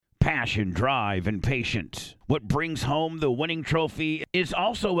passion, drive, and patience. What brings home the winning trophy is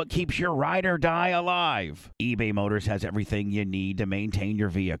also what keeps your ride or die alive. eBay Motors has everything you need to maintain your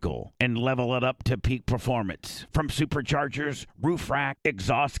vehicle and level it up to peak performance. From superchargers, roof rack,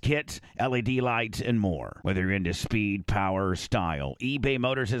 exhaust kits, LED lights, and more. Whether you're into speed, power, or style, eBay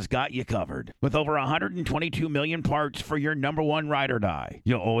Motors has got you covered. With over 122 million parts for your number one ride or die,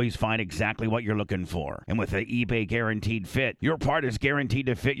 you'll always find exactly what you're looking for. And with the eBay Guaranteed Fit, your part is guaranteed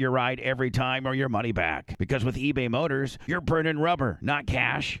to fit your ride every time or your money back. Because with eBay Motors, you're burning rubber, not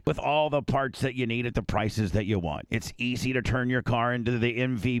cash, with all the parts that you need at the prices that you want. It's easy to turn your car into the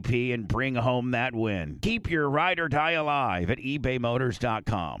MVP and bring home that win. Keep your ride or die alive at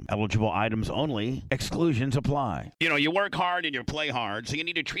ebaymotors.com. Eligible items only. Exclusions apply. You know, you work hard and you play hard, so you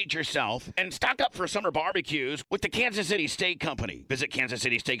need to treat yourself and stock up for summer barbecues with the Kansas City Steak Company. Visit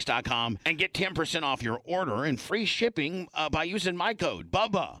kansascitysteaks.com and get 10% off your order and free shipping by using my code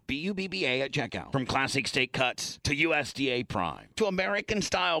BUBBA, B-U-B-B-A, at checkout. From classic steak cuts to USDA Prime to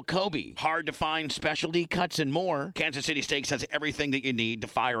American-style Kobe, hard-to-find specialty cuts and more, Kansas City Steaks has everything that you need to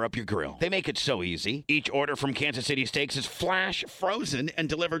fire up your grill. They make it so easy. Each order from Kansas City Steaks is flash frozen and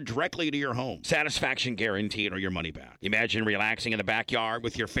delivered directly to your home. Satisfaction guaranteed or your money back. Imagine relaxing in the backyard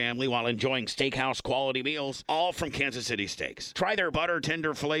with your family while enjoying steakhouse quality meals, all from Kansas City Steaks. Try their butter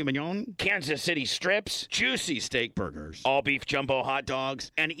tender filet mignon, Kansas City strips, juicy steak burgers, all beef jumbo hot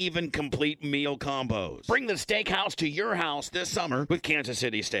dogs, and even complete meal combos. Bring the steakhouse to your house this summer with Kansas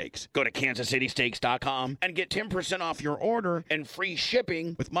City Steaks. Go to kansascitysteaks.com and get 10% off your order and free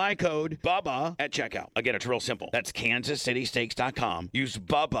shipping with my code BUBBA at checkout. Again, it's real simple. That's kansascitysteaks.com. Use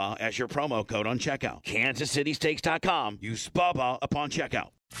BUBBA as your promo code on checkout. kansascitysteaks.com. Use BUBBA upon checkout.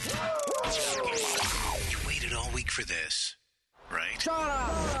 You waited all week for this, right? Shut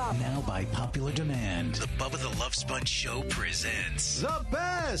up! Now, by popular demand, the Bubba the Love Sponge Show presents The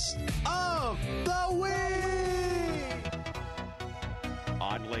best of the week!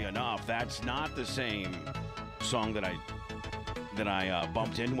 Oddly enough, that's not the same song that I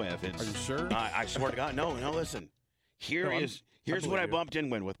bumped in with. It's, Are you sure? I swear to God. No, listen. Here's what I bumped in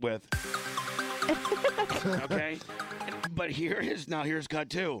with. Okay? But here's cut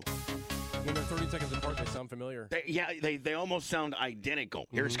two. When they're 30 seconds apart, they sound familiar. They almost sound identical.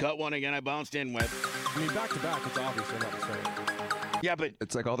 Here's cut one again I bounced in with. I mean, back to back, it's obvious they're not the same. Yeah, but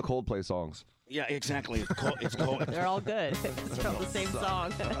It's like all the Coldplay songs. yeah, exactly. It's cold. They're all good. It's from the same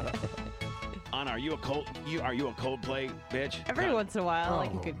song. Anna, are you a Coldplay bitch? Every once in a while, I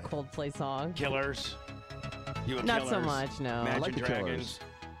like a good Coldplay song. Killers. You a Not so Killers? much, no. Imagine like the Dragons.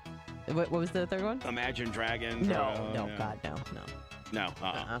 What was the third one? Imagine Dragons. No, yeah. God, no. No.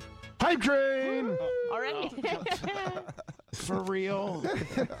 Hype train! Already? For real?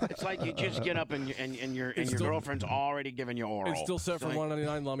 It's like you just get up and your girlfriend's already giving you oral. It's still set for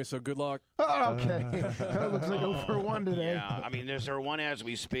 $199, Lummy, so good luck. Oh, okay. That looks like 0 for 1 today. Yeah, I mean, is there one as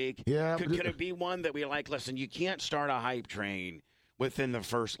we speak? Yeah. Could it be one that we like? Listen, you can't start a hype train within the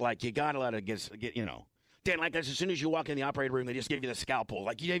first, you got to let it get, Dan, as soon as you walk in the operating room, they just give you the scalpel.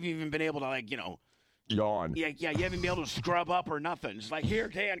 You haven't even been able to, Yawn. Yeah, you haven't been able to scrub up or nothing. It's like, here,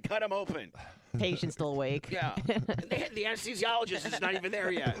 Dan, cut him open. Patient's still awake. Yeah. The anesthesiologist is not even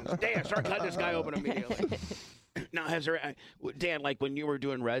there yet. Dan, start cutting this guy open immediately. Now, has there, Dan, when you were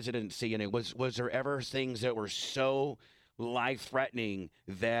doing residency, and was there ever things that were so life-threatening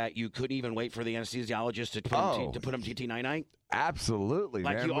that you couldn't even wait for the anesthesiologist to put him TT99? Absolutely,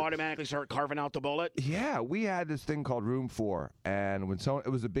 man. You automatically start carving out the bullet? Yeah, we had this thing called Room 4, and it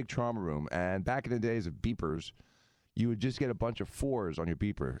was a big trauma room, and back in the days of beepers, you would just get a bunch of 4s on your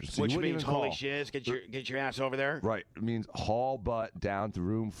beeper. So Which you wouldn't means, even holy call. shiz, get your ass over there? Right. It means haul butt down to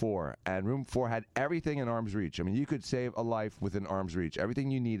Room 4. And Room 4 had everything in arm's reach. I mean, you could save a life within arm's reach. Everything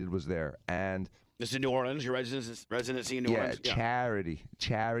you needed was there. And this is New Orleans, your residency in New Orleans? Yeah,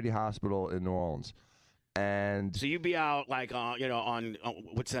 charity hospital in New Orleans. And so you'd be out on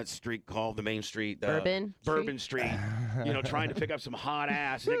what's that street called? The main street, Bourbon Street. Trying to pick up some hot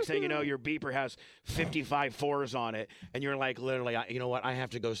ass. Next thing you know, your beeper has 55 4s on it, and you're like, literally, you know what? I have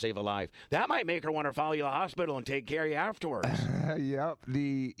to go save a life. That might make her want to follow you to the hospital and take care of you afterwards. Yep.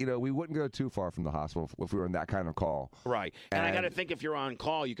 We wouldn't go too far from the hospital if we were in that kind of call. Right. And I got to think, if you're on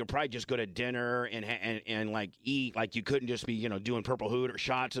call, you could probably just go to dinner and eat. You couldn't just be doing Purple Hood or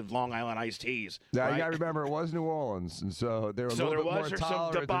shots of Long Island iced teas. Now right? you got to remember, it was New Orleans, and so there were a little bit more some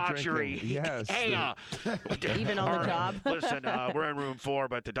tolerant to debauchery. drinking. Yes. Hey, Even on the job. Listen, we're in Room 4,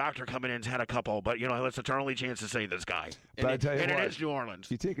 but the doctor coming in's had a couple. But it's a only chance to save this guy. But I tell you what, it is New Orleans.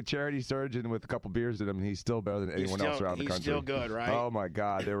 You take a charity surgeon with a couple beers in him, and he's still better than anyone else around the country. He's still good, right? Oh my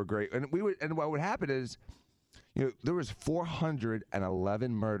God, they were great. And what would happen is, there was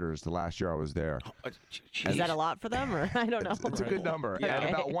 411 murders the last year I was there. Is that a lot for them, or I don't know? It's a good number. Okay. And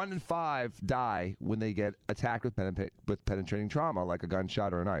about 1 in 5 die when they get attacked with penetrating trauma, like a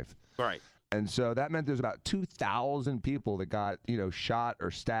gunshot or a knife. Right. And so that meant there's about 2,000 people that got, shot or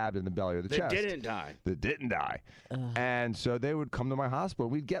stabbed in the belly or the chest. That didn't die. That didn't die. And so they would come to my hospital.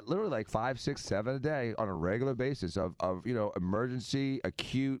 We'd get literally like 5, 6, 7 a day on a regular basis of emergency,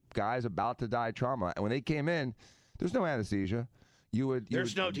 acute guys about to die trauma. And when they came in, there's no anesthesia.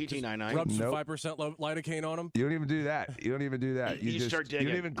 There's no TT99. Rub some 5% lidocaine on them. You don't even do that. You don't even do that. You start digging.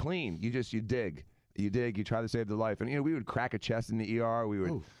 You don't even clean. You dig. You dig. You try to save their life. And we would crack a chest in the ER.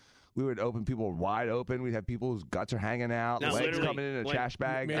 We would open people wide open. We'd have people whose guts are hanging out, Now, legs coming in a trash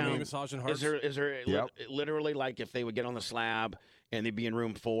bag. Manually massaging hearts. Is there literally, like, if they would get on the slab and they'd be in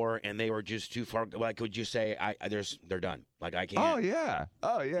room 4 and they were just too far, like, would you say they're done? Like, I can't. Oh yeah.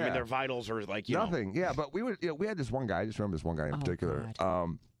 I mean, their vitals are like nothing. Yeah, but we had this one guy. I just remember this one guy in particular.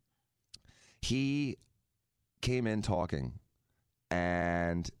 God. He came in talking,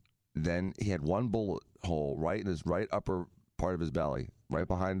 and then he had one bullet hole right in his right upper part of his belly, right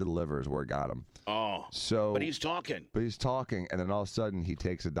behind the liver is where it got him. Oh. So, but he's talking. And then all of a sudden he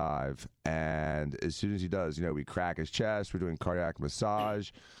takes a dive, and as soon as he does, we crack his chest. We're doing cardiac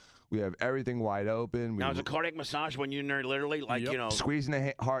massage. We have everything wide open. Now, is a cardiac massage when you're literally like squeezing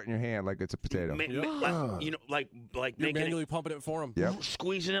the heart in your hand like it's a potato. Like you're manually pumping it for him. Yep.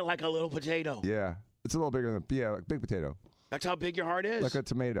 Squeezing it like a little potato. Yeah, it's a little bigger than like big potato. That's how big your heart is. Like a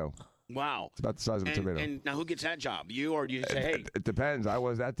tomato. Wow. It's about the size of a tomato. And now who gets that job? You, or do you say, hey? It depends. I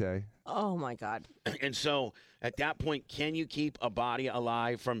was that day. Oh my God. And so at that point, can you keep a body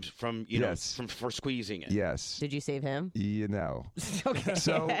alive from Yes. for squeezing it? Yes. Did you save him? Okay.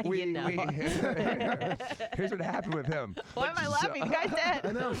 So we here's what happened with him. Why am I laughing? The guy's dead.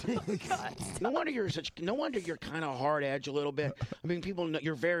 I know. No wonder you're kind of hard edge a little bit. I mean, people know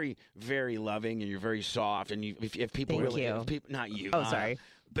you're very, very loving and you're very soft. And if people Thank really, you. if people, not you. Oh, sorry.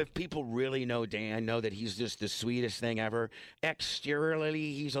 But if people really know Dan, know that he's just the sweetest thing ever.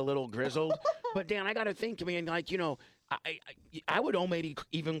 Exteriorly, he's a little grizzled. But Dan, I got to think. I mean, like, I would maybe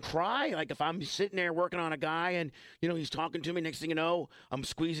even cry. Like if I'm sitting there working on a guy and he's talking to me. Next thing you know, I'm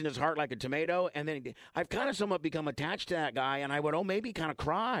squeezing his heart like a tomato, and then I've kind of somewhat become attached to that guy, and I would maybe kind of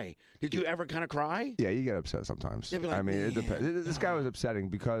cry. Did you ever kind of cry? Yeah, you get upset sometimes. Like, I mean, it depends. This guy was upsetting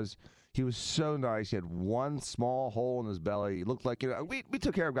because he was so nice. He had one small hole in his belly. He looked like we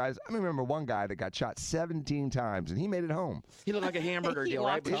took care of guys. I remember one guy that got shot 17 times, and he made it home. He looked like a hamburger deal,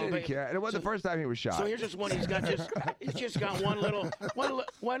 right? He didn't care, and it wasn't the first time he was shot. So here's just one. He's just got one little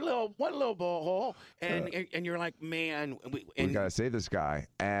hole, and you're like, man, we gotta save this guy.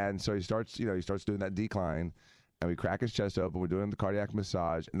 And so he starts doing that decline, and we crack his chest open. We're doing the cardiac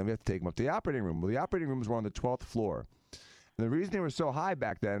massage, and then we have to take him up to the operating room. Well, the operating rooms were on the 12th floor, and the reason they were so high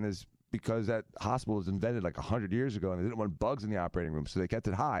back then is because that hospital was invented like 100 years ago, and they didn't want bugs in the operating room, so they kept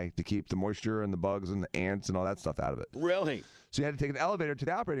it high to keep the moisture and the bugs and the ants and all that stuff out of it. Really? So you had to take an elevator to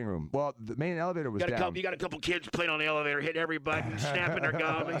the operating room. Well, the main elevator was down. You got a couple kids playing on the elevator, hitting every button, snapping their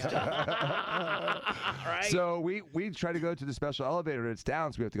gum and stuff. Right? So we try to go to the special elevator, and it's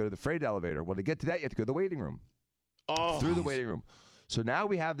down, so we have to go to the freight elevator. Well, to get to that, you have to go to the waiting room. Oh. Through the waiting room. So now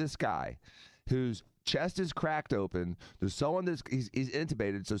we have this guy whose chest is cracked open. There's someone he's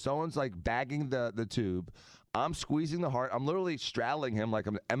intubated, so someone's like bagging the tube. I'm squeezing the heart. I'm literally straddling him like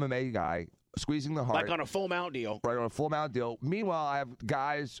I'm an MMA guy, squeezing the heart. Like on a full mount deal. Right, on a full mount deal. Meanwhile, I have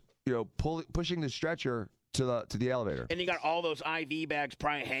guys, pushing the stretcher to the elevator. And you got all those IV bags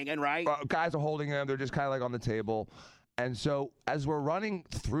probably hanging, right? Guys are holding them. They're just kind of like on the table. And so as we're running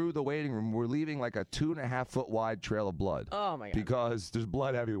through the waiting room, we're leaving like a 2.5 foot wide trail of blood. Oh my God. Because there's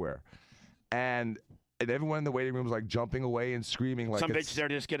blood everywhere. And everyone in the waiting room is like jumping away and screaming like some bitch there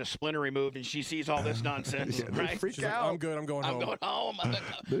to just get a splinter removed, and she sees all this nonsense, right? She's like, I'm good. I'm going home. I'm going home. I'm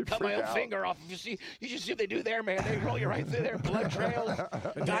gonna cut my own finger off. You should see what they do there, man. They roll you right through there. Blood trails.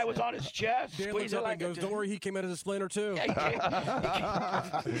 The guy was on his chest. Dan Squeeze looks it up like and goes, "Don't worry, he came out as a splinter too."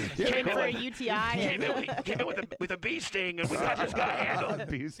 He came for a UTI. Came in with a bee sting, and we got this guy handled.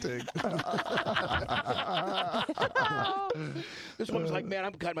 bee sting. This one was like, man,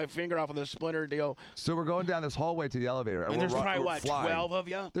 I'm cutting my finger off on this splinter deal. So we're going down this hallway to the elevator. And there's probably, we're flying. 12 of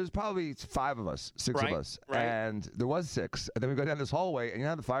you? There's probably 5 of us, 6 Right, of us. right. And there was 6. And then we go down this hallway,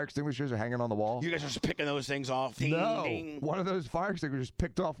 and the fire extinguishers are hanging on the wall? You guys are just picking those things off. Ding, No. ding. One of those fire extinguishers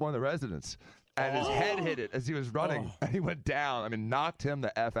picked off one of the residents. and his head hit it as he was running, and he went down. I mean, knocked him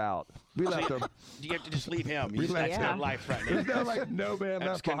the F out. We left him. You have to just leave him. We left That's him. not life-threatening. There's no man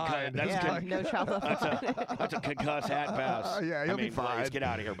left behind. No child left That's a concuss at best. Yeah, he'll be fine. Please get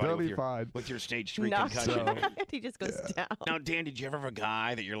out of here, buddy. He'll with be your, fine. With your stage 3 Knocked concussion. out. He just goes down. Now, Dan, did you ever have a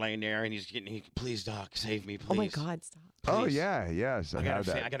guy that you're laying there and he's getting, please, doc, save me, please. Oh my God, stop. Oh Please. yeah, yes, I had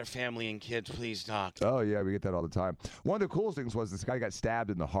that. I got a family and kids, please, doc. Oh yeah, we get that all the time. One of the coolest things was this guy got stabbed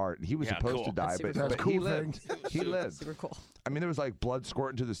in the heart, and he was supposed to die, That's but cool. he That's lived. He lived. Super cool. I mean, there was like blood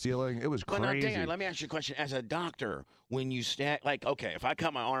squirting to the ceiling. It was Well, crazy. now, Dan, let me ask you a question. As a doctor, when you like, okay, if I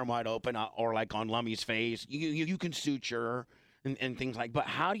cut my arm wide open or like on Lummy's face, you can suture and things like. But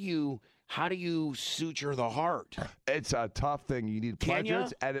how do you suture the heart? It's a tough thing. You need Can ya?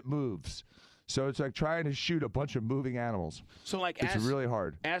 plungers, and it moves. So it's like trying to shoot a bunch of moving animals. So like, It's really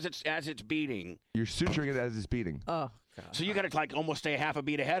hard. as it's beating. You're suturing it as it's beating. Oh God. So you got to like almost stay half a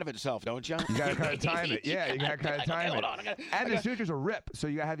beat ahead of itself, don't you? You gotta kind of time it. Yeah, you gotta kind of time hold it. on, And the sutures will rip, so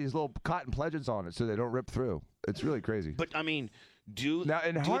you gotta have these little cotton pledges on it so they don't rip through. It's really crazy. But I mean, do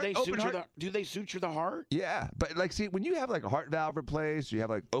heart- they open suture heart- the do they suture the heart? Yeah, but like, see, when you have like a heart valve replaced, you have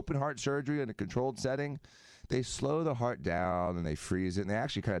like open heart surgery in a controlled setting, they slow the heart down and they freeze it, and they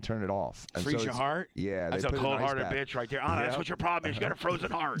actually kind of turn it off. And Freeze so your it's- heart? Yeah, That's they a put an ice cold-hearted pack. bitch right there. Anna, that's Yep. what your problem is. You got a frozen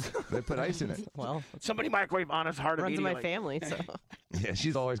heart. They put ice in it. Well, Somebody microwave Anna's heart runs in my immediately. family, so Yeah,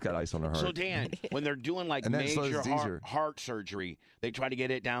 she's always got ice on her heart. So Dan, when they're doing like And then it slows major Caesar. heart surgery, they try to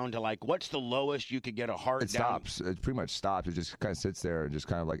get it down to like what's the lowest you could get a heart It down? stops. It pretty much stops. It just kind of sits there and just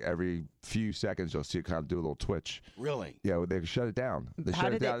kind of like every few seconds you'll see it kind of do a little twitch. Really? Yeah, well, they can shut it down. They How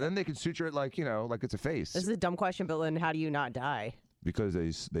shut it did down. they- Then they can suture it like, like it's a face. this is a dumb question, but then how do you not die? Because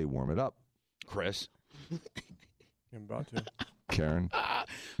they warm it up, Chris. I'm about to. Karen.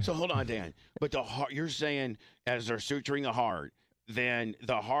 So hold on, Dan. But the heart, you're saying as they're suturing the heart, then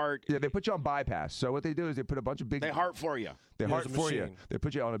the heart Yeah, they put you on bypass. So what they do is they put a bunch of big. they heart for you. They Yeah, heart it's a for you. machine. They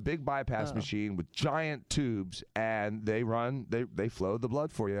put you on a big bypass machine with giant tubes, and they run. They flow the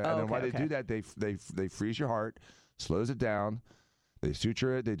blood for you. And then while they do that, they freeze your heart, slows it down. They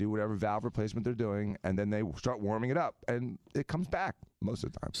suture it. They do whatever valve replacement they're doing, and then they start warming it up, and it comes back most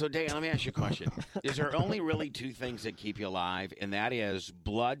of the time. So Dan, let me ask you a question. Is there only really two things that keep you alive, and that is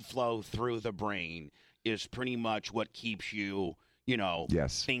blood flow through the brain is pretty much what keeps you,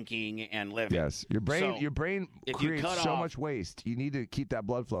 Yes. thinking and living. Yes, your brain So, if you creates cut so off- much waste. You need to keep that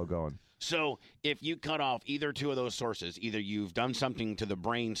blood flow going. So if you cut off either two of those sources, either you've done something to the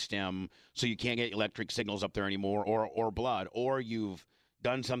brain stem so you can't get electric signals up there anymore, or blood, or you've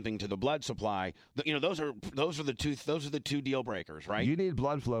done something to the blood supply. Those are the two deal breakers, right? You need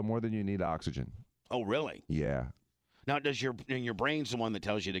blood flow more than you need oxygen. Oh, really? Yeah. Now, does your brain's the one that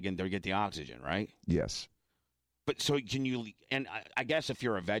tells you to get the oxygen, right? Yes. But so can you? And I guess if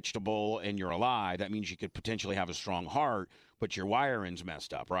you're a vegetable and you're alive, that means you could potentially have a strong heart, but your wiring's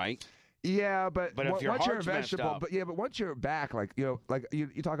messed up, right? Yeah, but But if your once you're a heart's messed vegetable, up- but once you're back, like you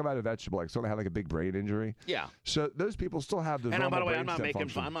talk about a vegetable, like someone had like a big brain injury. Yeah. So those people still have the And normal by the way, brainstem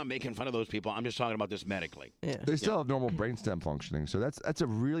function. I'm not making fun of those people. I'm just talking about this medically. Yeah. They still have normal brainstem functioning. So that's a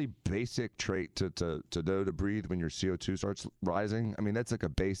really basic trait to know to breathe when your CO2 starts rising. I mean, that's like a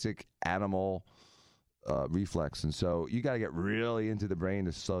basic animal reflex, and so you got to get really into the brain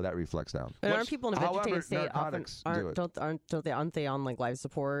to slow that reflex down. But aren't people in a However, vegetative state often narcotics do it. aren't they on like life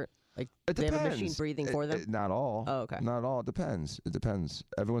support? Like It they depends. have a machine breathing for them? Not all. Oh, okay. Not all. It depends. It depends.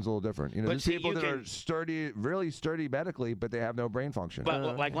 Everyone's a little different. But There's see, people you that are can- sturdy, really sturdy medically, but they have no brain function.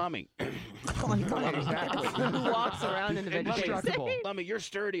 But like Lummy, Oh my God. Who walks around in the vegetative state? Lummy, you're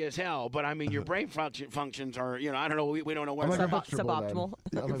sturdy as hell. But I mean, your brain functions are, I don't know. We don't know what. I'm like a Sub- vegetable. suboptimal.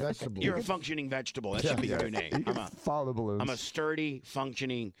 Then. Yeah, I'm a vegetable. You're a functioning vegetable. That should be your new name. You can follow the balloons. I'm a sturdy,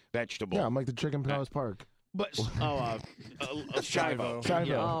 functioning vegetable. Yeah, I'm like the chicken Powers Park. But Shivo.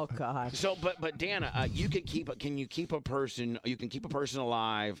 Shivo. Oh God. So, but Dana, you can keep a person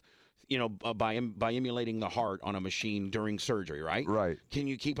alive, by emulating the heart on a machine during surgery, right? Right. Can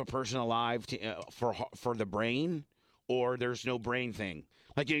you keep a person alive for the brain, or there's no brain thing?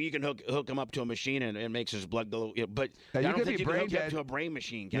 Like you can hook him up to a machine and it makes his blood go. But Now, I you don't could think be you can brain hook you up dead. to a brain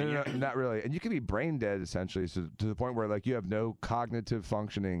machine, can you? No, not really. And you can be brain dead essentially, so to the point where like you have no cognitive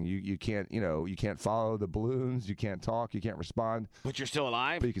functioning. You can't you can't follow the balloons. You can't talk. You can't respond. But you're still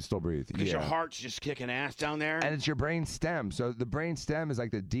alive But you can still breathe. because your Yeah. heart's just kicking ass down there. And it's your brain stem. So the brain stem is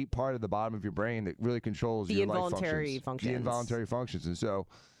like the deep part of the bottom of your brain that really controls The your life involuntary functions. The functions. involuntary functions. And so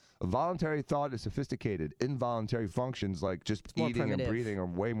Voluntary thought is sophisticated. Involuntary functions like just more eating primitive. and breathing are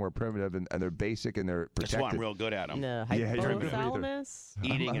way more primitive, and they're basic and they're That's protected. why I'm real good at them. No, Yeah, you're a good hypothalamus.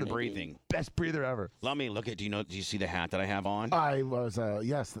 Eating and breathing. Best breather ever. Let me look at. Do you see the hat that I have on? I was,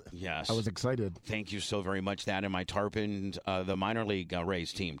 yes. Yes. I was excited. Thank you so very much. That in my Tarpon, the minor league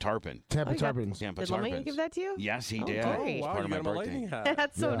Rays team, Tarpon. Tampa Oh, you got- Tarpons. Tampa Did Tarpons. Lemmy give that to you? Yes, he Oh, did. great. It's wow, part of you my got him a birthday. lightning hat.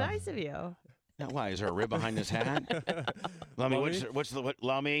 That's so Yeah. nice of you. Now, why is there a rib behind this hat? Lummy, what's the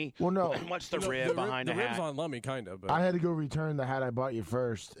Lummy? Well, no. What's the No, rib behind the the rib's hat? on Lummy, kind of. But I had to go return the hat I bought you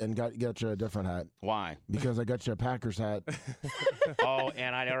first and get you a different hat Why? because I got you a Packers hat. Oh,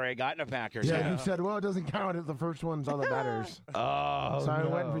 and I'd already gotten a Packers Yeah, hat. he said, well, it doesn't count if the first one's on the batters. Oh, So I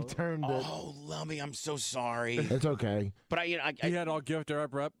went and returned it. oh, Lummy, I'm so sorry. It's okay. But I he had all gift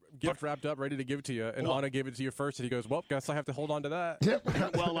wrapped up, ready to give it to you, and Anna gave it to you first, and he goes, "Well, guess I have to hold on to that."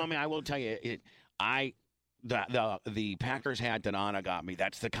 Yep. well, Lummy, I will tell you, the Packers hat that Anna got me.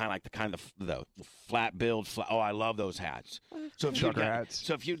 That's the kind of the flat build. Oh, I love those hats. So if Trucker hats.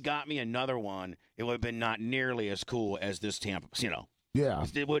 So if you'd got me another one, it would have been not nearly as cool as this Tampa. Yeah.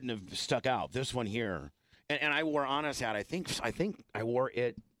 It wouldn't have stuck out. This one here, and I wore Anna's hat. I think I wore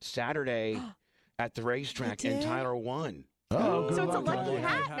it Saturday at the racetrack, and Tyler won Oh, good So it's a luck, lucky Tyler.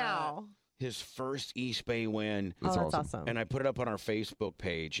 hat now. his first East Bay win. Oh, that's awesome. awesome. And I put it up on our Facebook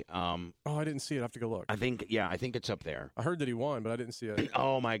page. Oh, I didn't see it. I have to go look. I think it's up there. I heard that he won, but I didn't see it.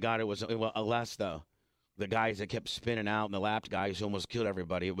 Oh my God, it was less though. The guys that kept spinning out and the lapped guys who almost killed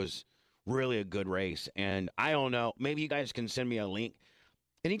everybody. It was really a good race. And I don't know, maybe you guys can send me a link.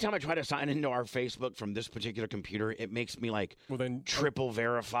 Anytime I try to sign into our Facebook from this particular computer, it makes me like Well, then triple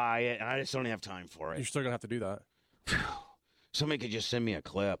verify it, and I just don't have time for you're it. still gonna have to do that. Somebody could just send me a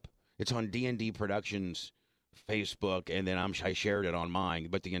clip. It's on D&D Productions Facebook, and then I shared it on mine.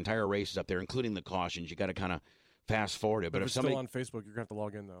 But the entire race is up there, including the cautions. You got to kind of fast forward it. But If if it's somebody, still on Facebook, you're gonna have to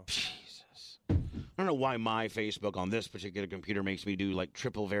log in though. Jesus, I don't know why my Facebook on this particular computer makes me do like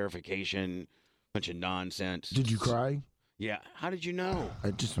triple verification, bunch of nonsense. Did you cry? Yeah. How did you know? I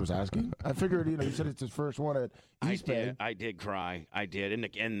just was asking. I figured, you said it's his first one at East Bay. I did cry. I did,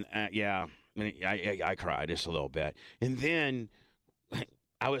 and yeah, I cried just a little bit, and then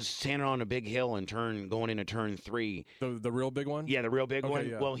I was standing on a big hill and going into turn 3. The real big one. Yeah, the real big Okay, one.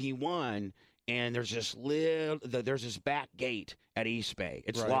 yeah. Well, he won, and there's this there's this back gate at East Bay.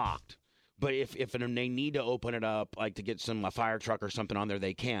 It's Right. locked, but if they need to open it up, like to get a fire truck or something on there,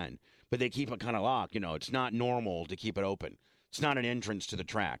 they can. But they keep it kind of locked. It's not normal to keep it open. It's not an entrance to the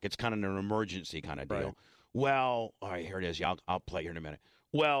track. It's kind of an emergency kind of deal. Right. Well, all right, here it is. Yeah, I'll play here in a minute.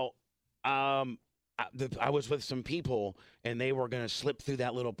 Well, I was with some people, and they were going to slip through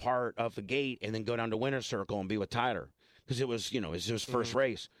that little part of the gate and then go down to Winter Circle and be with Tyler because it was his first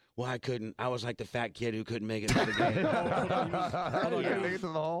race. Well, I couldn't. I was like the fat kid who couldn't make it to the gate. Hold on, Yeah. make it to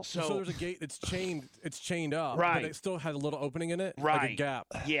the hall. So there's a gate that's chained. It's chained up, Right. But it still has a little opening in it, like Right. a gap.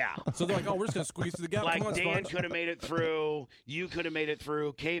 Yeah. So they're like, "Oh, we're just gonna squeeze through the gap." Like Come on, Dan Sparks. could have made it through. You could have made it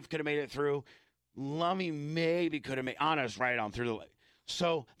through. Cave could have made it through. Lummy maybe could have made. Honest, right on through the.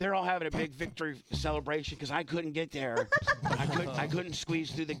 So they're all having a big victory celebration because I couldn't get there. I couldn't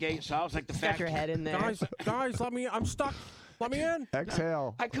squeeze through the gate, so I was like the fat Got your head in there. Guys, I'm stuck. Let me in.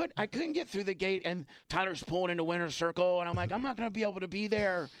 Exhale. I couldn't get through the gate, and Tyler's pulling into Winter Circle, and I'm like, I'm not going to be able to be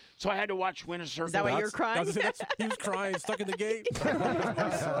there. So I had to watch Winter Circle. Is that why you're crying? He was crying, stuck in the gate.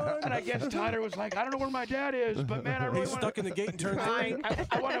 And I guess Tyler was like, I don't know where my dad is, but man, I really He's want stuck in the gate in turn 3.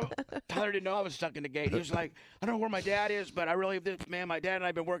 I want to. Tyler didn't know I was stuck in the gate. He was like, I don't know where my dad is, but I really, man, my dad and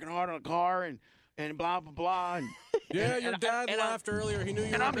I've been working hard on a car and blah blah blah. And Yeah, your and dad I- and laughed earlier. He knew you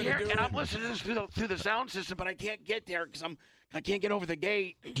and were I'm going here to do and it. I'm listening to this through the sound system, but I can't get there because I can't get over the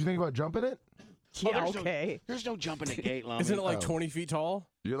gate. Did you think about jumping it? Yeah, there's okay. There's no jumping the gate, Lummy. Isn't it like 20 feet tall?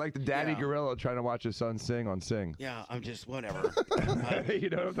 You're like the daddy Yeah. gorilla trying to watch his son sing on Sing. Yeah, I'm just whatever. You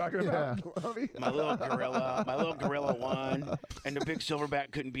know what I'm talking about? My little gorilla won, and the big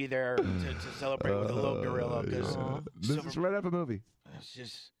silverback couldn't be there to celebrate with the little gorilla because This is right up a movie. it's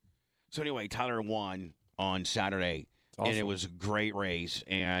just. So anyway, Tyler won on Saturday, and it awesome. was a great race,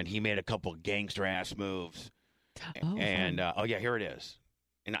 and he made a couple gangster ass moves. Oh, And oh yeah, here it is,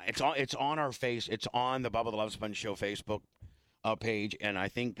 and it's on our face. It's on the Bubba the Love Sponge Show Facebook page, and I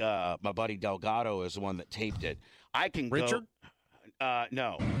think my buddy Delgado is the one that taped it. I can Richard? go.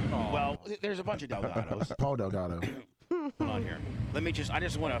 No. Well, there's a bunch of Delgados. Paul Delgado. Hold on here. I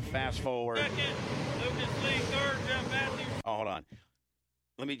just want to fast forward. Lucas Lee, third, Jeff Matthews. Oh, hold on.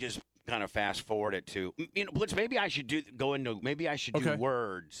 Let me just kind of fast forward it to Blitz. Maybe I should do Okay.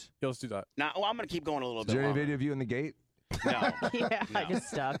 words. Yeah, let's do that. Now, I'm going to keep going a little Is bit there any longer. video of you in the gate? No, Yeah, I No. just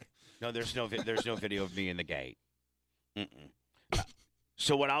stuck. no, there's no video of me in the gate. Mm-mm.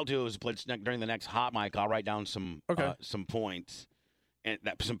 So what I'll do is during the next hot mic, I'll write down some points and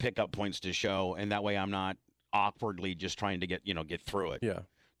some pickup points to show, and that way I'm not awkwardly just trying to get through it. Yeah.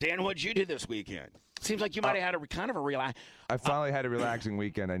 Dan, what'd you do this weekend? Seems like you might have had a kind of a relax. I finally had a relaxing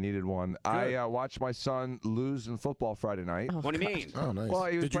weekend. I needed one. I watched my son lose in football Friday night. What do you mean? Oh, nice. Well,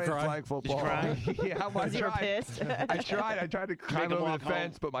 he was Did you playing cry? flag football. Did you cry? Yeah, well, Because you were pissed. I tried to climb him over the walk home?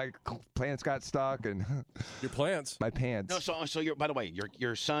 fence, but my pants got stuck and Your plants. my pants. No, so you're. By the way,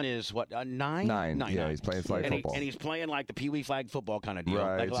 your son is what? 9? 9. Yeah, he's playing flag and football. and he's playing like the Pee Wee flag football kind of deal.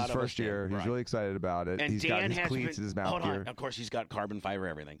 Right, Like a it's lot his of us first do. year. He's Right. really excited about it. And He's Dan got his has cleats been, in his mouth hold here. on. Of course, he's got carbon fiber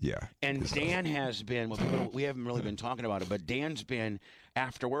everything. Yeah. And Dan has been. Well, we haven't really been talking about it, but Dan's been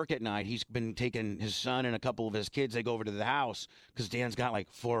after work at night. He's been taking his son and a couple of his kids. They go over to the house because Dan's got like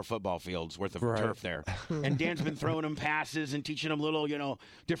 4 football fields worth of turf there, and Dan's been throwing them passes and teaching them little,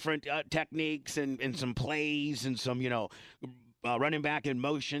 different techniques and some plays and some, running back in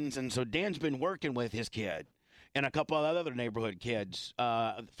motions. And so Dan's been working with his kid and a couple of other neighborhood kids,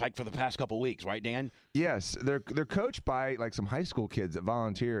 like for the past couple of weeks, right, Dan? Yes, they're coached by like some high school kids that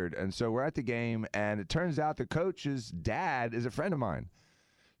volunteered, and so we're at the game, and it turns out the coach's dad is a friend of mine.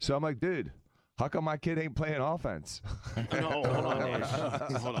 So I'm like, dude, how come my kid ain't playing offense? No, hold on, Dan.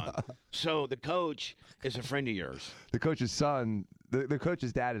 Hold on. So the coach is a friend of yours, The coach's son, the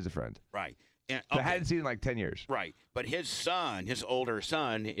coach's dad is a friend. right? And, I hadn't seen in like 10 years. Right, but his son, his older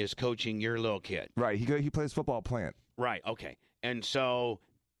son, is coaching your little kid. Right, he plays football at Plant. Right. Okay. And so,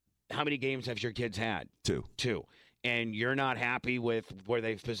 how many games have your kids had? 2. 2. And you're not happy with where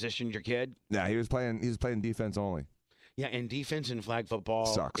they've positioned your kid? Yeah, he was playing defense only. Yeah. And defense in flag football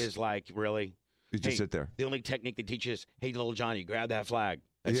Sucks. is like really. You just sit there. The only technique they teach is, hey, little Johnny, grab that flag.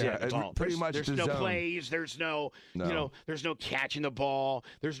 That's Yeah, it. That's all. pretty much There's the no zone. plays. There's no, No. there's no catching the ball.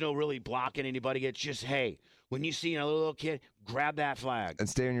 There's no really blocking anybody. It's just, hey, when you see a little kid, grab that flag. And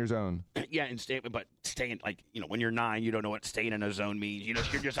stay in your zone. Yeah, and staying like when you're 9, you don't know what staying in a zone means.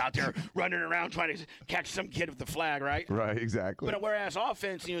 You're just out there running around trying to catch some kid with the flag, right? Right, exactly. But whereas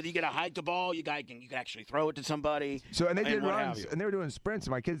offense, you get to hike the ball, you can actually throw it to somebody. So and they did what have runs, you. and they were doing sprints.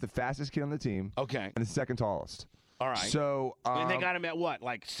 And my kid's the fastest kid on the team, Okay, and the second tallest. all right. So and they got him at what,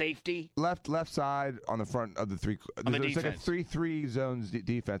 like safety? left side on the front of the 3. On the There's like a defense. 3-3 zones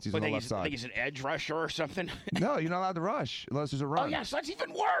defense. He's But on the I left think side. he's an edge rusher or something. No, you're not allowed to rush unless there's a run. Oh yeah, so that's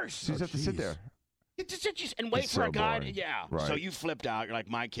even worse. So you just have to sit there. And wait It's for so a guy. boring. Yeah. Right. So you flipped out. You're like,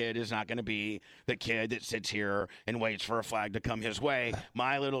 my kid is not going to be the kid that sits here and waits for a flag to come his way.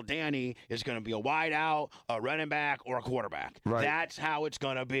 My little Danny is going to be a wide out, a running back, or a quarterback. Right. That's how it's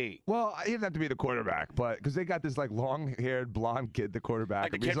going to be. Well, he didn't have to be the quarterback, but because they got this like long-haired blonde kid, the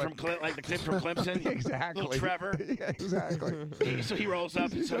quarterback. Like the He's kid from Clemson. exactly. Little Trevor. Yeah, exactly. So he rolls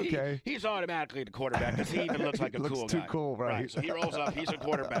up. So okay. he's automatically the quarterback because he even looks like a Looks cool too guy. cool, right. So he rolls up. He's a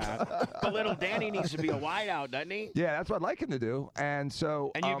quarterback. But little Danny needs to be a wide out, doesn't he? Yeah, that's what I'd like him to do. And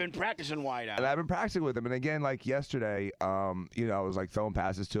so. And you've been practicing wide out. And I've been practicing with him. And again, like yesterday, I was like throwing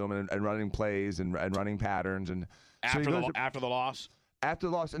passes to him and running plays and running patterns. And so after he goes- the loss. After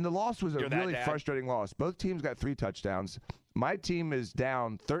the loss, and the loss was a You're that really dad? frustrating loss. Both teams got 3 touchdowns. My team is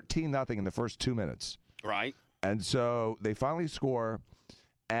down 13-0 in the first 2 minutes. Right. And so they finally score,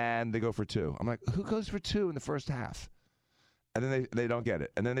 and they go for 2. I'm like, who goes for 2 in the first half? And then they don't get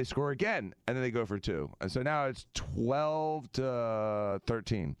it. And then they score again, and then they go for 2. And so now it's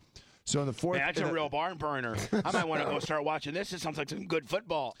 12-13. So in the fourth, Man, that's a real barn burner. I might want to go start watching this. It sounds like some good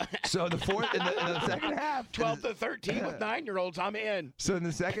football. So in the fourth, in the second half, 12-13 with 9-year-olds. I'm in. So in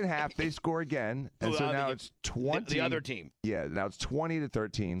the second half, they score again, and so now it's 20. The other team. Yeah, now it's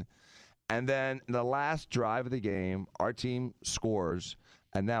 20-13, and then in the last drive of the game, our team scores,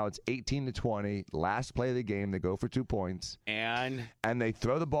 and now it's 18-20. Last play of the game, they go for 2 points, And they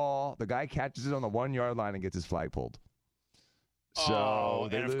throw the ball. The guy catches it on the 1-yard line and gets his flag pulled. So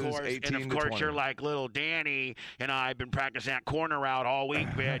they and lose of 18-20. you're like little Danny and I've been practicing that corner route all week,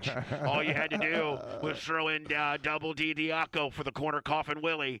 bitch. All you had to do was throw in double D Diaco for the corner coffin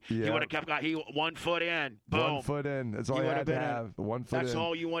Willie. He Yeah. would have kept 1 foot in. Boom. 1 foot in. That's all You you would had have to been have. 1 foot That's in.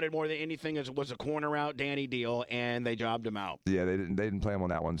 all you wanted more than anything was a corner route Danny deal, and they jobbed him out. Yeah, they didn't play him on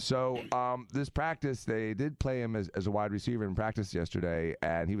that one. So this practice, they did play him as a wide receiver in practice yesterday,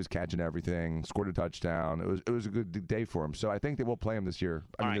 and he was catching everything, scored a touchdown. It was a good day for him. So I think they will play him this year.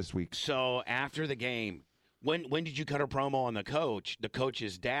 This week. So after the game, when did you cut a promo on the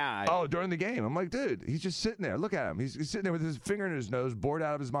coach's dad? Oh, during the game. I'm like, dude, he's just sitting there. Look at him. He's sitting there with his finger in his nose, bored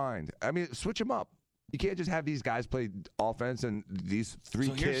out of his mind. I mean, switch him up. You can't just have these guys play offense and these three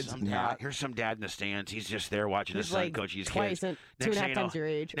So here's kids some dad, not. here's some dad in the stands. He's just there watching his He's son like coach his twice kids. and 2.5 times your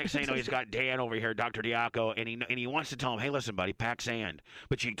age. Next thing you know, he's got Dan over here, Dr. Diaco, and he wants to tell him, hey, listen, buddy, pack sand.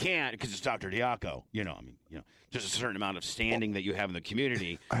 But you can't because it's Dr. Diaco. Just a certain amount of standing that you have in the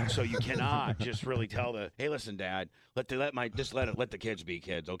community. So you cannot just really tell hey, listen, Dad, let the kids be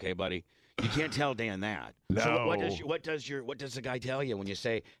kids, okay, buddy? You can't tell Dan that. No. So what does the guy tell you when you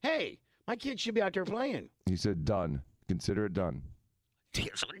say, hey, my kid should be out there playing? He said, done. Consider it done.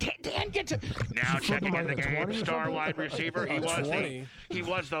 Dan gets it. Now checking in the game, star wide receiver. He was 20. he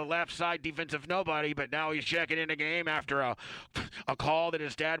was the left side defensive nobody, but now he's checking in the game after a call that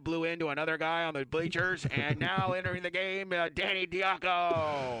his dad blew into another guy on the bleachers, and now entering the game, Danny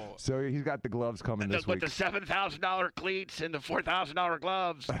Diaco. So he's got the gloves coming this With week. the $7,000 cleats and the $4,000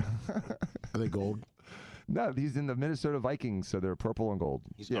 gloves. Are they gold? No, he's in the Minnesota Vikings, so they're purple and gold.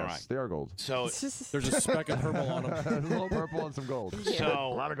 Yes, all right. they are gold. So There's a speck of purple on them. a little purple and some gold. So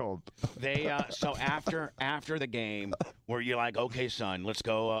a lot of gold. they so after the game, where you're like, okay, son, let's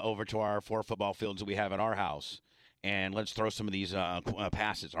go over to our 4 football fields that we have at our house, and let's throw some of these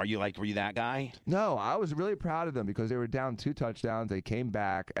passes. Were you that guy? No, I was really proud of them because they were down 2 touchdowns. They came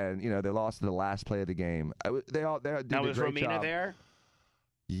back, and they lost the last play of the game. They did Now a was great Romina job. there?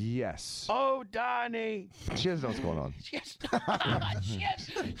 Yes. Oh, Donnie. She doesn't know what's going on.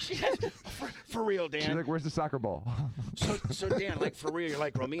 Yes. For real, Dan. She's like, "Where's the soccer ball?" So Dan, like for real, you're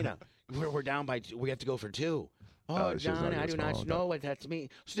like Romina. We're down by 2. We have to go for 2. Oh, she doesn't Donnie, know I what's do going not on. know what that's me.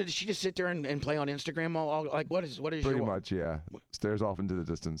 So did she just sit there and play on Instagram all like what is Pretty your much, yeah. Stares off into the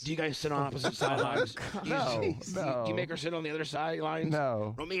distance. Do you guys sit on opposite sidelines? No. Do you make her sit on the other sidelines?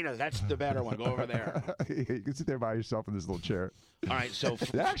 No. Romina, that's the better one. Go over there. You can sit there by yourself in this little chair. All right. So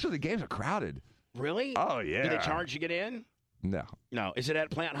Actually, the games are crowded. really? Oh, yeah. Do they charge you to get in? No. No. Is it at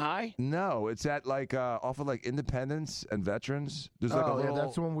Plant High? No, it's at off of Independence and Veterans. There's like a little.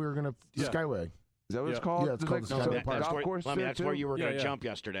 that's the one we were gonna Skyway. Is that what it's Yeah. call? Yeah, it's There's called the Skyway Park. golf where, course I mean, there, that's where too? you were going to Yeah. jump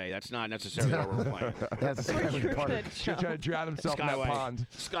yesterday. That's not necessarily where we're playing. That's the Skyway Park. He's trying to drown himself in that Skyway. pond.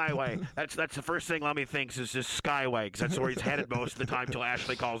 Skyway. That's the first thing Lemmy thinks is just Skyway, because that's where he's headed most of the time till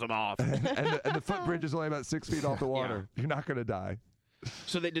Ashley calls him off. and the footbridge is only about 6 feet off the water. You're not going to die.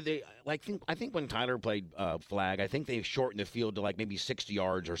 So I think when Tyler played flag, I think they shortened the field to maybe 60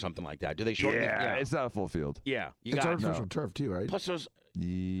 yards or something like that. Do they shorten it? Yeah. It's not a full field. Yeah. You It's got artificial turf too, right? Plus those.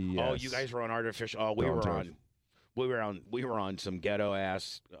 Yes. Oh, you guys were on artificial. Oh, we Go on were turf. on. We were on some ghetto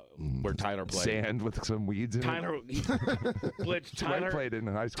ass where Tyler played. Sand with some weeds in Tyler, it. Tyler played in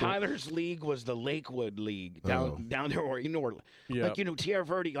high school. Tyler's league was the Lakewood League down there where Yeah. Tierra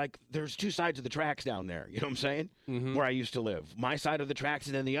Verde. There's 2 sides of the tracks down there. You know what I'm saying? Mm-hmm. Where I used to live, my side of the tracks,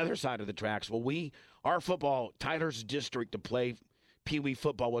 and then the other side of the tracks. Well, our football, Tyler's district to play Pee Wee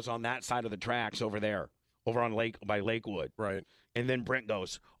football was on that side of the tracks over there, over on by Lakewood. Right. And then Brent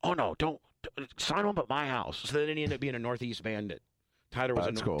goes, "Oh no, don't sign them at my house." So then he ended up being a Northeast Bandit. Tyler was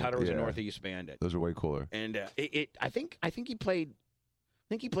That's cool. Tyler was a Yeah. Northeast Bandit. Those are way cooler. And I think he played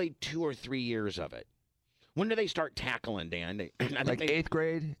 2 or 3 years of it. When do they start tackling, Dan? I think Eighth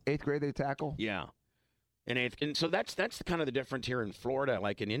grade they tackle. Yeah, and so that's kind of the difference here in Florida.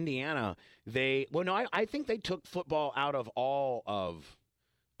 Like in Indiana, I think they took football out of all of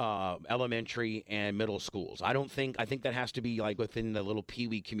elementary and middle schools. I think that has to be within the little Pee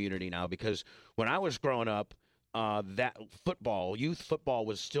Wee community now, because when I was growing up, that youth football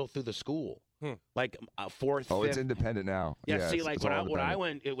was still through the school. Fourth, Oh, fifth. it's independent now. Yeah, Yes, see, it's when all I independent.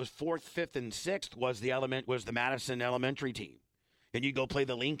 went, it was 4th, 5th, and 6th was the Madison Elementary team, and you go play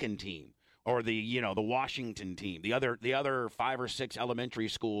the Lincoln team or the Washington team. The other 5 or 6 elementary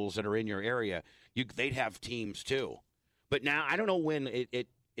schools that are in your area, they'd have teams too. But now I don't know when it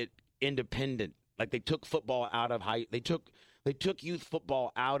independent, they took football out of they took youth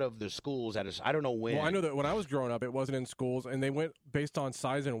football out of the schools I don't know when. Well, I know that when I was growing up, it wasn't in schools, and they went based on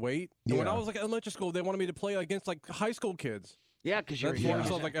size and weight. And when I was elementary school, they wanted me to play against high school kids. Yeah, because you're. That's why I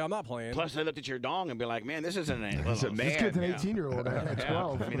was like, I'm not playing. Plus, they looked at your dong and be like, "Man, this isn't a This kid's an 18-year-old at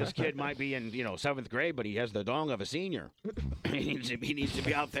 12. I mean, this kid might be in 7th grade, but he has the dong of a senior. he needs to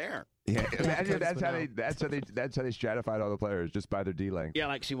be out there. Yeah, imagine that's how they stratified all the players, just by their D length.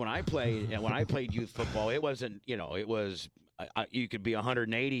 Yeah, see, when I played youth football, it wasn't. It was you could be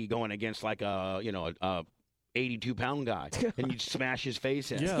 180 going against a 82-pound guy, and you'd smash his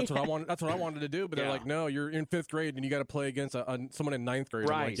face in. Yeah, that's what I wanted. That's what I wanted to do. But they're like, no, you're in 5th grade and you got to play against someone in 9th grade. I'm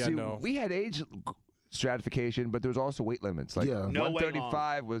Right. like, yeah, See, no. we had age stratification, but there was also weight limits. Yeah. No way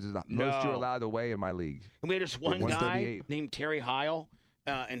 135 was the most you were allowed to weigh in my league. And we had this one guy 138. named Terry Heil.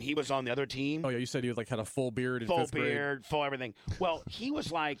 and he was on the other team. Oh yeah, you said he had a full beard in full fifth grade. beard, full everything. Well, he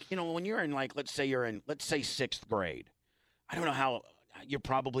was like, when you're in let's say sixth grade. I don't know how you're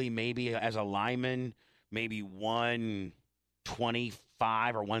probably maybe as a lineman, maybe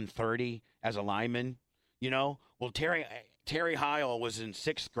 125 or 130 as a lineman. Well, Terry Heil was in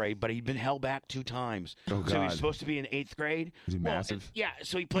sixth grade, but he'd been held back 2 times. Oh, God. So he's supposed to be in eighth grade. Is he massive? Yeah,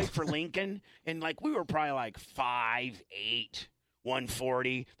 so he played for Lincoln, and we were probably 5'8",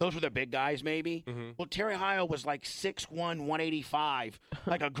 140. Those were the big guys, maybe. Mm-hmm. Well, Terry Heil was 6'1", 185,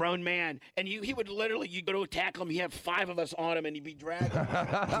 like a grown man. And he would literally, you go to tackle him, he'd have 5 of us on him, and he'd be dragging him.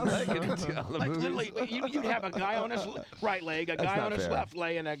 Literally, you'd have a guy on his right leg, a guy on his left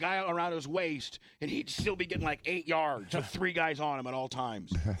leg, and a guy around his waist, and he'd still be getting 8 yards with 3 guys on him at all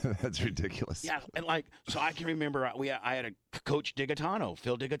times. That's ridiculous. Yeah, and so I can remember I had a coach Digatano.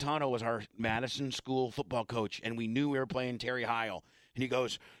 Phil Digatano was our Madison School football coach, and we knew we were playing Terry Heil. And he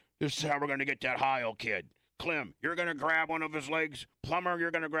goes, "This is how we're going to get that Heil kid. Clem, you're going to grab one of his legs. Plummer,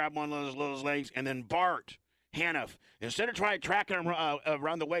 you're going to grab one of his legs. And then Bart Haniff, instead of trying to track him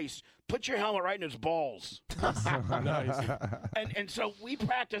around the waist, put your helmet right in his balls." Nice. And so we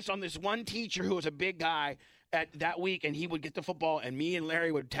practiced on this one teacher who was a big guy that week, and he would get the football, and me and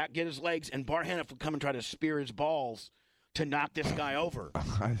Larry would get his legs, and Bart Haniff would come and try to spear his balls to knock this guy over.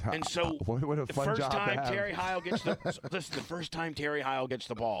 And so what a the fun first job to time have. Terry Heil gets the first time Terry Heil gets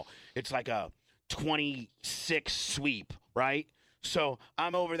the ball, it's like a 26 sweep, right? So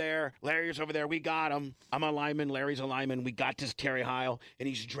I'm over there, Larry's over there, we got him. I'm a lineman, Larry's a lineman. We got this Terry Heil, and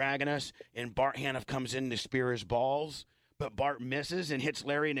he's dragging us, and Bart Haniff comes in to spear his balls. But Bart misses and hits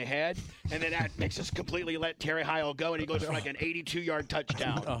Larry in the head, and then that makes us completely let Terry Heil go, and he goes for an 82-yard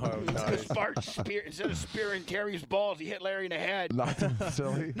touchdown. Oh, Because Bart instead of spearing Terry's balls, he hit Larry in the head. Knocked him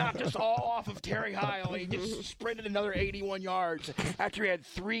silly. Knocked us all off of Terry Heil. He just sprinted another 81 yards after he had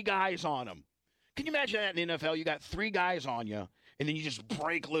 3 guys on him. Can you imagine that in the NFL? You got 3 guys on you, and then you just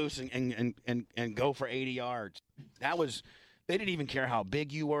break loose and go for 80 yards. They didn't even care how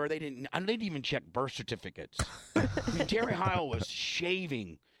big you were. They didn't even check birth certificates. I mean, Terry Heil was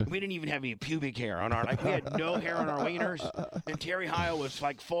shaving. We didn't even have any pubic hair on our we had no hair on our wieners, and Terry Heil was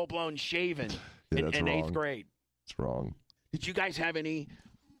full blown shaven in 8th grade. It's wrong. Did you guys have any?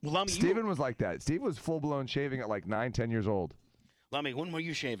 Lummy, Steven was like that. Steve was full blown shaving at 9, 10 years old. Lummy, when were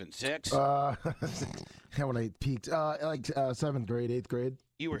you shaving? 6? When I peaked, 7th grade, 8th grade.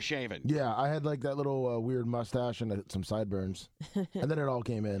 You were shaving. Yeah, I had that little weird mustache and some sideburns, and then it all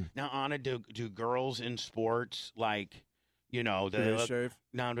came in. Now, Anna, do girls in sports do they shave?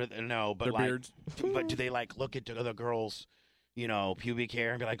 No, but Their beards? But do they look at the other girls, pubic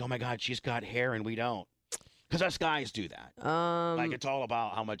hair and be like, "Oh my God, she's got hair and we don't"? Because us guys do that. It's all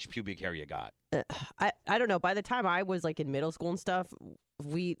about how much pubic hair you got. I don't know. By the time I was in middle school and stuff,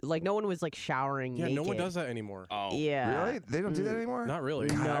 we no one was showering. Yeah, naked. no one does that anymore. Oh, yeah. Really? They don't do that anymore? Not really.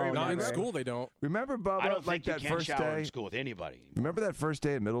 No, not in never. school. They don't. Remember, Bubba, I don't think you that can first shower day? in school with anybody. Remember that first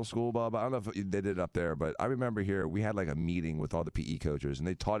day of middle school, Bubba? I don't know if they did it up there, but I remember here we had a meeting with all the PE coaches, and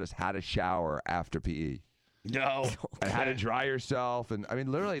they taught us how to shower after PE. No. And how to dry yourself. And I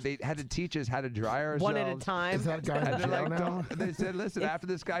mean, literally, they had to teach us how to dry ourselves. One at a time. Is that guy in And they're jail like, now? they said, listen, after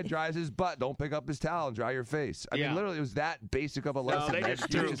this guy dries his butt, don't pick up his towel and dry your face. I Yeah. mean, literally, it was that basic of a lesson. they They just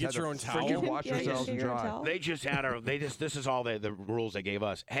teach do. us Get how your to own towel. freaking wash Yeah, yourselves get and your own dry. towel. They just had this is all the rules they gave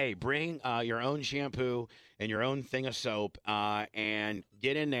us. Hey, bring your own shampoo and your own thing of soap, and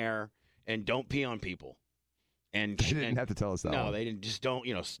get in there and don't pee on people. And They didn't have to tell us that. No, one. they didn't. Just don't.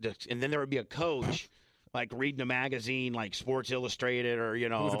 And then there would be a coach, reading a magazine like Sports Illustrated or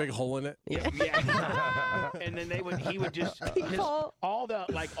With a big hole in it. Yeah. And then he would just all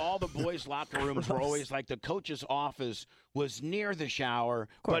the boys' locker rooms were always the coach's office was near the shower,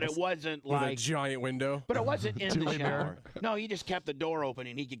 but it wasn't With a giant window. But it wasn't in the Two-way shower. mirror. No, he just kept the door open,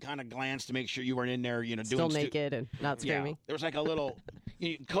 and he could kind of glance to make sure you weren't in there, Still doing naked and not Yeah, screaming. there was a little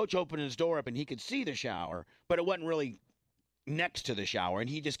coach opened his door up, and he could see the shower, but it wasn't really next to the shower, and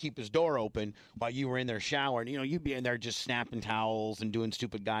he'd just keep his door open while you were in there showering. You'd be in there just snapping towels and doing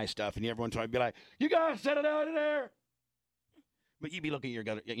stupid guy stuff, and everyone's trying to be like, "You guys set it out of there." But you'd be looking at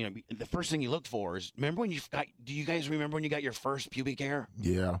your the first thing you look for is, do you guys remember when you got your first pubic hair?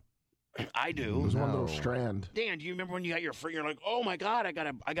 Yeah, I it do. was one No. little strand. Dan, do you remember when you got your first? You're like, "Oh my God, I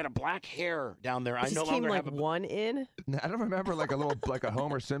got a black hair down there. I It no just came longer have a." one in. I don't remember a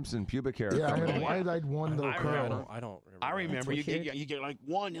Homer Simpson pubic hair. Yeah, coming I in. had one little I curl. I don't remember. I that. remember you weird. get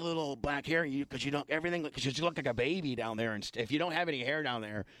one little black hair because you don't everything because you look like a baby down there, and if you don't have any hair down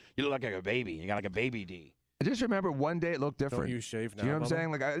there, you look like a baby. You got a baby D. Just remember, one day it looked different. Don't you shave now? Do you know what I'm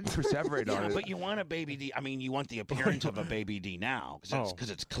saying? Like I didn't perseverate on Yeah, it. but you want a baby D. I mean, you want the appearance of a baby D now because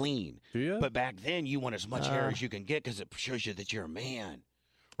it's clean. Do you? But back then, you want as much hair as you can get because it shows you that you're a man,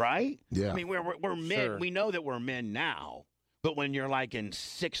 right? Yeah. I mean, we're men. Sure. We know that we're men now. But when you're like in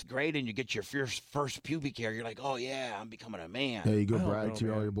 6th grade and you get your first pubic hair, you're like, oh yeah, I'm becoming a man. There you go, I don't brag know, to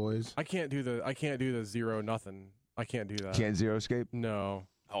all man. your boys. I can't do the zero nothing. I can't do that. Can't zero escape. No.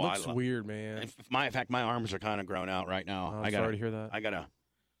 Oh, Looks weird, man. In fact, my arms are kind of grown out right now. I'm sorry to hear that. I gotta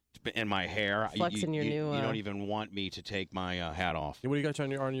in my hair. Flexing your new, You don't even want me to take my hat off. What do you got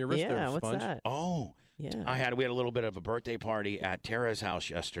on your wrist there, Yeah, what's Sponge? that? Oh, Yeah. we had a little bit of a birthday party at Tara's house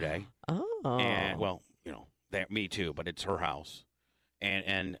yesterday. Oh. And well, me too, but it's her house.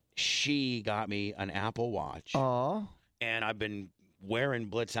 And she got me an Apple Watch. Aw. And I've been wearing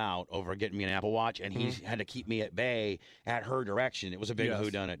Blitz out over getting me an Apple Watch, and he had to keep me at bay at her direction. It was a big Yes.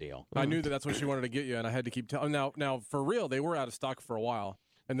 whodunit deal. I knew that's what she wanted to get you, and I had to keep telling. Now, for real, they were out of stock for a while.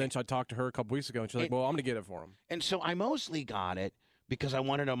 And then I talked to her a couple weeks ago, and she's like, well, I'm going to get it for him. And so I mostly got it because I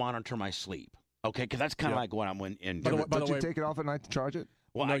wanted to monitor my sleep. Okay, because that's kind of like what I'm in. By the Don't you way- take it off at night to charge it?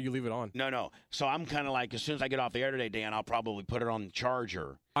 Well, no, you leave it on. No. So I'm kind of like, as soon as I get off the air today, Dan, I'll probably put it on the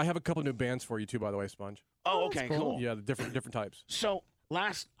charger. I have a couple new bands for you, too, by the way, Sponge. Oh, okay, that's cool. cool. Yeah, the different types. So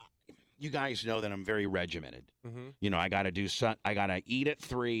you guys know that I'm very regimented. Mm-hmm. I got to eat at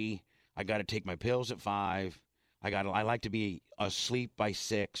 3. I got to take my pills at 5. I like to be asleep by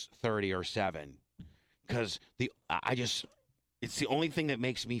 6:30 or 7, because it's the only thing that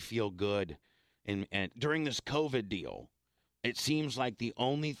makes me feel good. And during this COVID deal, it seems like the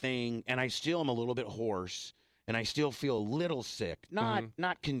only thing, and I still am a little bit hoarse, and I still feel a little sick,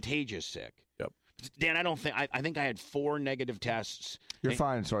 not contagious sick. Yep. Dan, I think I had 4 negative tests. You're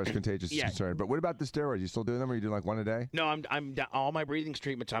fine as far as contagious is concerned. But what about the steroids? You still doing them, or are you doing like one a day? No, I'm all my breathing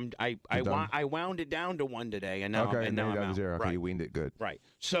treatments. I wound it down to 1 today, and now Okay, and now now you're I'm down to out. 0. Okay, Right. you weaned it good. Right.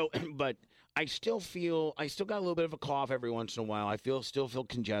 So, but I still got a little bit of a cough every once in a while. I still feel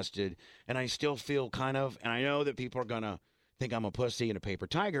congested, and I still feel and I know that people are gonna think I'm a pussy and a paper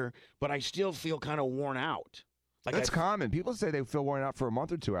tiger, but I still feel kind of worn out. Like That's common. People say they feel worn out for a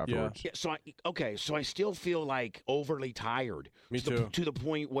month or two afterwards. Yeah. So I still feel like overly tired. Me too. To the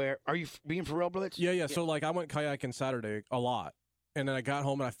point where, are you being for real, Blitz? Yeah. So, like, I went kayaking Saturday a lot. And then I got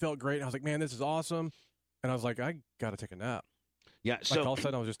home, and I felt great. And I was like, man, this is awesome. And I was like, I got to take a nap. Yeah. Like, So all of a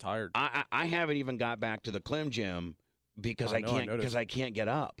sudden, I was just tired. I haven't even got back to the Clem Gym because I can't get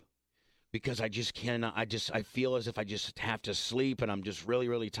up. Because I just cannot. I feel as if I just have to sleep, and I'm just really,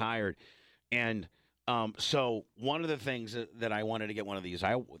 really tired. And so one of the things that I wanted to get one of these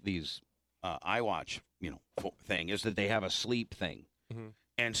iWatch thing is that they have a sleep thing. Mm-hmm.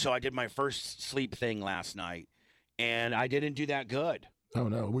 And so I did my first sleep thing last night, and I didn't do that good. Oh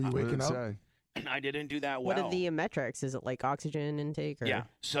no, were you waking up? I didn't do that well. What are the metrics? Is it like oxygen intake? Or? Yeah.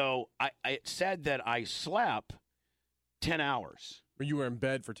 So it said that I slept 10 hours. You were in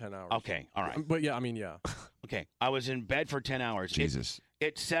bed for 10 hours. Okay. All right. But yeah, I mean, yeah. Okay. I was in bed for 10 hours. Jesus.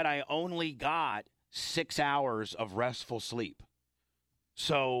 It said I only got 6 hours of restful sleep.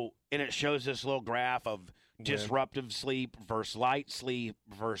 So, and it shows this little graph of disruptive sleep versus light sleep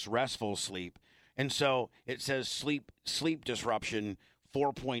versus restful sleep. And so it says sleep disruption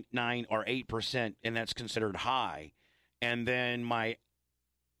 4.9 or 8%, and that's considered high. And then my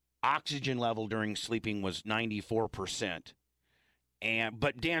oxygen level during sleeping was 94%.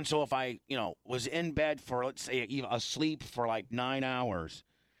 But Dan, so if I, was in bed for, let's say, asleep for like 9 hours,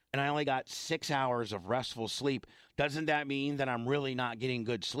 and I only got 6 hours of restful sleep, doesn't that mean that I'm really not getting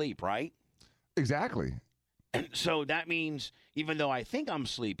good sleep, right? Exactly. And so that means even though I think I'm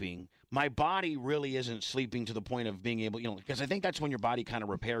sleeping, my body really isn't sleeping to the point of being able, because I think that's when your body kind of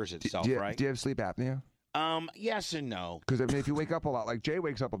repairs itself, right? Do you have sleep apnea? Yes and no. Because if you wake up a lot, like Jay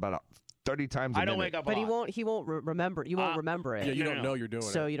wakes up about 30 times a minute. I don't wake up a But lot. he won't remember. You won't remember it. Yeah, you don't know you're doing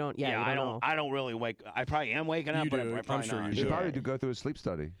it. So you don't. Yeah, you don't know. I don't really wake. I probably am waking up, You but do. I'm probably I'm sure not. you You do. probably do go through a sleep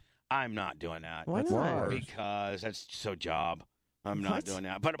study. I'm not doing that. Why That's not? hard. Because that's so job. I'm not What? doing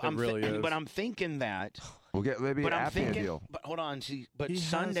that. But It I'm really is. But I'm thinking that. We'll get maybe But an I'm apnea thinking. deal. But hold on, see. But He has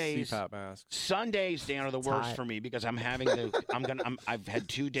Sundays. CPAP masks. Sundays, Dan, are the It's worst hot. for me because I'm having to. I've had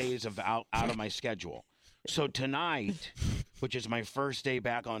 2 days of out of my schedule. So tonight, which is my first day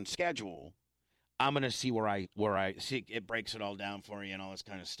back on schedule, I'm gonna see where I see it breaks it all down for you and all this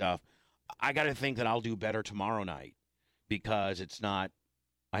kind of stuff. I got to think that I'll do better tomorrow night because it's not.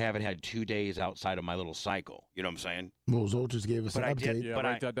 I haven't had 2 days outside of my little cycle. You know what I'm saying? Well, Zolt just gave us But an I did- update. Yeah, But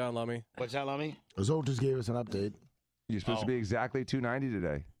write that down, Lummy. What's that, Lummy? Zolt just gave us an update. You're supposed to be exactly 290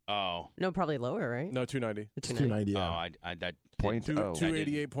 today. Oh. No, probably lower, right? No, 290. It's 290. Oh, Yeah. that Point didn't- oh.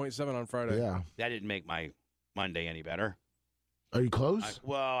 288.7 on Friday. Yeah. that didn't make my Monday any better. Are you close?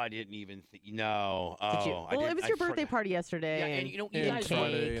 I didn't even no. Did you? Oh, Well, it was your birthday party yesterday. Yeah, and you and guys,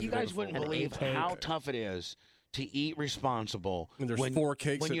 Friday and you the guys day wouldn't before. believe Cake. how tough it is to eat responsible And there's when 4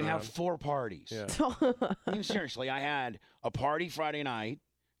 cakes when you sitting have around. 4 parties. Yeah. I mean, seriously, I had a party Friday night,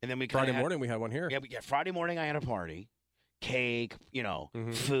 and then we kinda Friday had- morning we had one here. Yeah, Friday morning I had a party, cake,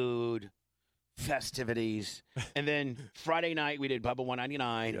 Mhm. food, festivities, and then Friday night we did Bubba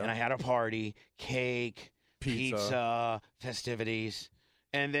 199, Yeah. and I had a party, cake, pizza, festivities,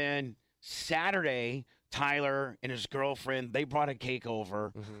 and then Saturday Tyler and his girlfriend they brought a cake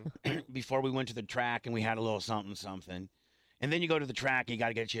over before we went to the track, and we had a little something. And then you go to the track, you got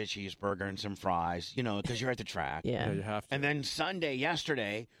to get you a cheeseburger and some fries, because you're at the track. Yeah. Yeah, you have to. And then Sunday,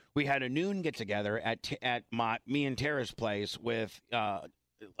 yesterday, we had a noon get together at me and Tara's place with a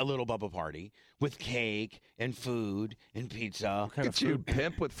little Bubba party with cake and food and pizza What kind Look of at you, food?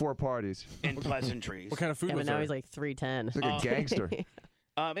 pimp with 4 parties. and pleasantries. What kind of food Yeah, was but now there? he's like 310. It's like a gangster.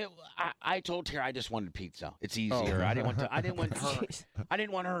 I told Tara I just wanted pizza. It's easier. Oh. I didn't want her. Jeez. I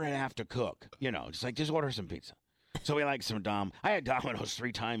didn't want her to have to cook. Just order some pizza. So we like some I had Domino's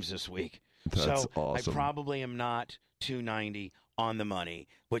 3 times this week. That's so awesome. I probably am not 290 on the money,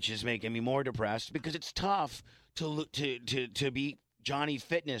 which is making me more depressed because it's tough to beat Johnny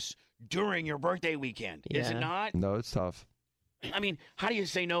Fitness during your birthday weekend. Is it Yeah. not? No, it's tough. I mean, how do you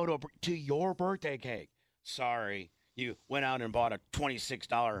say no to your birthday cake? Sorry, you went out and bought a $26,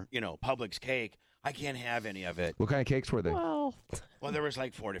 Publix cake. I can't have any of it. What kind of cakes were they? Well, Well, there was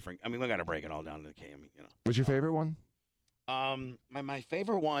like 4 different. I mean, we got to break it all down to the cake. What's your favorite one? My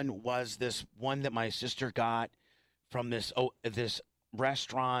favorite one was this one that my sister got from this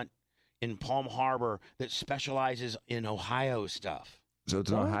restaurant in Palm Harbor that specializes in Ohio stuff. So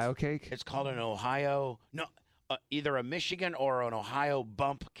it's an Ohio cake? It's called an Ohio, either a Michigan or an Ohio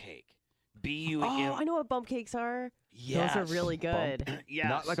bump cake. B-U-M. oh, I know what bump cakes are. Yes. Those are really good. Yes.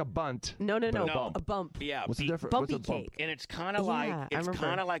 Not like a bunt. No, but No. a bump. Yeah. What's the difference? Bumpy What's a bump? cake. And it's kind of Yeah, like I it's remember.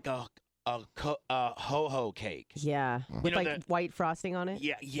 kind of like a ho-ho cake. Yeah, with know, like white frosting on it.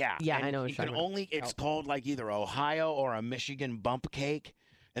 Yeah. Yeah, And I know what you you're can talking only it's called like either Ohio or a Michigan bump cake.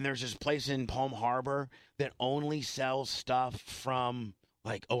 And there's this place in Palm Harbor that only sells stuff from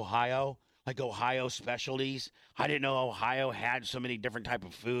like Ohio specialties. I didn't know Ohio had so many different type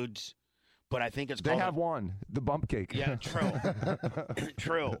of foods, but I think it's They called have one, the bump cake. Yeah, true.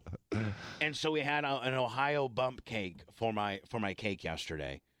 True. And so we had an Ohio bump cake for my cake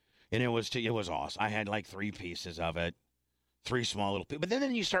yesterday. And it was awesome. I had like 3 pieces of it. 3 small little pieces. But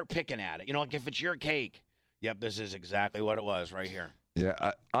then you start picking at it. Like if it's your cake, yep, this is exactly what it was right here.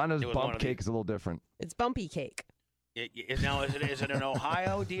 Yeah, Anna's It was one bump of cake these. is a little different. It's bumpy cake. Now is it an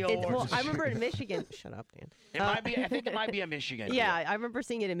Ohio deal? Or I remember in Michigan. Shut up, Dan. it might be. I think it might be a Michigan. Yeah, deal. I remember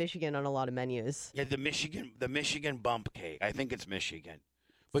seeing it in Michigan on a lot of menus. Yeah, the Michigan bump cake. I think it's Michigan.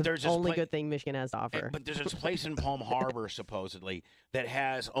 But there's the this only pla- good thing Michigan has to offer. But there's this place in Palm Harbor supposedly that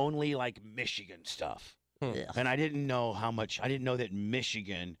has only like Michigan stuff. Ugh. And I didn't know that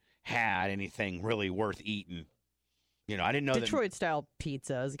Michigan had anything really worth eating. I didn't know Detroit style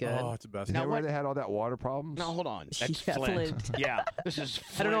pizza is good. Oh, it's the best. Is Now that where what- they had all that water problems? No, hold on. That's Yeah, Flint. Flint. Yeah, this is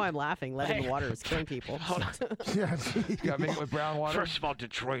Flint. I don't know why I'm laughing. Lead in Hey. the water is killing people. Hold on. Yeah. You got to make it with brown water? First of all,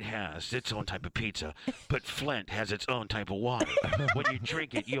 Detroit has its own type of pizza, but Flint has its own type of water. When you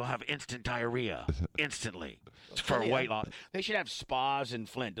drink it, you'll have instant diarrhea. Instantly. It's for weight loss. They should have spas in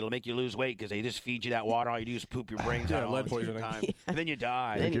Flint that'll make you lose weight because they just feed you that water. All you do is poop your brains Yeah, out all lead the poisoning. time. And then you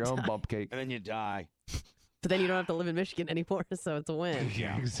die. Make Then your you own die. bump cake. And then you die. But then you don't have to live in Michigan anymore, so it's a win.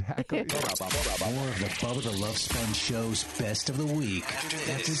 Yeah. Exactly. More of the Bubba the Love Sponge Show's best of the week after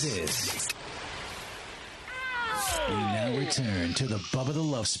this. We now return to the Bubba the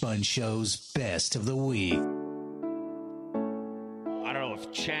Love Sponge Show's best of the week. I don't know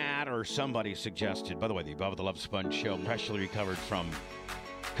if Chad or somebody suggested, by the way, the Above the Love Sponge show freshly recovered from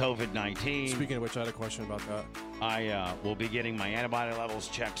COVID-19. Speaking of which, I had a question about that. I will be getting my antibody levels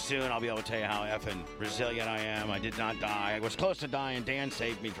checked soon. I'll be able to tell you how effing resilient I am. I did not die. I was close to dying. Dan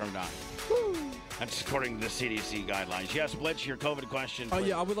saved me from dying. That's according to the CDC guidelines. Yes, Blitz, your COVID question. please.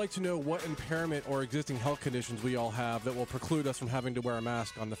 Yeah, I would like to know what impairment or existing health conditions we all have that will preclude us from having to wear a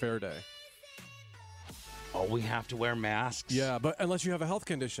mask on the fair day. Oh, we have to wear masks? Yeah, but unless you have a health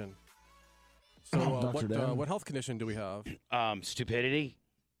condition. So Notre Dame. what health condition do we have? Stupidity.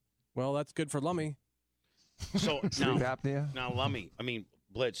 Well, that's good for Lummy. So Sleep now, apnea? Lummy,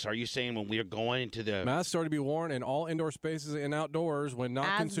 Blitz, are you saying when we are going into the... Masks are to be worn in all indoor spaces and outdoors when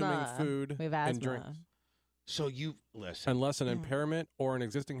not consuming Asthma. food We have and asthma. drinks. So you... Listen. Unless an impairment or an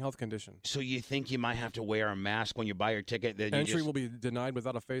existing health condition. So you think you might have to wear a mask when you buy your ticket? Then you Entry just... will be denied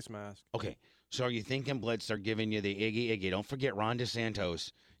without a face mask. Okay. So are you thinking, Blitz, they're giving you the Iggy? Don't forget, Ron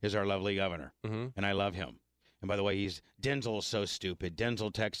DeSantis is our lovely governor, and I love him. And by the way, Denzel's so stupid.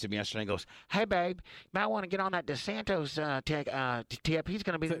 Denzel texted me yesterday and goes, "Hey, babe, you might want to get on that DeSantis tip. He's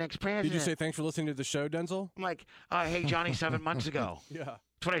going to be the next president." Did you say thanks for listening to the show, Denzel? I'm like, hey, Johnny, 7 months ago. Yeah.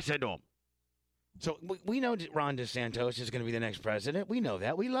 That's what I said to him. So we know Ron DeSantis is going to be the next president. We know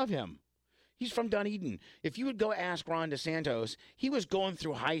that. We love him. He's from Dunedin. If you would go ask Ron DeSantis, he was going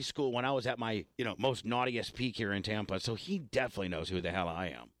through high school when I was at my most naughtiest peak here in Tampa. So he definitely knows who the hell I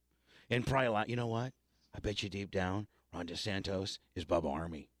am. And probably a lot, you know what? I bet you deep down, Ron DeSantis is Bubba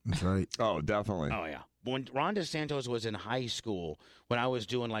Army. That's right. Oh, definitely. Oh, yeah. When Ron DeSantis was in high school, when I was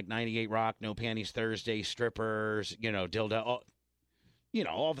doing like 98 Rock, No Panties Thursday, strippers, dildo,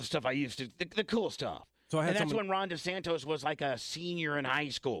 all the stuff I used to, the cool stuff. So that's when Ron DeSantis was like a senior in high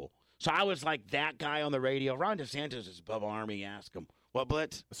school. So I was like that guy on the radio. Ron DeSantis is Bubba Army. Ask him. What,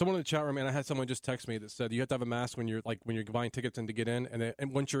 Blitz? Someone in the chat room, and I had someone just text me that said you have to have a mask when you're buying tickets in to get in,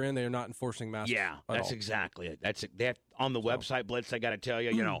 and once you're in, they are not enforcing masks. Yeah, that's all. exactly it. That's that on the website, Blitz. I got to tell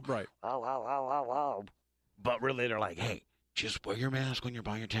you, right. Oh. But really, they're like, hey, just wear your mask when you're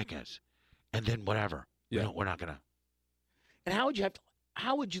buying your tickets, and then whatever. Yeah. We're not gonna. And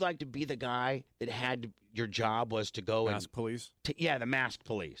how would you like to be the guy that had your job was to go Mask police? the mask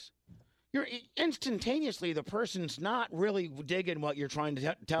police. You're instantaneously, the person's not really digging what you're trying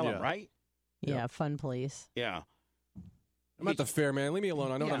to tell them, right? Yeah, fun police. Yeah. I'm at the fair, man. Leave me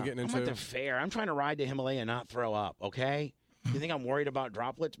alone. I know what I'm getting into. I'm at the fair. I'm trying to ride to Himalaya and not throw up, okay? You think I'm worried about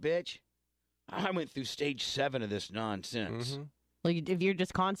droplets, bitch? I went through stage 7 of this nonsense. Mm-hmm. Well, if you're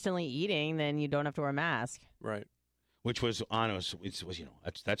just constantly eating, then you don't have to wear a mask. Right. Which was honest. It was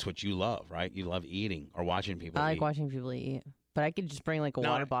that's what you love, right? You love eating or watching people I like eat. watching people eat. But I could just bring like a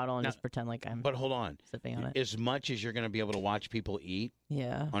water bottle and just pretend like I'm But hold on. sipping on it. As much as you're going to be able to watch people eat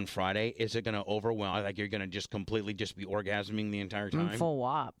on Friday, is it going to overwhelm? Like you're going to just completely just be orgasming the entire time? I'm full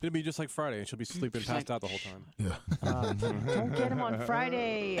wop. It'll be just like Friday, and she'll be sleeping passed out the whole time. Yeah. Don't get him on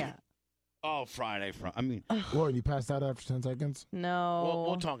Friday. Oh, Friday. I mean, Lauren, you passed out after 10 seconds? No.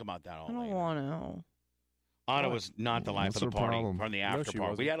 we'll talk about that all I don't later. want to. Anna was not the life What's of the her party problem? from the No, after she party.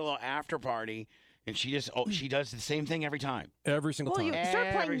 We wasn't. had a little after party, and she does the same thing every time. Every single Well, time. you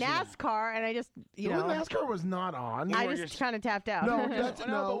start playing Every single- NASCAR, and I just, The NASCAR was not on. I were just just- kind of tapped out. No, that's-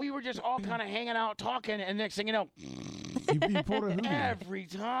 No, but we were just all kind of hanging out, talking, and next thing you know, You pulled a hoodie. every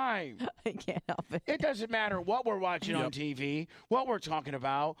time. I can't help it. It doesn't matter what we're watching on TV, what we're talking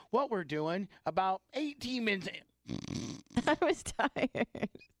about, what we're doing. About 18 minutes. I was tired.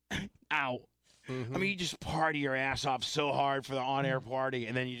 Ow. I mean, you just party your ass off so hard for the on-air party,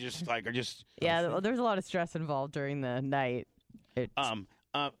 and then you just like are just Yeah, there's a lot of stress involved during the night.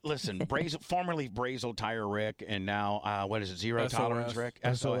 listen, formerly Brazel Tire Rick, and now what is it? Zero SOS. Tolerance Rick.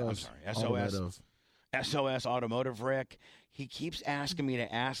 I'm sorry, SOS. Automotive. SOS Automotive Rick. He keeps asking me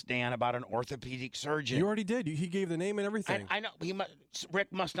to ask Dan about an orthopedic surgeon. You already did. He gave the name and everything. I know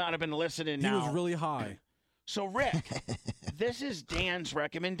Rick must not have been listening he now. was really high. So Rick, this is Dan's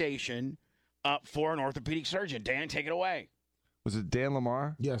recommendation for an orthopedic surgeon. Dan, take it away. Was it Dan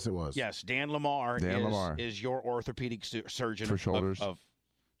Lamar? Yes, it was. Yes, Dan Lamar, is your orthopedic surgeon For shoulders. of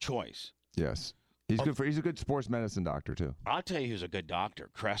choice. Yes. He's a good sports medicine doctor too. I'll tell you who's a good doctor,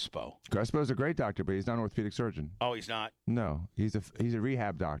 Crespo. Crespo's a great doctor, but he's not an orthopedic surgeon. Oh, he's not? No, he's a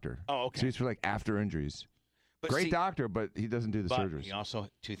rehab doctor. Oh, okay. So he's for like after injuries. But Great see, doctor, but he doesn't do the but surgeries. he also,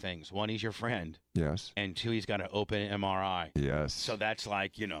 two things. One, he's your friend. Yes. And two, he's got an open MRI. Yes. So that's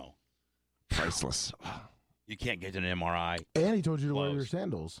like, priceless. you can't get an MRI. And he told you to wear Close. your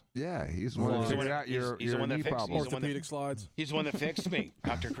sandals. Yeah, he's the one He's that the figured one- out your he's the one that knee fixed- problem. he's the one that- Orthopedic slides. He's the one that fixed me.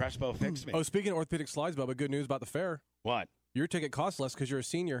 Dr. Crespo fixed me. Oh, speaking of orthopedic slides, Bubba, good news about the fair. What? Your ticket costs less because you're a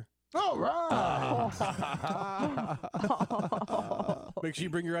senior. All right. Make sure you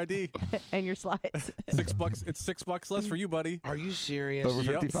bring your ID. And your slides. $6. It's $6 less for you, buddy. Are you serious? Over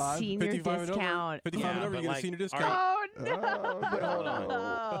Yep. 55? Senior 55 and over. discount. 55 Yeah, and over, but you get like- a senior all discount. Oh, no. But hold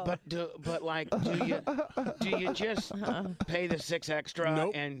on. But do you just pay the $6 extra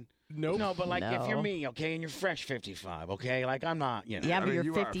Nope. and Nope. no? But like if you're No. me, okay, and you're fresh 55, okay, like I'm not, Yeah, I but mean, you're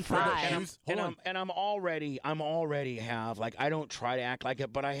you are 55. Hold on. And I'm already have like I don't try to act like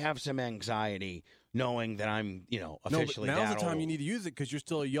it, but I have some anxiety knowing that I'm officially no, but now's that the time old. you need to use it because you're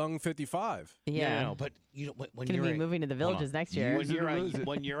still a young 55. Yeah. No, but when Gonna you're be moving to the hold on. villages next year.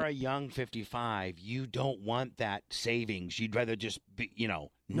 When you're a young 55, you don't want that savings. You'd rather just be, you want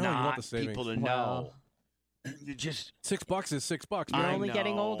not the savings. people to Well. know. You just $6 is $6. You're I only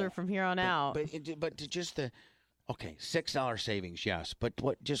getting know. older from here on out. But just the $6 savings, yes. But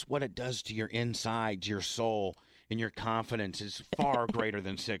what it does to your insides, your soul, and your confidence is far greater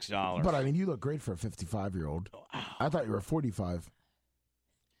than $6. But I mean, you look great for a 55-year-old. I thought you were 45.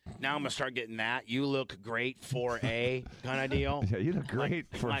 Now I'm gonna start getting that. You look great for a kind of deal. Yeah, you look great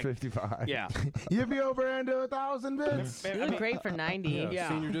for 55. Yeah. You'd be over into 1,000 bits. You look great for 90. Yeah.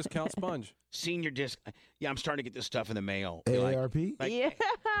 Senior discount sponge. Senior disc. Yeah, I'm starting to get this stuff in the mail. AARP? Like, Yeah.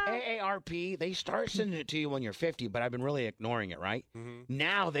 AARP, they start sending it to you when you're 50, but I've been really ignoring it, right?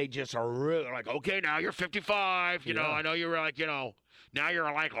 Now they just are really like, okay, now you're 55. You know, I know you're like, now you're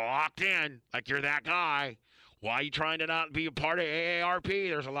like locked in, like you're that guy. Why are you trying to not be a part of AARP?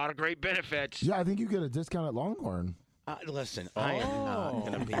 There's a lot of great benefits. Yeah, I think you get a discount at Longhorn. Listen, I am not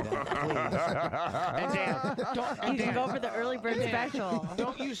going to be that. Please. And Dan, You can go for the early bird special.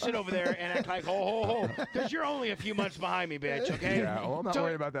 don't you sit over there and act like, ho, because you're only a few months behind me, bitch, okay? Yeah, well, I'm not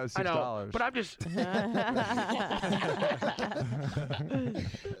worried about that $6. I know, but I'm just...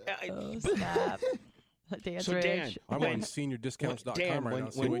 Snap. Dan's So, Dan, rich. I'm on seniordiscounts.com right now.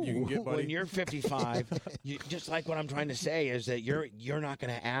 See what you can get, buddy. when you're 55, just like what I'm trying to say is that you're not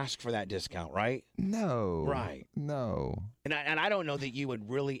going to ask for that discount, right? No. Right. No. And I don't know that you would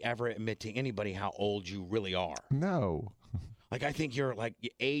really ever admit to anybody how old you really are. No. Like, I think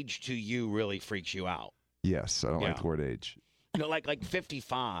age to you really freaks you out. Yes, I don't like Yeah. the word age. Like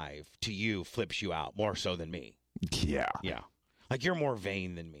 55 to you flips you out more so than me. Yeah. Yeah. Like, you're more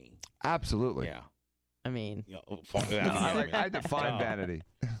vain than me. Absolutely. Yeah. I mean, I define vanity.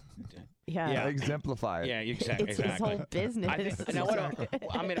 yeah. Yeah. I exemplify it. Yeah, exactly. It's his whole business.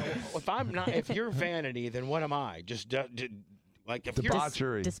 If you're vanity, then what am I? Just like if you're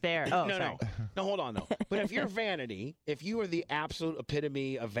Debauchery. Despair. Oh, no, sorry. no, hold on though. But if you're vanity, if you are the absolute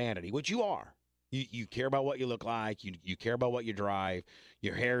epitome of vanity, which you are, you care about what you look like, you care about what you drive,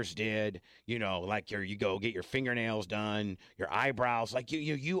 your hair's did, like you go get your fingernails done, your eyebrows, like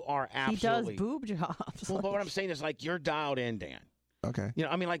you are absolutely. He does boob jobs. Well, but what I'm saying is like you're dialed in, Dan. Okay. You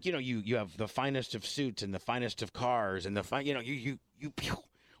have the finest of suits and the finest of cars and you.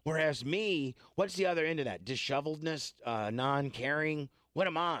 Whereas me, what's the other end of that? Disheveledness, non-caring. What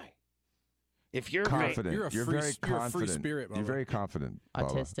am I? If you're Confident. You're a You're free- very you're a confident. free spirit, You're Bubba. very confident.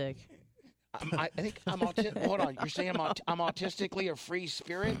 Bubba. Autistic. I think I'm autistic. Hold on, you're saying I'm autistically a free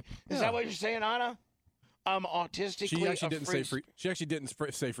spirit? Is that what you're saying, Anna? I'm autistically. She actually a didn't free say free. She actually didn't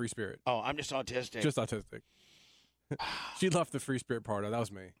say free spirit. Oh, I'm just autistic. Just autistic. She left the free spirit part out. That was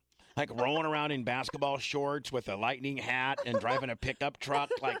me. Like rolling around in basketball shorts with a lightning hat and driving a pickup truck.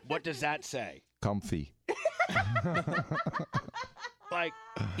 Like, what does that say? Comfy. Like,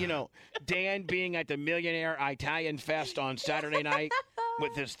 Dan being at the Millionaire Italian Fest on Saturday night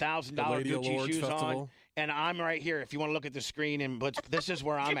with his $1,000 The Lady Gucci Awards shoes on, Festival. and I'm right here. If you want to look at the screen, and this is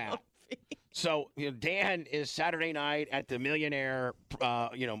where I'm at. So, Dan is Saturday night at the Millionaire,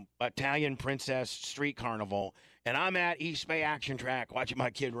 Italian Princess Street Carnival, and I'm at East Bay Action Track watching my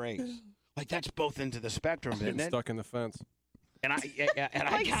kid race. Like, that's both ends of the spectrum, isn't Getting it? stuck in the fence. And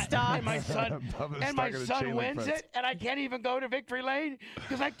Stop. and my son Bubba's and my stuck in the son chain link wins fence. it, and I can't even go to victory lane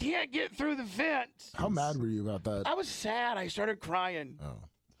because I can't get through the fence. How mad were you about that? I was sad. I started crying. Oh.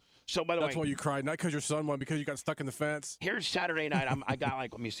 So by the That's way, why you cried, not because your son won, because you got stuck in the fence. here's Saturday night. I got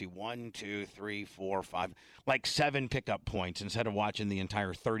like, let me see, 1, 2, 3, 4, 5, like 7 pickup points instead of watching the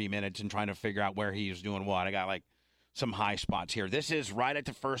entire 30 minutes and trying to figure out where he was doing what. I got like some high spots here. This is right at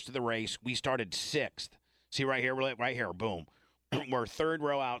the first of the race. We started 6th. See right here, right here, boom. We're 3rd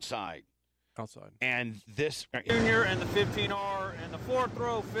row outside. Outside. And this Junior and the 15R and the 4th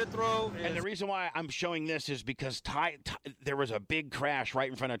row, 5th row. and the reason why I'm showing this is because there was a big crash right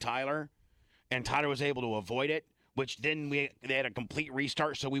in front of Tyler, and Tyler was able to avoid it, which then they had a complete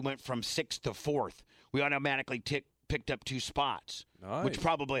restart, so we went from 6th to 4th. We automatically picked up 2 spots, Nice. which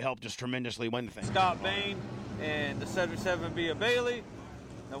probably helped us tremendously win the thing. Scott Bain and the 77B of Bailey,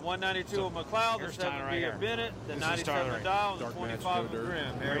 the 192 of McLeod, the here's Tyler 7B right here. of Bennett, the This is Tyler 97 right of Dial, and the Dark Match 25 of Joe Dirt.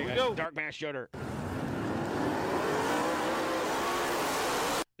 Grimm. There There you we go. go. Dark Mass Yoder.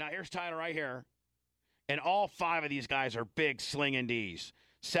 Now here's Tyler right here. And all 5 of these guys are big slinging Ds.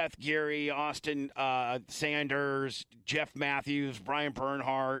 Seth Geary, Austin Sanders, Jeff Matthews, Brian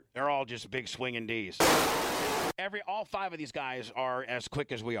Bernhardt. They're all just big swinging Ds. All 5 of these guys are as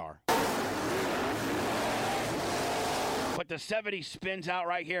quick as we are. But the 70 spins out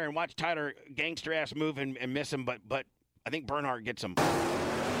right here, and watch Tyler gangster ass move and miss him. But I think Bernhardt gets him. Oh,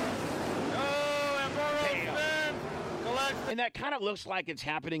 and Burrow spin. Collects And that kind of looks like it's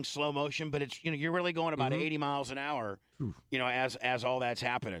happening slow motion, but it's you're really going about 80 miles an hour, as all that's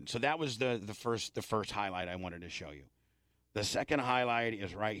happening. So that was the first highlight I wanted to show you. The second highlight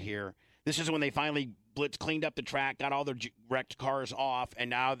is right here. This is when they finally Blitz cleaned up the track, got all the wrecked cars off, and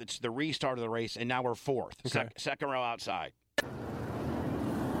now it's the restart of the race, and now we're fourth. Okay. Second row outside.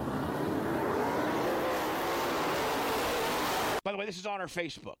 By the way, this is on our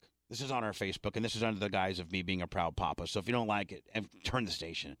Facebook. And this is under the guise of me being a proud papa. So if you don't like it, turn the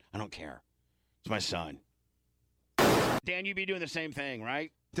station. I don't care. It's my son. Dan, you'd be doing the same thing,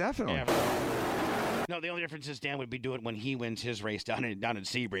 right? Definitely. Yeah. No, the only difference is Dan would be doing it when he wins his race down in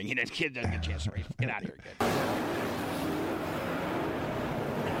Sebring. He kid doesn't get a chance to race. Get out of here, kid.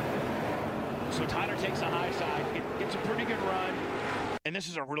 So Tyler takes the high side. It's a pretty good run. And this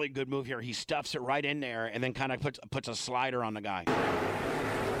is a really good move here. He stuffs it right in there and then kind of puts a slider on the guy.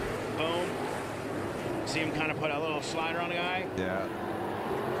 Boom. See him kind of put a little slider on the guy? Yeah.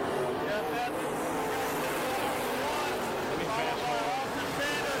 Let me fast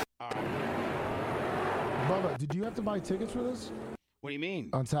forward. All right. Bubba, did you have to buy tickets for this What do you mean?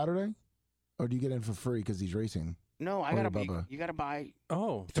 on Saturday? Or do you get in for free because he's racing? No, I Or gotta. Bubba. You gotta buy.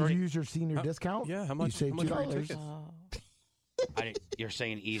 Oh. Did you use your senior discount? Yeah, how You much? saved how much are your $2. tickets? You're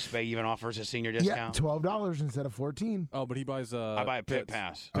saying East Bay even offers a senior Yeah, discount? $12 instead of $14. Oh, but he buys I buy a pit pits.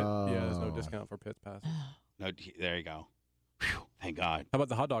 pass. Yeah, there's no Oh. discount for pit pass. No, there you go. Whew, thank God. How about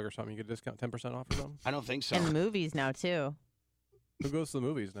the hot dog or something? You get a discount, 10% off or something? I don't think so. And movies now too. Who goes to the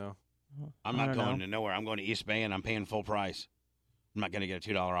movies now? I'm I not don't going know. to nowhere. I'm going to East Bay and I'm paying full price. I'm not going to get a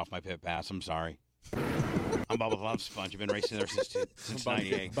 $2 off my pit pass. I'm sorry. I'm Bubba the Love Sponge. I've been racing there since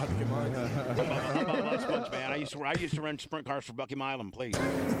 '98. About to get mine. I'm Bubba the Love Sponge, man. I used to run sprint cars for Bucky Milam, please. All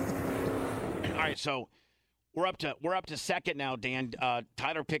right, so we're up to second now, Dan.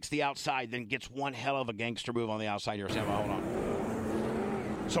 Tyler picks the outside, then gets one hell of a gangster move on the outside here. Sam, hold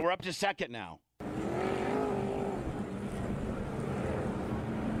on. So we're up to second now.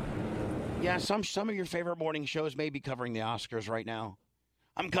 Yeah, some of your favorite morning shows may be covering the Oscars right now.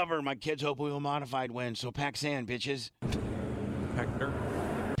 I'm covering my Kids Hope Wheel Modified win, so pack sand, bitches. Pack dirt.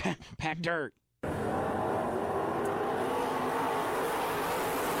 Pack dirt. And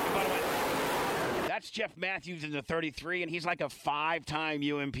by the way, that's Jeff Matthews in the 33, and he's like a 5-time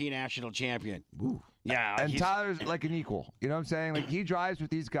UMP national champion. Ooh. Yeah. And he's- Tyler's like an equal. You know what I'm saying? Like he drives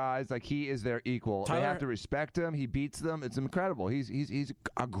with these guys like he is their equal. They Tyler- have to respect him. He beats them. It's incredible. He's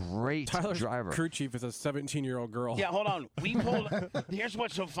a great Tyler's driver. crew chief is a 17-year-old girl. Yeah, hold on. We pulled. Here's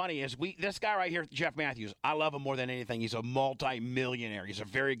what's so funny is this guy right here, Jeff Matthews. I love him more than anything. He's a multi-millionaire. He's a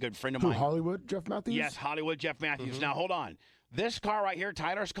very good friend of Who, mine. Hollywood Jeff Matthews? Yes, Hollywood Jeff Matthews. Mm-hmm. Now hold on. This car right here,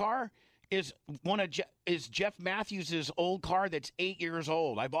 Tyler's car, is Jeff Matthews' old car that's 8 years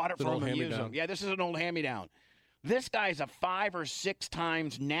old. I bought it It's an from old him. hand-me-down. Yeah, this is an old hand-me-down. This guy's a 5 or 6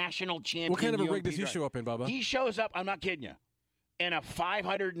 times national champion. What kind of a rig UMP does he driver. show up in, Bubba? He shows up. I'm not kidding you. In a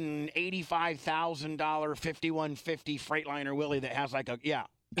 $585,000 5150 Freightliner Willie that has like a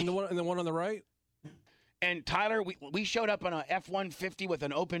And the one on the right? And Tyler, we showed up on a F-150 with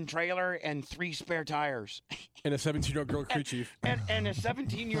an open trailer and 3 spare tires. And a 17-year-old girl crew chief. And a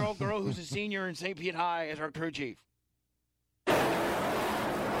 17-year-old girl who's a senior in St. Pete High as our crew chief.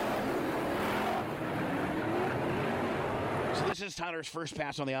 So this is Tyler's first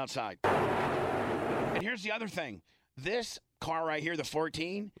pass on the outside. And here's the other thing. This car right here, the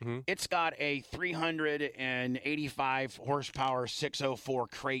 14, it's got a 385 horsepower 604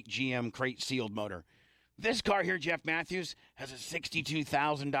 crate GM crate sealed motor. This car here, Jeff Matthews, has a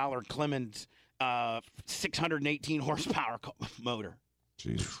 $62,000 Clemens 618 horsepower motor.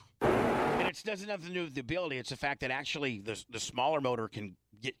 Jeez. And it doesn't have to do with the ability. It's the fact that actually the smaller motor can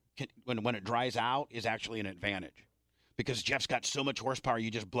when it dries out is actually an advantage. Because Jeff's got so much horsepower,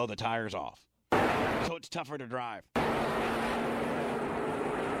 you just blow the tires off. So it's tougher to drive. So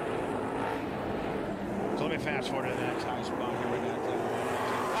let me fast forward to the next high spot. Here we go.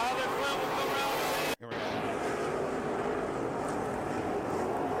 Here we go.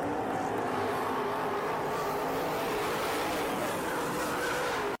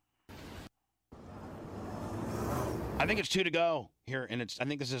 I think it's 2 to go here, and I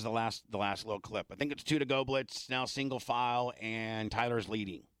think this is the last little clip. I think it's 2 to go, Blitz. Now single file, and Tyler's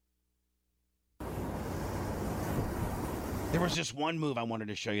leading. There was just one move I wanted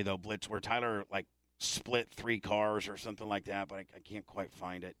to show you, though, Blitz, where Tyler, split 3 cars or something like that, but I can't quite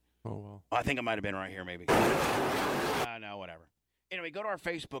find it. Oh, well. I think it might have been right here, maybe. No, whatever. Anyway, go to our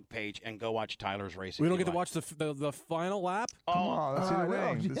Facebook page and go watch Tyler's race. We if don't you get to like. watch the final lap? Come on, let's see the I know,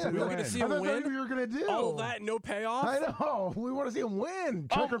 winning. yeah. Let's see We the don't get to winning. see I him thought win? that's what you were going to do. All that, no payoff? I know. We want to see him win.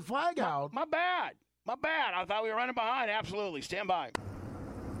 Checkered flag out. My bad. I thought we were running behind. Absolutely. Stand by.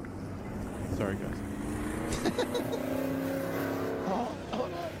 Sorry, guys.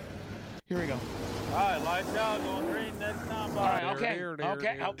 Here we go. All right, lights out, going green next time. All right, Bye.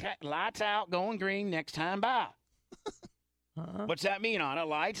 okay. Lights out, going green next time. Bye. What's that mean, Anna?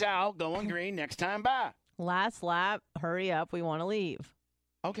 Lights out, going green next time. Bye. Last lap. Hurry up. We want to leave.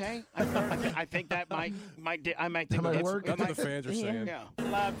 Okay. I think that might think might work. That's what the fans are saying. Yeah.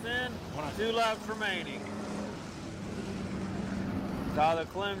 10 laps in, 2 laps remaining. Tyler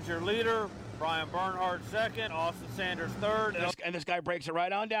Clem's your leader. Brian Bernhardt second. Austin Sanders third. And this guy breaks it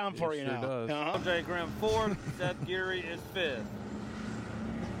right on down for you sure now. does. LJ Grimm fourth. Seth Geary is fifth.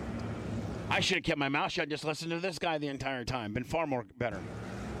 I should have kept my mouth shut and just listened to this guy the entire time. Been far more better.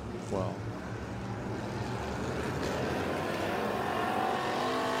 Well,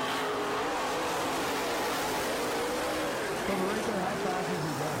 So the racer, how fast is he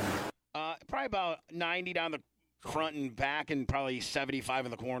going? Probably about 90 down the front and back, and probably 75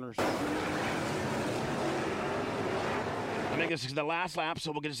 in the corners. I think this is the last lap,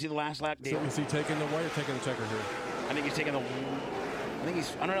 so we'll get to see the last lap. so is he taking the white or taking the checker here? I think he's taking the. I think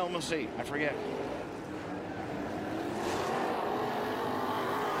he's. I don't know. We'll see. I forget.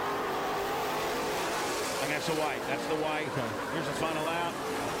 Okay, that's the white. That's the white. Okay. Here's the final lap.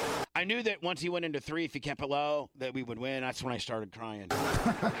 I knew that once he went into 3, if he kept it low, that we would win. That's when I started crying.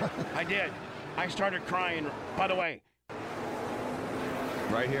 I did. I started crying. By the way,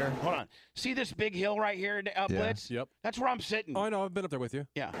 Right here. hold on. See this big hill right here, Blitz? Yep. That's where I'm sitting. Oh, I know. I've been up there with you.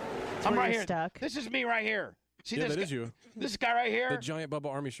 Yeah. I'm where right you're here. stuck. This is me right here. See Yeah, this that guy, is you. This guy right The here? giant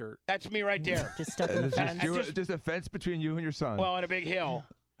Bubba Army shirt. That's me right there. Just stuck in And the it's fence. just a fence between you and your son. Well, in a big hill.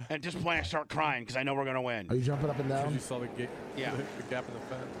 And at this point, I start crying because I know we're going to win. Are you jumping up and Because down? you saw the gate. Yeah. The gap in the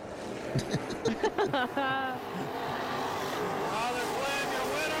fence. Tyler Clem, your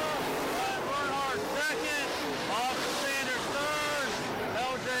winner. Brian Bernhardt second. Austin Sanders third.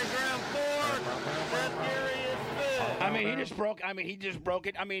 LJ Grimm fourth. Seth Geary is fifth. I mean, he just broke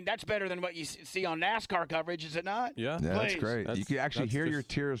it. I mean, that's better than what you see on NASCAR coverage, is it not? Yeah. yeah, that's please. great. You can actually That's hear your just-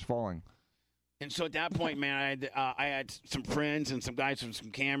 tears falling. And so at that point, man, I had some friends and some guys with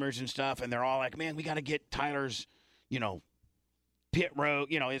some cameras and stuff, and they're all like, man, we got to get Tyler's, pit road,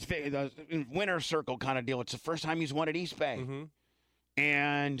 his winner circle kind of deal. It's the first time he's won at East Bay. Mm-hmm.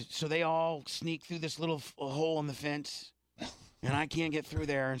 And so they all sneak through this little hole in the fence, and I can't get through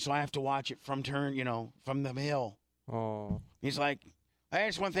there, and so I have to watch it from from the hill. Oh. He's like, I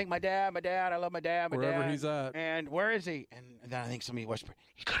just want to thank my dad, I love my dad, Wherever dad. he's at. And where is he? And then I think somebody whispered,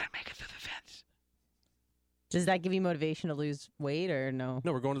 he couldn't make it through the fence. Does that give you motivation to lose weight or no?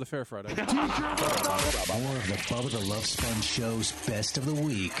 No, we're going to the fair Friday. More of the Bubba the Love Sponge Show's best of the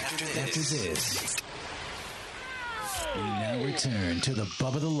week after this. We now return to the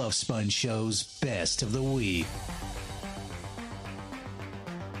Bubba the Love Sponge Show's best of the week.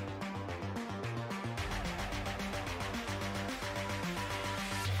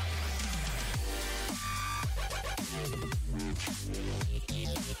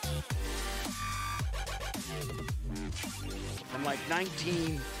 From like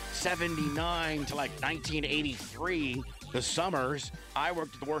 1979 to like 1983, the summers, I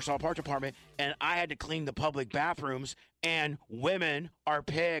worked at the Warsaw Park Department, and I had to clean the public bathrooms, and women are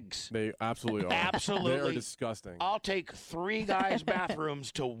pigs. They absolutely are. Absolutely. They are disgusting. I'll take 3 guys'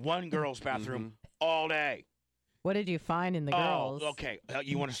 bathrooms to 1 girl's bathroom all day. What did you find in the girls? Oh, okay.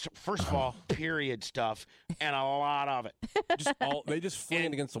 You want to first of all, period stuff, and a lot of it. They just fling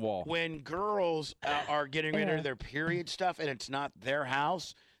it against the wall. When girls are getting rid of their period stuff, and it's not their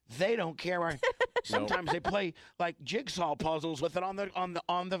house, they don't care. Sometimes they play like jigsaw puzzles with it on the. I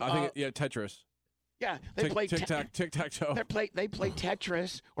think Tetris. Yeah, they play tic tac toe. They play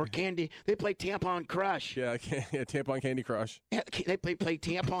Tetris or Candy. They play Tampon Crush. Yeah, Tampon Candy Crush. Yeah, they play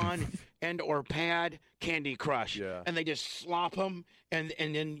Tampon and or Pad Candy Crush. Yeah. And they just slop them. And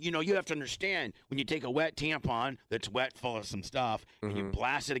then, you have to understand, when you take a wet tampon that's wet full of some stuff and you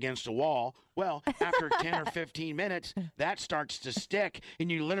blast it against a wall, well, after 10 or 15 minutes, that starts to stick,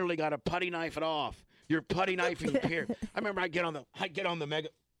 and you literally got to putty knife it off. You're putty knifing here. I remember I get on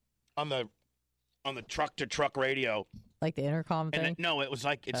the truck-to-truck radio. Like the intercom thing? And it was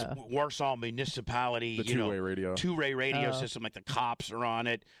like it's Warsaw Municipality. The two-way radio. Two-way radio system. Like the cops are on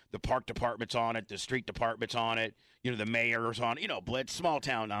it, the park department's on it, the street department's on it. The mayor's on it. Blitz, small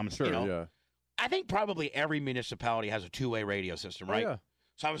town. Sure, yeah. I think probably every municipality has a two-way radio system, right? Oh, yeah.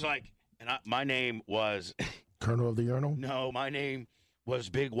 So I was like, my name was Colonel of the Urinal? no, my name was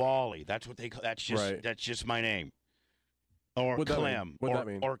Big Wally. That's what they call. That's just my name. Or What'd that Clem. mean? What'd that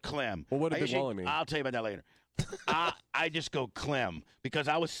mean? Or Clem. Well, what did I Big usually- Wally mean? I'll tell you about that later. I just go Clem because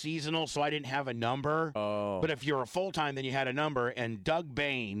I was seasonal, so I didn't have a number. Oh. But if you're a full-time, then you had a number. And Doug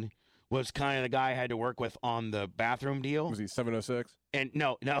Bain was kind of the guy I had to work with on the bathroom deal. Was he 706? And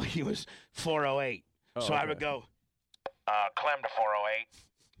no, he was 408. Oh, so I okay. would go, Clem to 408.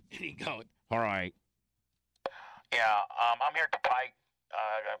 And he'd go, all right. Yeah, I'm here at the Pike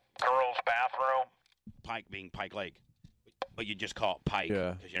girls' bathroom. Pike being Pike Lake. But you just call it Pike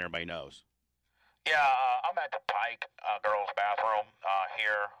because everybody knows. Yeah, I'm at the Pike girls' bathroom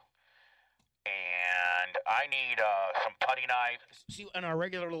here. And I need some putty knives. See, in our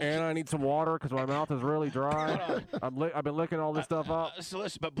regular little... And I need some water because my mouth is really dry. I've been licking all this stuff up. So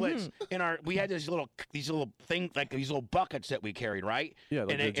listen, but Blitz, we had these little things, like these little buckets that we carried, right? Yeah,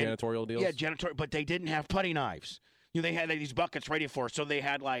 like the janitorial deals. Yeah, janitorial, but they didn't have putty knives. They had these buckets ready for us. So they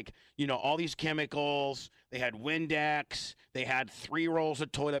had all these chemicals. They had Windex. They had 3 rolls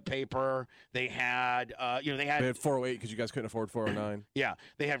of toilet paper. They had, They had 408 because you guys couldn't afford 409. Yeah,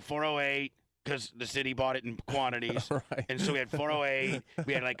 they had 408. Because the city bought it in quantities, right. And so we had 408.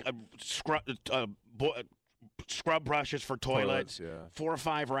 We had like a scrub brushes for toilets, 4 or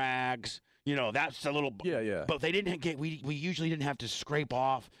 5 rags. That's a little. Yeah. But they didn't get. We usually didn't have to scrape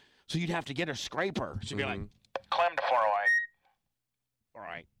off, so you'd have to get a scraper. So you'd be like, Clem to 408. All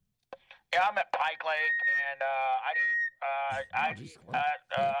right. Yeah, I'm at Pike Lake, and I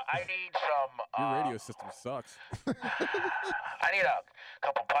need some. Your radio system sucks. I need a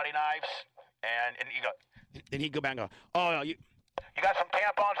couple putty knives. And you go, then he'd go back and go, oh, you got some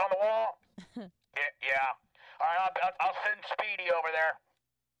tampons on the wall? yeah. All right, I'll send Speedy over there.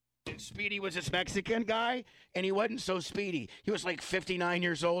 And Speedy was this Mexican guy, and he wasn't so speedy. He was like 59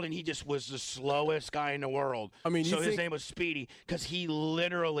 years old, and he just was the slowest guy in the world. I mean, his name was Speedy because he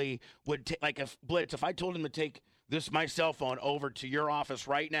literally would take, like, if I told him to take my cell phone over to your office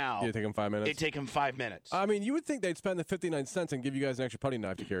right now. It'd take him 5 minutes? It'd take him 5 minutes. I mean, you would think they'd spend the 59 cents and give you guys an extra putty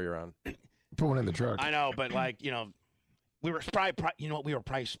knife to carry around. Put one in the truck. I know, but we were probably, we were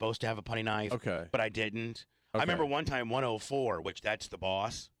probably supposed to have a putty knife. Okay. But I didn't. Okay. I remember one time 104, which that's the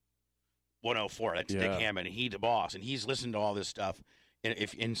boss. 104, that's Dick Hammond, and he's the boss, and he's listened to all this stuff.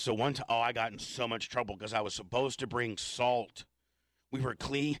 And so one time, I got in so much trouble because I was supposed to bring salt. We were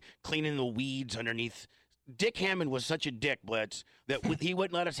cleaning the weeds underneath. Dick Hammond was such a dick, Blitz, that he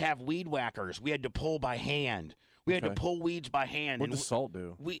wouldn't let us have weed whackers. We had to pull by hand. We had to pull weeds by hand. What does salt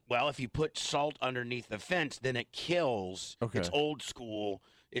do? Well, if you put salt underneath the fence, then it kills. Okay. It's old school.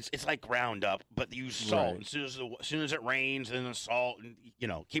 It's like Roundup, but you use salt. Right. As soon as it rains, then the salt,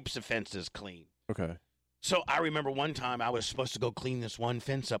 keeps the fences clean. Okay. So I remember one time I was supposed to go clean this one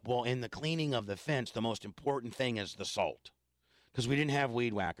fence up. Well, in the cleaning of the fence, the most important thing is the salt. Because we didn't have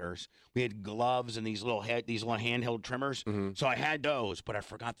weed whackers. We had gloves and these little handheld trimmers. Mm-hmm. So I had those, but I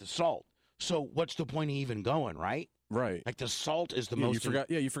forgot the salt. So what's the point of even going, right? Right. Like the salt is the most.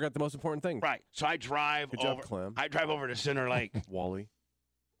 You forgot the most important thing. Right. So I drive Good over. job, Clem. I drive over to Center Lake. Wally.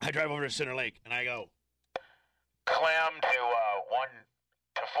 I drive over to Center Lake and I go, Clem to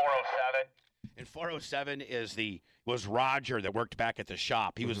 407. And 407 was Roger that worked back at the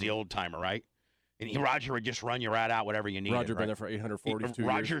shop. He was the old timer, right? And Roger would just run you right out whatever you needed. Roger been there for 842 years.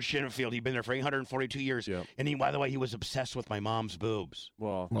 Roger Shinfield, he'd been there for 842 years. Yep. And by the way, he was obsessed with my mom's boobs.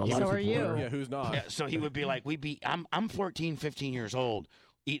 Well, so are you. Yeah, who's not? Yeah, so he would be like, I'm 14, 15 years old,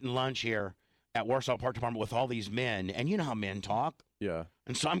 eating lunch here at Warsaw Park Department with all these men, and you know how men talk. Yeah.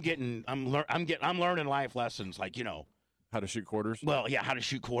 And so I'm learning life lessons, like, how to shoot quarters. Well, yeah, how to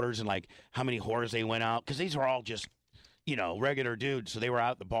shoot quarters and like how many whores they went out, because these are all just regular dudes. So they were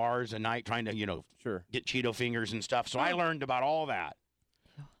out at the bars at night trying to sure, get Cheeto fingers and stuff. So I learned about all that.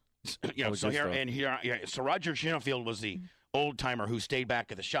 So Roger Shinfield was the old timer who stayed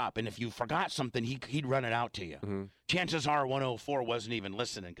back at the shop, and if you forgot something, he'd run it out to you. Mm-hmm. Chances are 104 wasn't even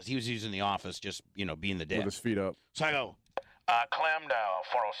listening because he was using the office, just being the dick. With his feet up. So I go, Clem to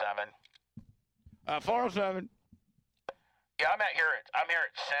 407. 407. Yeah, I'm here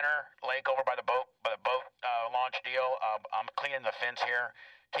at Center Lake over by the boat launch deal. I'm cleaning the fence here.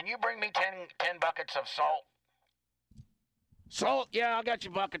 Can you bring me 10 buckets of salt? Salt? Yeah, I got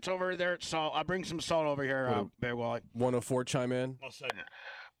your buckets over there at salt. I'll bring some salt over here, Bear Wally. 104 chime in. All of a sudden,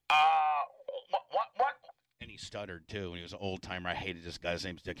 what? And he stuttered, too, and he was an old-timer. I hated this guy. His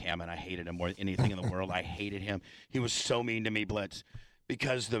name's Dick Hammond. I hated him more than anything in the world. I hated him. He was so mean to me, Blitz,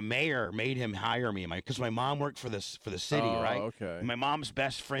 because the mayor made him hire me. Because my mom worked for the city, right? Okay. My mom's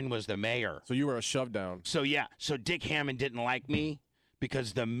best friend was the mayor. So you were a shove down. So, yeah. So Dick Hammond didn't like me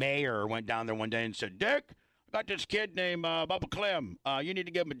because the mayor went down there one day and said, Dick, I got this kid named Bubba Clem. You need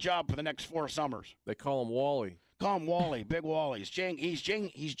to give him a job for the next 4 summers. They call him Wally. Call him Wally, Big Wally. He's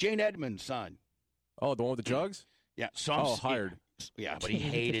Jane Edmonds' son. Oh, the one with the jugs? Yeah. So hired. Yeah, but he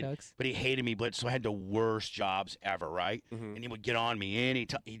Can't even get hated, jokes. me, Blitz. So I had the worst jobs ever, right? Mhm. And he would get on me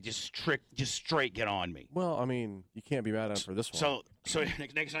anytime. He just straight get on me. Well, I mean, you can't be mad at him for this one. So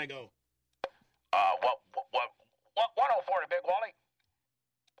next time I go, what 104 to Big Wally?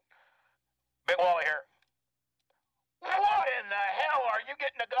 Big Wally here. What in the hell are you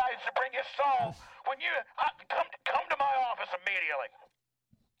getting the guys to bring you salt when you come to my office immediately?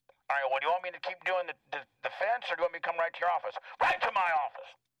 All right, well, do you want me to keep doing the fence, or do you want me to come right to your office? Right to my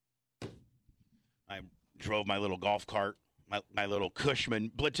office. I drove my little golf cart, my little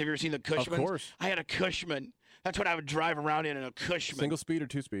Cushman. Blitz, have you ever seen the Cushman? Of course. I had a Cushman. That's what I would drive around in a Cushman. Single speed or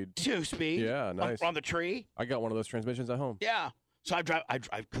 2-speed? 2-speed. Yeah, nice. On the tree. I got one of those transmissions at home. Yeah. So I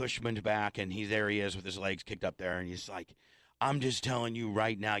drive Cushmaned back, and there he is with his legs kicked up there, and he's like, I'm just telling you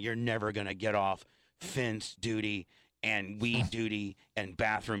right now, you're never going to get off fence duty and weed duty and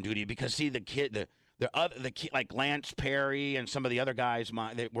bathroom duty, because see, the kid like Lance Perry and some of the other guys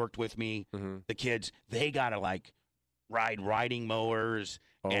that worked with me, the kids, they got to like ride riding mowers.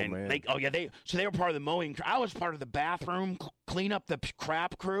 Oh, and man. They were part of the mowing. I was part of the bathroom clean up the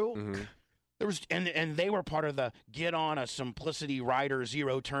crap crew. Mm-hmm. There was and they were part of the get on a Simplicity Rider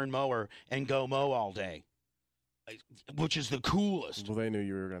 0-turn mower and go mow all day, which is the coolest. Well, they knew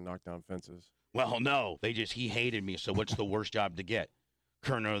you were going to knock down fences. Well, no, he hated me. So what's the worst job to get?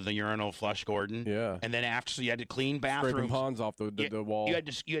 Colonel of the urinal flush, Gordon. Yeah. And then so you had to clean bathrooms. Scraping ponds off the wall. You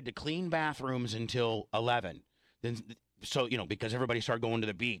had to clean bathrooms until 11. Then because everybody started going to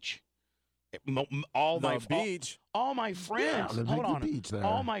the beach. All my friends. there'd be Hold the on. beach there.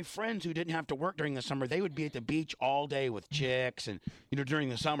 All my friends who didn't have to work during the summer, they would be at the beach all day with chicks, and during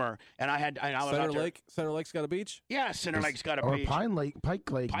the summer. And I was out there. Center Lake's got a beach? Yeah, Center Lake's got a or beach. Pike Lake Pike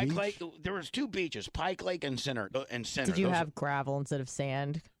Beach. Lake. There was 2 beaches, Pike Lake and Center. Did you have gravel instead of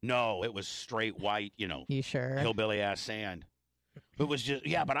sand? No, it was straight white. You sure? Hillbilly ass sand. It was just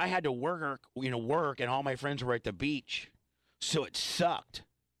but I had to work, and all my friends were at the beach, so it sucked.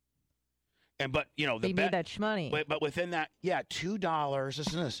 But you made that shmoney. But within that, $2. Listen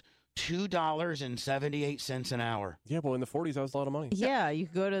to this: $2.78 an hour. Yeah, well, in the 40s, that was a lot of money. Yeah, you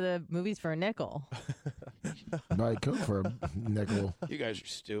could go to the movies for a nickel. Buy Coke for a nickel. You guys are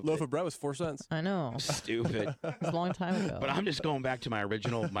stupid. Loaf of bread was 4 cents. I know. Stupid. It was a long time ago. But I'm just going back to my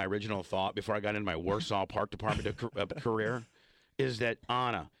original thought before I got into my Warsaw Park Department career, is that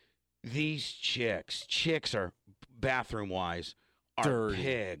Anna, these chicks are bathroom wise. Are Dirty.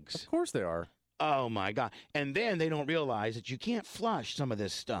 pigs. Of course they are. Oh my God! And then they don't realize that you can't flush some of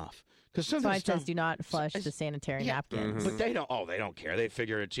this stuff because some of Sign this stuff. says do not flush the sanitary napkins. But they don't. Oh, they don't care. They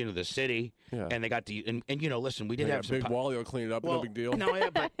figure it's the city, and they got and listen, we did have some Big Wally will clean it up. well, No big deal. No, yeah,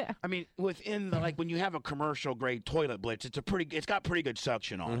 but I mean, within when you have a commercial grade toilet, Blitz, it's got pretty good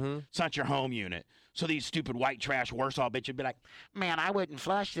suction on it. It's not your home unit. So these stupid white trash Warsaw bitches would be like, man, I wouldn't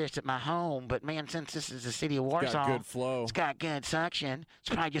flush this at my home, but man, since this is the city of Warsaw, It's got good flow. It's got good suction. It's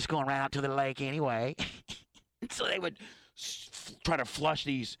probably just going right out to the lake anyway. So they would try to flush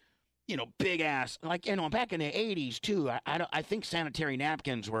these, big ass, back in the 80s too. I think sanitary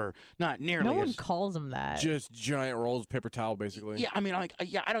napkins were not nearly No one as. calls them that. Just giant rolls of paper towel, basically. Yeah, I mean, I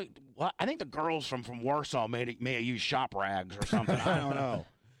don't. Well, I think the girls from Warsaw may have used shop rags or something. I don't know.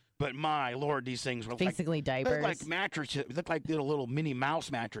 But my Lord, these things were basically diapers. Look like mattresses. Look like little mini mouse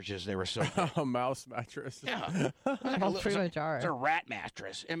mattresses. They were so. A mouse mattress. Yeah, Pretty much are. It's a rat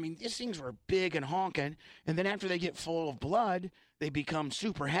mattress. I mean, these things were big and honking, and then after they get full of blood, they become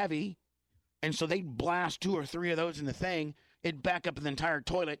super heavy, and so they'd blast 2 or 3 of those in the thing. It'd back up the entire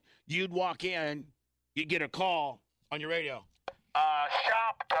toilet. You'd walk in, you'd get a call on your radio.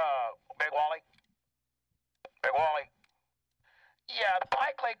 Shop, Big Wally. Big Wally. Yeah, the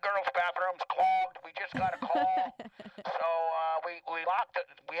Pike Lake girls' bathroom's clogged. We just got a call, so we locked it.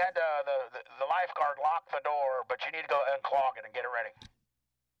 We had the lifeguard lock the door, but you need to go unclog it and get it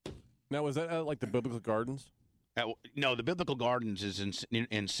ready. Now, was that at, like the Biblical Gardens? No, the Biblical Gardens is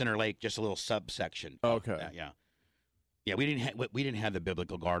in Center Lake, just a little subsection. Okay. Yeah. We didn't have the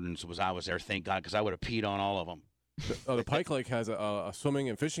Biblical Gardens. I was there, thank God, because I would have peed on all of them. The Pike Lake has a swimming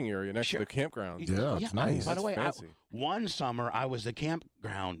and fishing area next to the campground. Yeah, it's nice. By the way, fancy. one summer I was the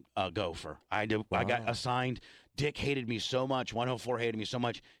campground gopher. I got assigned. Dick hated me so much. 104 hated me so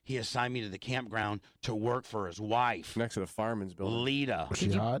much. He assigned me to the campground to work for his wife, Next to the fireman's building. Lita. Was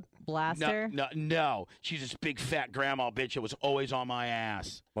she hot? Blaster. No. She's this big fat grandma bitch that was always on my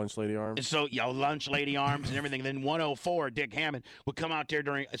ass. Lunch lady And arms. so, lunch lady arms and everything. Then 104, Dick Hammond would come out there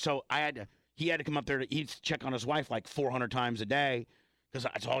he had to come up there to check on his wife like 400 times a day. because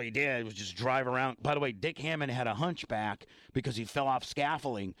that's all he did was just drive around. By the way, Dick Hammond had a hunchback because he fell off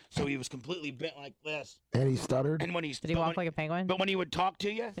scaffolding, so he was completely bent like this. And he stuttered. And when Did he walk like a penguin? But when he would talk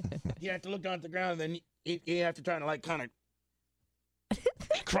to you, you have to look down at the ground, and then you have to try to like kind of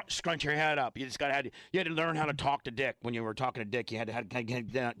scrunch your head up. You just got you had to learn how to talk to Dick. When you were talking to Dick, you had to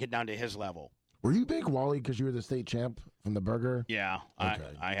get down to his level. Were you big, Wally, because you were the state champ from the burger? Yeah, Okay.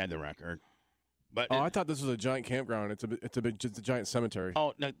 I had the record. But I thought this was a giant campground. It's a giant cemetery.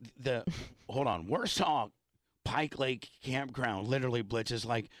 oh no, hold on, Warsaw Pike Lake Campground literally blitzes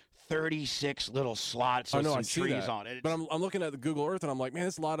like 36 little slots with I some see trees that. on it. But I'm looking at the Google Earth and I'm like, man,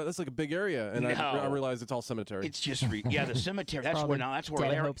 that's like a big area. And No. I realized it's all cemetery. It's just the cemetery. That's All where the that's where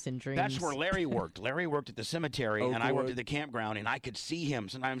dead Larry. hopes and dreams. That's where Larry worked. Larry worked at the cemetery, and I worked Oakwood. at the campground, and I could see him.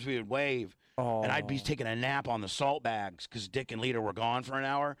 Sometimes we would wave, Oh. and I'd be taking a nap on the salt bags because Dick and Lita were gone for an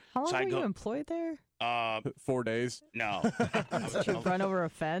hour. How long so were I'd you go. employed there? 4 days. No. Did you run over a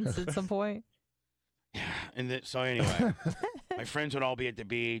fence at some point? So anyway, my friends would all be at the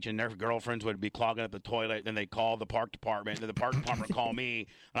beach, and their girlfriends would be clogging up the toilet. Then they call the park department, and the park department would call me,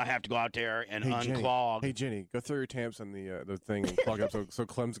 and I have to go out there and unclog. Hey Jenny, go throw your tamps in the thing and clog up. So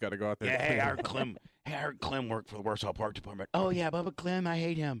Clem's got to go out there. Yeah, I heard Clem worked for the Warsaw Park Department. Oh yeah, Bubba Clem, I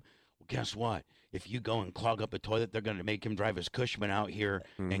hate him. Well, guess what? If you go and clog up the toilet, they're going to make him drive his Cushman out here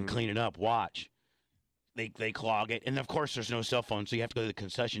and clean it up. Watch. They clog it, and of course there's no cell phone, so you have to go to the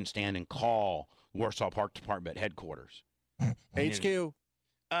concession stand and call Warsaw Park Department headquarters. HQ.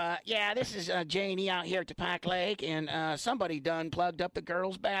 Yeah, this is Janie out here at the Pike Lake, and somebody done plugged up the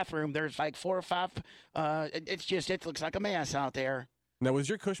girls' bathroom. There's like 4 or 5. It looks like a mess out there. Now, was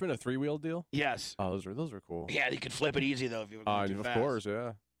your Cushman a 3-wheel deal? Yes. Oh, those are cool. Yeah, you could flip it easy though if you were going too Of fast. course,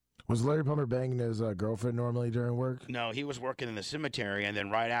 yeah. Was Larry Plummer banging his girlfriend normally during work? No, he was working in the cemetery, and then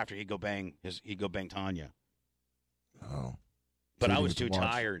right after he'd go bang Tanya. Oh. But So I you was get to too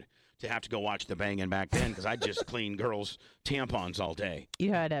watch. tired to have to go watch the banging back then because I just cleaned girls' tampons all day.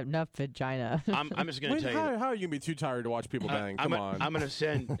 You had enough vagina. I'm just going to tell you. How are you gonna be too tired to watch people bang? Come on. I'm going to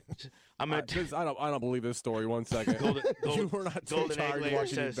send. I'm going to. I don't believe this story. 1 second. You were not too Golden Egg tired to Layer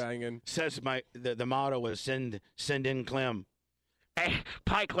watch you banging. Says the motto was send in Clem. Hey,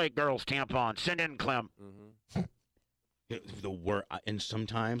 Pike Lake girls tampon. Send in Clem. The word, and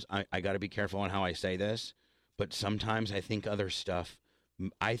sometimes I got to be careful on how I say this, but sometimes I think other stuff.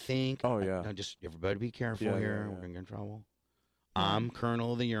 I think. Oh yeah. Just everybody be careful Yeah, here. yeah, yeah. We're gonna get in trouble. I'm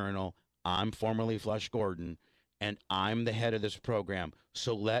Colonel of the Urinal. I'm formerly Flush Gordon, and I'm the head of this program.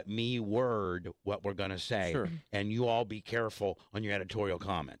 So let me word what we're gonna say, Sure. and you all be careful on your editorial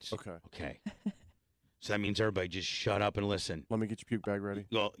comments. Okay. Okay. So that means everybody just shut up and listen. Let me get your puke bag ready.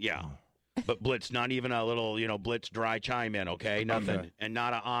 Well, yeah. But Blitz, not even a little, Blitz dry chime in, okay? Nothing. Okay. And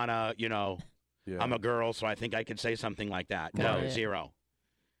not a Anna, Yeah. I'm a girl, so I think I could say something like that. Got No, it. 0.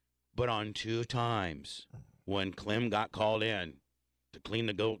 But on 2 times, when Clem got called in to clean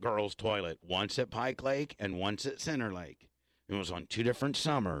the girls' toilet, once at Pike Lake and once at Center Lake, it was on 2 different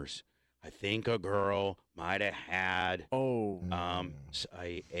summers. I think a girl might have had Oh.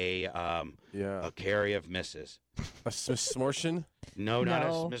 a carry of misses. A smortion? No, not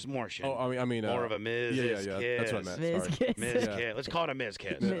No. a Miss Mortion. Oh, I mean, more of a Ms. Yeah. Kiss. That's what I meant. Ms. Sorry. Kiss. Ms. Yeah. Kiss. Let's call it a Ms.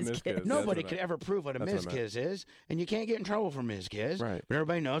 Kiss. Ms. Ms. Kiss. Kiss. Nobody That's could what ever prove what a That's Ms. what I meant. Kiss is, and you can't get in trouble for Ms. Kiss. Right. But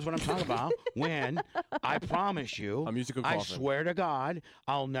everybody knows what I'm talking about. When I promise you, A musical I coffin. swear to God,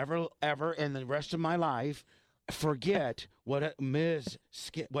 I'll never ever in the rest of my life forget what a Ms.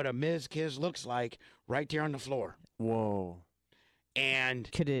 Kiss looks like right there on the floor. Whoa.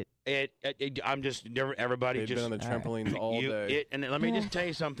 And Could it? I'm just everybody They've just been on the trampolines all day. and let me just tell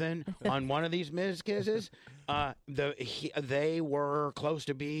you something. On one of these Ms. Kisses, they were close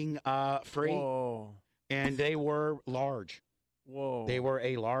to being free, Whoa. and they were large. Whoa. They were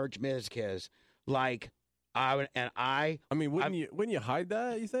a large Ms. Kiss. Like I mean, wouldn't you hide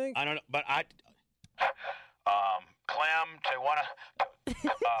that? You think? don't know, but Clem to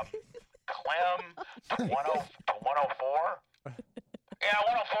 104. Yeah,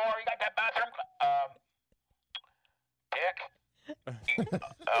 104. You got that bathroom? Dick,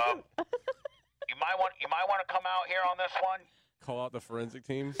 you might want to come out here on this one. Call out the forensic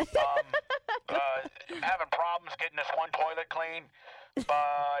team. Having problems getting this one toilet clean,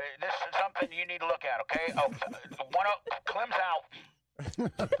 but this is something you need to look at. Okay? Clem's out. All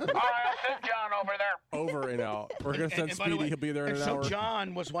right, I'll send John over there. Over and out. We're gonna send And by the Speedy. way, He'll be there in and an so hour.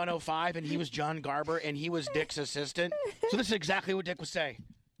 John was 105, and he was John Garber, and he was Dick's assistant. So this is exactly what Dick would say.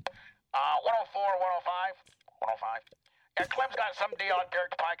 104, 105, 105. Yeah, Clem's got some deal out there at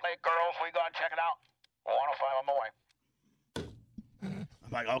the Pike Lake girls. We go and check it out. 105 on my way.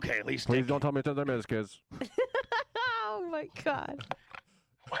 I'm like, okay, at least Please Dick. don't tell me it's other Ms. Kids. Oh my God.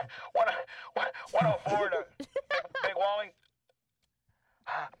 104 to Big Wally.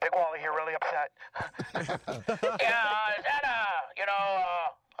 Big Wally here, really upset. Yeah, is that a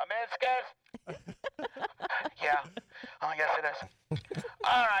meniscus? Yeah. Oh, yes, it is.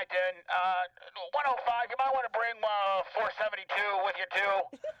 All right, then. 105, you might want to bring 472 with you, too.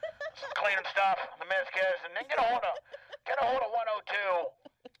 Cleaning stuff, the meniscus, and then get a hold of 102.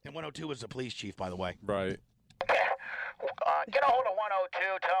 And 102 was the police chief, by the way. Right. Get a hold of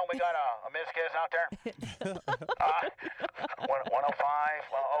 102. Tell them we got a meniscus out there. 105.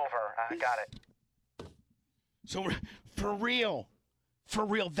 Well, over. I got it. So for real,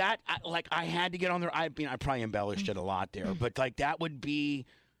 that I had to get on there. I mean, I probably embellished it a lot there, but like that would be.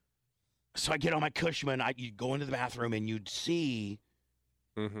 So I get on my Cushman. You'd go into the bathroom and you'd see.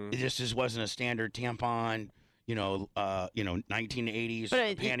 This wasn't a standard tampon. 1980s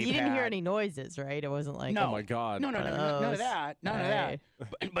But panty you didn't hear pad. any noises, right? It wasn't like, No. Oh my God. No, none of that. None of that.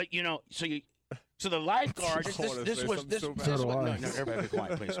 But so the lifeguard. This was. No, everybody be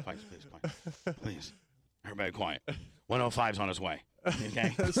quiet, please. Everybody quiet. 105's on his way.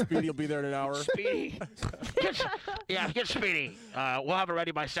 Okay. Speedy will be there in an hour. Speedy. Get Speedy. We'll have it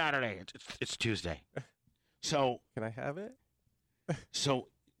ready by Saturday. It's Tuesday. So Can I have it? So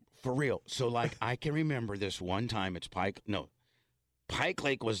for real. So like I can remember this one time. It's Pike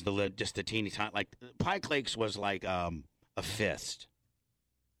Lake was just a teeny tiny. Like Pike Lakes was like a fist.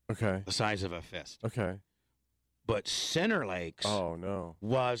 Okay. The size of a fist. Okay. But Center Lakes. Oh no.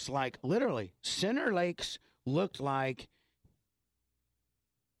 Was like literally Center Lakes looked like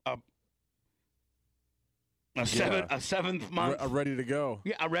a seventh month. Ready to go.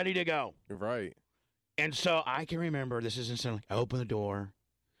 Yeah, ready to go. You're right. And so I can remember this is in Center Lake. I opened the door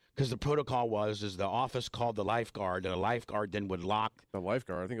because the protocol was the office called the lifeguard, and the lifeguard then would lock. The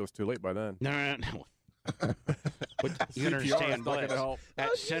lifeguard. I think it was too late by then. No. You understand, Bliss.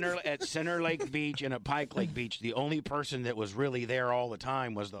 At Center Lake Beach and at Pike Lake Beach, the only person that was really there all the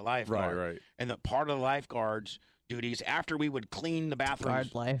time was the lifeguard. Right. And the part of the lifeguard's duties after we would clean the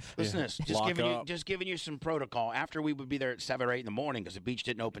bathrooms. guard life. Listen to this. Just giving you some protocol. After we would be there at 7 or 8 in the morning because the beach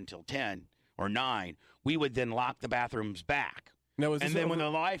didn't open till 10 or 9, we would then lock the bathrooms back. Now, and then when the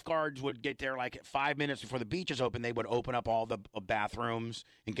lifeguards would get there, like 5 minutes before the beaches open, they would open up all the bathrooms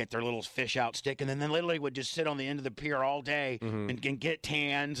and get their little fish out stick, and then they literally would just sit on the end of the pier all day and get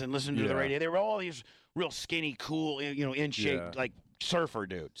tans and listen to the radio. They were all these real skinny, cool, in shape, like surfer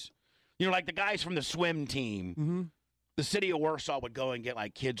dudes. Like the guys from the swim team. The city of Warsaw would go and get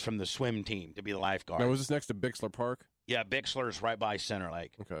like kids from the swim team to be the lifeguard. Now, was this next to Bixler Park? Yeah, Bixler's right by Center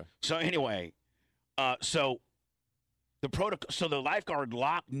Lake. Okay. So anyway, the protocol. So the lifeguard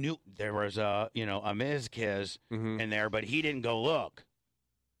knew there was a mezquiz in there, but he didn't go look.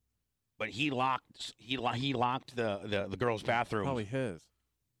 But he locked the girls' bathroom. Probably his.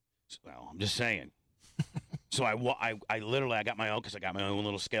 Well, I'm just saying. So I got my own because I got my own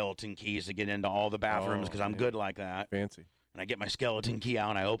little skeleton keys to get into all the bathrooms because I'm good like that. Fancy. And I get my skeleton key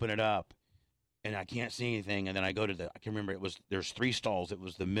out and I open it up. And I can't see anything, and then I go to I can remember there's 3 stalls. It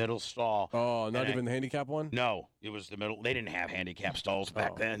was the middle stall. Oh, not even the handicap one? No, it was the middle. They didn't have handicap stalls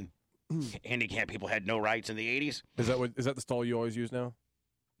back then. Handicap people had no rights in the 80s. Is that the stall you always use now?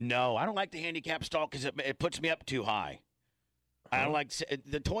 No, I don't like the handicap stall because it puts me up too high. I don't like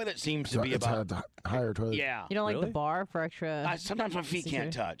the toilet seems to be about higher toilet. Yeah. You don't like the bar for extra? Sometimes my feet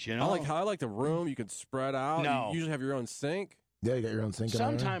can't touch. I like the room. You can spread out. No. You usually have your own sink. Yeah, you got your own sink.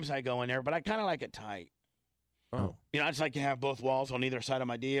 Sometimes I go in there, but I kind of like it tight. Oh. I just like to have both walls on either side of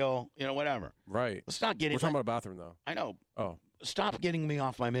my deal. Whatever. Right. Let's not get it. We're talking about a bathroom, though. I know. Oh. Stop getting me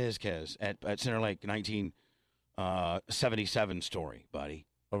off my mezquiz at Center Lake 1977 story, buddy.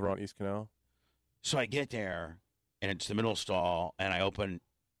 Over on East Canal. So I get there, and it's the middle stall, and I open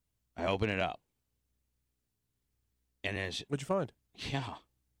it up, and what'd you find? Yeah.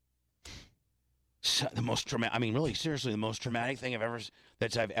 So the most traumatic. I mean, really, seriously, the most traumatic thing I've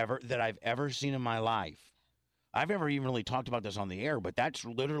ever seen in my life. I've never even really talked about this on the air, but that's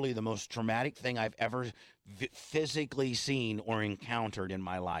literally the most traumatic thing I've ever physically seen or encountered in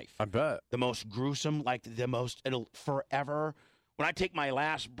my life. I bet. The most gruesome, it'll forever. When I take my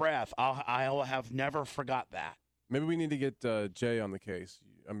last breath, I'll have never forgot that. Maybe we need to get Jay on the case.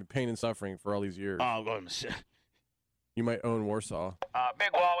 I mean, pain and suffering for all these years. Oh, you might own Warsaw. Big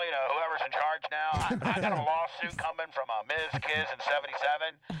Wally, whoever's in charge now, I got a lawsuit coming from Ms. Kiz in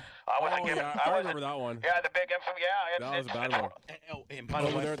 '77. I remember that one. Yeah, the big infamy. Yeah, that was a bad one. And by the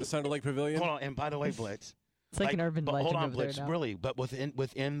way, there at the Center Lake Pavilion. Hold on, and by the way, Blitz. It's like an urban legend. Hold on, over Blitz. there now. Really, but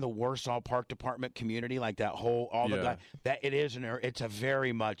within the Warsaw Park Department community, like that whole the guy, that it is it's a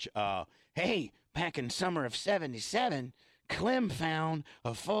very much. Hey, back in summer of '77. Clem found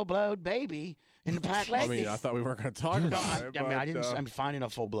a full-blown baby in the Pike Lake. I mean, I thought we weren't going to talk about it. I didn't. I'm finding a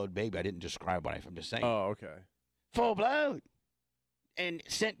full-blown baby. I didn't describe what I'm just saying. Oh, okay. Full-blown. And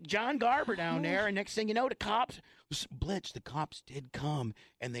sent John Garber down there, and next thing you know, the cops, Blitz, the cops did come,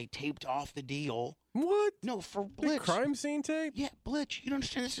 and they taped off the deal. What? No, for The Blitz. crime scene tape? Yeah, Blitz, you don't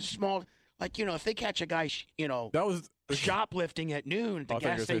understand, this is small. Like, if they catch a guy, That was shoplifting at noon at the I thought you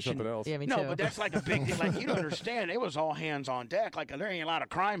were gas gonna say station. something else. Yeah, me No, too. but that's like a big deal. Like, you don't understand. It was all hands on deck. Like, there ain't a lot of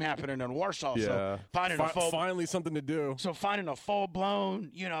crime happening in Warsaw. Yeah. So finding Finally something to do. So finding a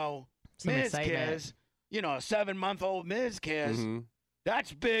full-blown, Some Miz excitement. Kiz, a 7-month-old Miz Kiz, Mhm.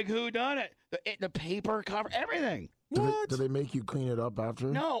 that's big whodunit. The paper cover, everything. Do they make you clean it up after?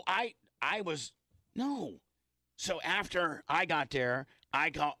 No, I was no. So after I got there, I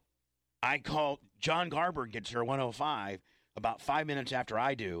called John Garber gets here 105 about 5 minutes after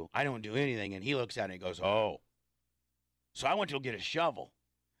I do. I don't do anything, and he looks at it and he goes, "Oh." So I went to go get a shovel,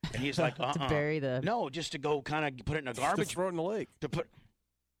 and he's like, To bury the. No, just to go kind of put it in a garbage Just throw it in the lake. to put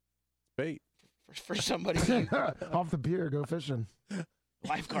Bait. for somebody Off the pier, go fishing.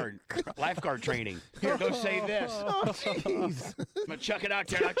 lifeguard training. Here, go save this. Oh, jeez. I'm gonna chuck it out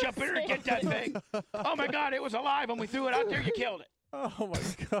there. Now jump in here and get that thing. Oh my God, it was alive when we threw it out there. You killed it. Oh,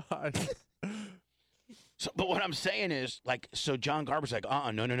 my God. So, but what I'm saying is, so John Garber's like,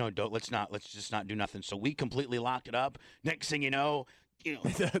 no, don't, let's just not do nothing. So we completely locked it up. Next thing you know,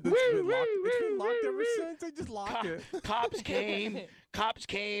 It's been locked ever since. They just locked it. Cops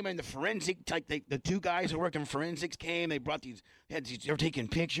came, and the forensic, the two guys who work in forensics came. They brought they were taking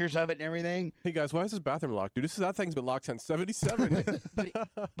pictures of it and everything. Hey, guys, why is this bathroom locked? Dude, that thing's been locked since 77.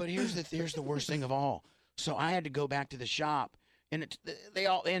 But here's the worst thing of all. So I had to go back to the shop, and they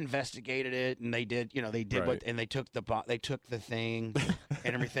investigated it, and they did, Right. and they took the thing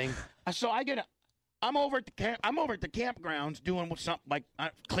and everything. So I'm over at the campgrounds doing something like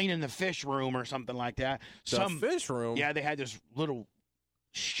cleaning the fish room or something like that. The fish room? Yeah, they had this little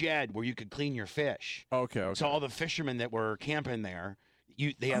shed where you could clean your fish. Okay. So all the fishermen that were camping there,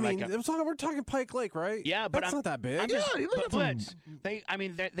 they had we're talking Pike Lake, right? Yeah, but that's not that big.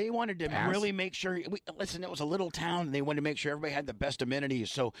 They wanted to really make sure. Listen, it was a little town, and they wanted to make sure everybody had the best amenities.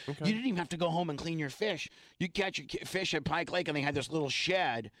 So you didn't even have to go home and clean your fish. You catch your fish at Pike Lake, and they had this little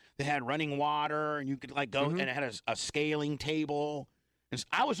shed that had running water, and you could go, and it had a scaling table. And so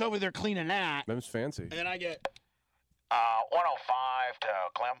I was over there cleaning that. Them's fancy. And then I get 105 to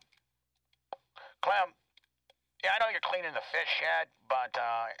Clem. Clem, yeah, I know you're cleaning the fish shed, but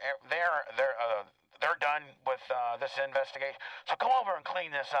they're done with this investigation. So come over and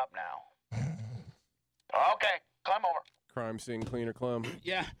clean this up now. Okay, Clem over. Crime scene cleaner Clem.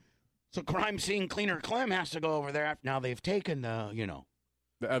 Yeah. So crime scene cleaner Clem has to go over there. Now they've taken the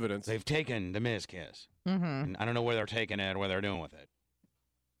evidence. They've taken the Miz Kiz. Mm-hmm. And I don't know where they're taking it or what they're doing with it.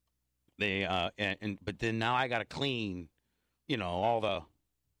 But then now I got to clean, all the,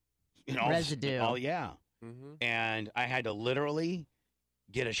 residue. Mm-hmm. And I had to literally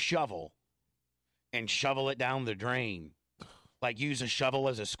get a shovel and shovel it down the drain. Like use a shovel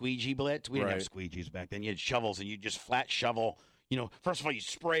as a squeegee, Blitz. We didn't have squeegees back then. You had shovels, and you just flat shovel. First of all, you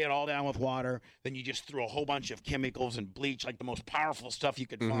spray it all down with water. Then you just threw a whole bunch of chemicals and bleach, like the most powerful stuff you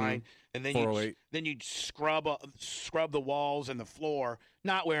could find. And then you'd scrub the walls and the floor,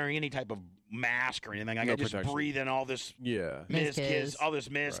 not wearing any type of mask or anything. I got just breathe in all this Miz Kiz, all this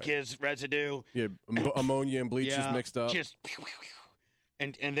Miz Kiz residue. Yeah, ammonia and bleach is mixed up.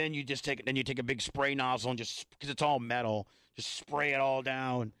 And then you just take it. Then you take a big spray nozzle and just because it's all metal, just spray it all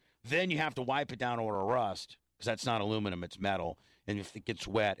down. Then you have to wipe it down or it'll rust. Because that's not aluminum, it's metal. And if it gets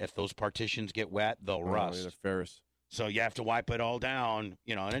wet, if those partitions get wet, they'll rust. Yeah, ferrous. So you have to wipe it all down,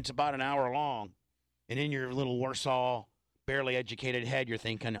 and it's about an hour long. And in your little Warsaw, barely educated head, you're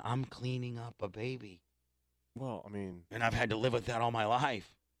thinking, I'm cleaning up a baby. Well, I mean. And I've had to live with that all my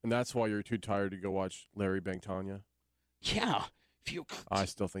life. And that's why you're too tired to go watch Larry Bangtanya? Yeah. I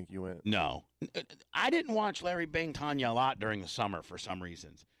still think you went. No. I didn't watch Larry Bangtanya a lot during the summer for some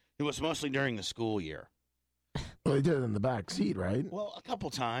reasons. It was mostly during the school year. Well, they did it in the back seat, right? Well, a couple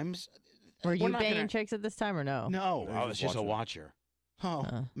times. Were you banging chicks at this time or no? No, I was just a watcher. Oh,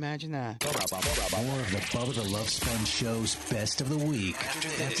 imagine that. More of the Bubba the Love Sponge Show's best of the week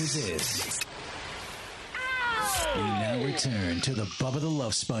after this. We now return to the Bubba the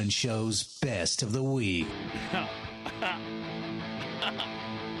Love Sponge Show's best of the week.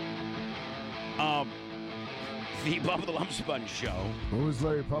 The Bubba the Love Sponge Show. What was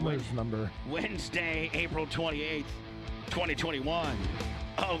Larry Plummer's number? Wednesday, April 28th, 2021.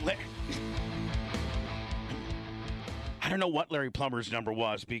 Oh, I don't know what Larry Plummer's number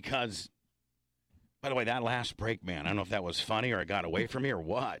was because By the way, that last break, man, I don't know if that was funny or it got away from me or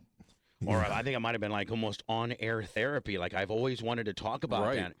what. Or I think it might have been like almost on-air therapy. Like I've always wanted to talk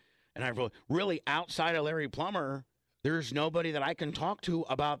about that. And I really, outside of Larry Plummer, there's nobody that I can talk to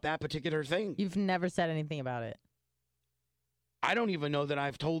about that particular thing. You've never said anything about it. I don't even know that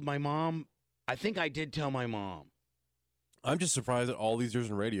I've told my mom. I think I did tell my mom. I'm just surprised that all these years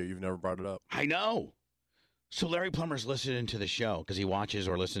in radio, you've never brought it up. I know. So Larry Plummer's listening to the show because he watches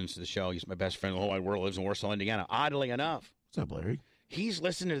or listens to the show. He's my best friend in the whole wide world, lives in Warsaw, Indiana. Oddly enough. What's up, Larry? He's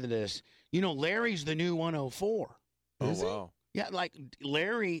listening to this. You know, Larry's the new 104. Oh, wow. Yeah, like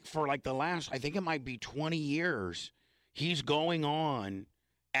Larry, for like the last, I think it might be 20 years, he's going on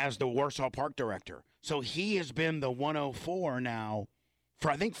as the Warsaw Park director. So he has been the 104 now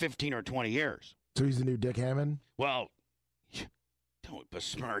for, I think, 15 or 20 years. So he's the new Dick Hammond? Well, don't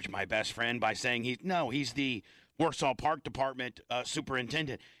besmirch my best friend by saying he's the Warsaw Park Department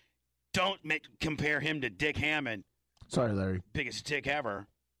superintendent. Don't compare him to Dick Hammond. Sorry, Larry. Biggest dick ever.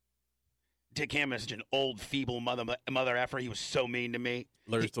 Dick Hammond is such an old, feeble mother effer. He was so mean to me.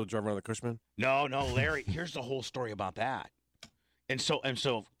 Larry's still driving around the Cushman? No, Larry. Here's the whole story about that. And so,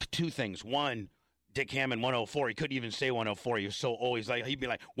 two things. One, Dick Hammond, 104. He couldn't even say 104. He was so always like, he'd be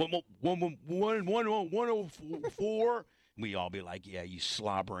like, 104. We all be like, yeah, you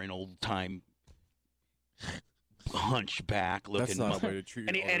slobbering old time hunchback looking. That's not the way to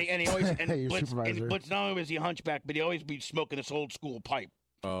treat your and he always supervisor. but not only was he hunchback, but he always be smoking this old school pipe.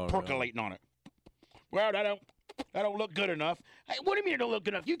 Percolating on it. Well, that don't look good enough. Hey, what do you mean it don't look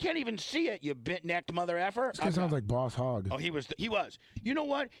good enough? You can't even see it, you bit-necked mother effer. This guy sounds like Boss Hogg. Oh, he was. You know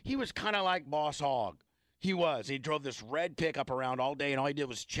what? He was kind of like Boss Hogg. He was. He drove this red pickup around all day, and all he did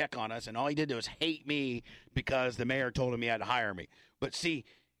was check on us, and all he did was hate me because the mayor told him he had to hire me. But see,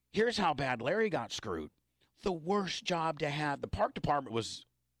 here's how bad Larry got screwed. The worst job to have. The park department was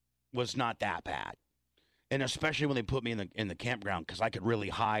not that bad. And especially when they put me in the campground, because I could really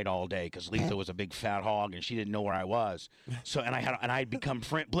hide all day, because Letha was a big fat hog and she didn't know where I was. So I'd become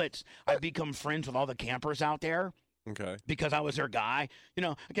friends with all the campers out there. Okay. Because I was their guy. You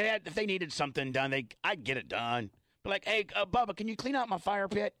know, okay, if they needed something done, I'd get it done. But like, hey, Bubba, can you clean out my fire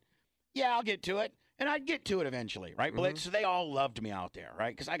pit? Yeah, I'll get to it. And I'd get to it eventually, right? Mm-hmm. So they all loved me out there,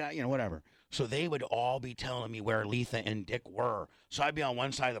 right? Because I got, whatever. So they would all be telling me where Letha and Dick were. So I'd be on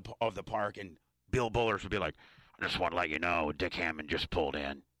one side of the park, and Bill Bullers would be like, I just want to let you know, Dick Hammond just pulled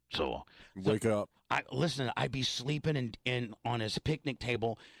in. So wake up. I'd be sleeping in on his picnic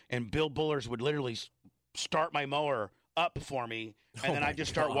table, and Bill Bullers would literally start my mower up for me, and then I'd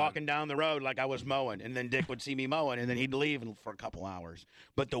just start walking down the road like I was mowing, and then Dick would see me mowing, and then he'd leave for a couple hours.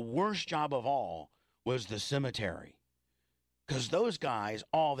 But the worst job of all was the cemetery. Because those guys,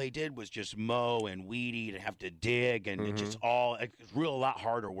 all they did was just mow and weed eat and have to dig, and it's just it's a lot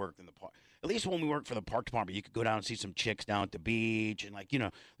harder work than the park. At least when we worked for the park department, you could go down and see some chicks down at the beach, and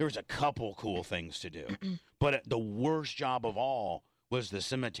there was a couple cool things to do. But the worst job of all was the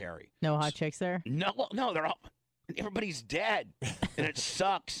cemetery. No hot chicks there? No, everybody's dead, and it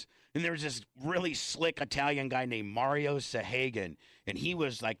sucks. And there was this really slick Italian guy named Mario Sahagan, and he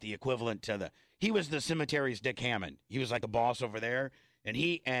was like the equivalent to he was the cemetery's Dick Hammond. He was like a boss over there. And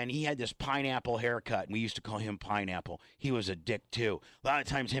he had this pineapple haircut, and we used to call him Pineapple. He was a dick, too. A lot of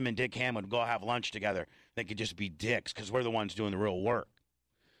times him and Dick Hammond would go have lunch together. They could just be dicks because we're the ones doing the real work.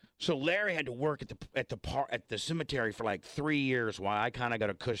 So Larry had to work at the cemetery for like 3 years while I kind of got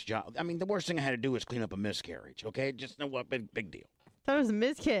a cush job. I mean, the worst thing I had to do was clean up a miscarriage, okay? Just know what, big deal. That was a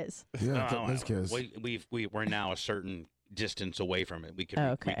miskiss. Yeah, miskiss. We're now a certain distance away from it. We could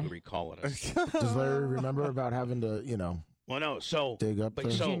recall it. Does Larry remember about having to, Well, no, so... dig up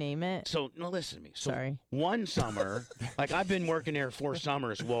Did you name it? So, no, listen to me. So Sorry. One summer, like I've been working there 4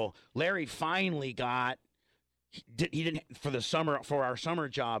 summers. Well, Larry finally got... He didn't, for our summer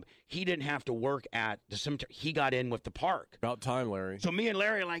job, he didn't have to work at the cemetery. He got in with the park. About time, Larry. So me and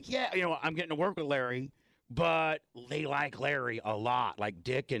Larry are like, yeah, I'm getting to work with Larry, but they like Larry a lot. Like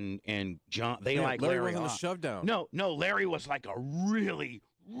Dick and John, they like Larry a lot. Larry wasn't a shove down. No, Larry was like a really,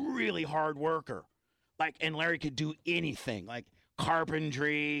 really hard worker. Like, and Larry could do anything, like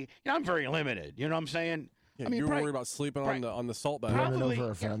carpentry. I'm very limited. You know what I'm saying? Yeah, you were worried about sleeping on the salt bag. Running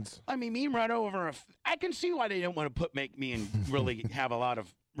over a fence. I mean, me run over I can see why they didn't want to make me and really have a lot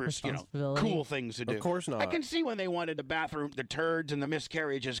of cool things to do. Of course not. I can see when they wanted the bathroom, the turds and the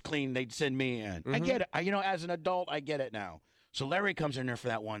miscarriages clean, they'd send me in. I get it. As an adult, I get it now. So Larry comes in there for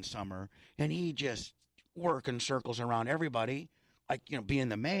that one summer, and he just working circles around everybody, like being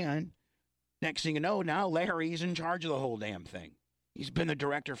the man. Next thing you know, now Larry's in charge of the whole damn thing. He's been the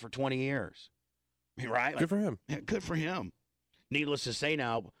director for 20 years. Right? Good for him. Yeah, good for him. Needless to say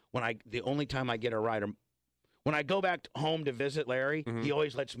now, the only time I get a ride, when I go back home to visit Larry, he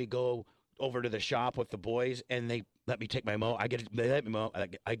always lets me go over to the shop with the boys, and they let me take my mow. They let me mow.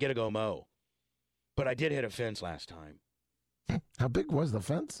 I get to go mow. But I did hit a fence last time. How big was the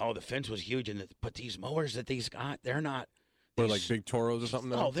fence? Oh, the fence was huge, but these mowers that these got, they're not. Or like big Toros or something?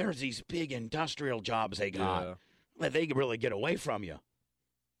 Now? Oh, there's these big industrial jobs they got that they can really get away from you.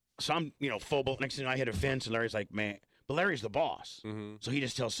 So I'm, full bolt. Next thing I hit a fence, and Larry's like, man. But Larry's the boss, so he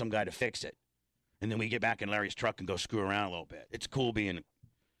just tells some guy to fix it. And then we get back in Larry's truck and go screw around a little bit. It's cool being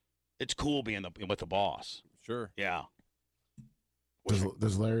with the boss. Sure. Yeah.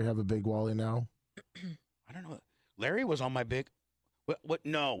 Does Larry have a big Wally now? I don't know. Larry was on my big.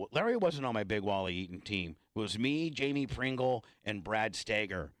 No, Larry wasn't on my Big Wally Eaton team. It was me, Jamie Pringle, and Brad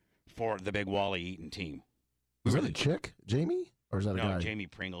Stager for the Big Wally Eaton team. Was that a chick, Jamie, or is that a guy? No, Jamie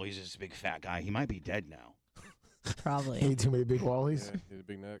Pringle. He's just a big fat guy. He might be dead now. Probably. He ate too many big Wallies. Yeah, he had a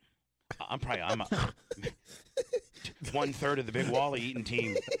big neck. I'm 1/3 of the Big Wally Eaton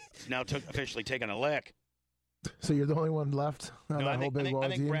team is now officially taking a lick. So you're the only one left on No, that whole Big Wally I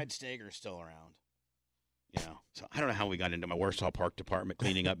think team? Brad Stager's still around. So I don't know how we got into my Warsaw Park Department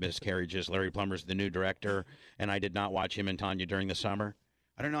cleaning up miscarriages. Larry Plummer's the new director, and I did not watch him and Tanya during the summer.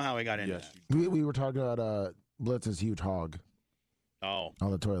 I don't know how we got into that. We were talking about Blitz's huge hog. Oh.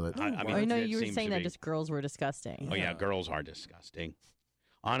 On the toilet. I mean, I know it you were seems saying to that be. just girls were disgusting. Oh, yeah, girls are disgusting.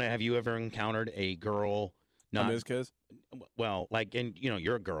 Anna, have you ever encountered a girl not... His kids? Well, like,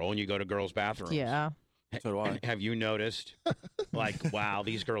 you're a girl and you go to girls' bathrooms. Yeah. So do I. Have you noticed, like, wow,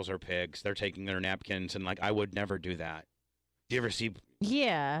 these girls are pigs. They're taking their napkins, and, like, I would never do that. Do you ever see...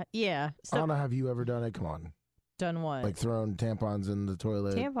 Yeah. So, Anna, have you ever done it? Come on. done what? Like thrown tampons in the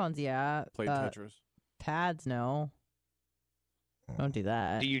toilet? Tampons, yeah. Played Tetris. Pads, no. Don't do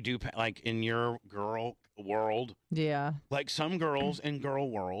that. Do you do, like, in your girl world? Yeah. Like, some girls in girl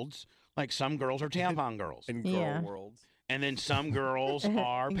worlds, like, some girls are tampon girls. In girl worlds. And then some girls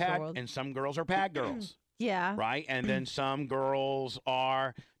are In pad, girls. and some girls are pad girls. Yeah. Right? And then some girls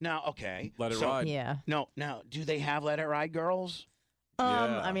are... Now, okay. Let it ride. Yeah. No, now, do they have Let It Ride girls?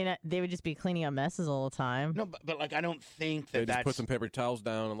 Yeah. I mean, they would just be cleaning up messes all the time. No, but like, I don't think They that just that's... put some paper towels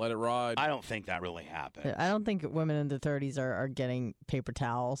down and let it ride. I don't think that really happens. I don't think women in their 30s are getting paper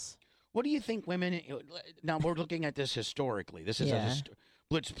towels. What do you think women... Now, we're looking at this historically. This is Yeah.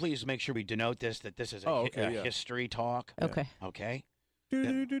 Blitz, please make sure we denote this, that this is a history talk. Okay. Okay?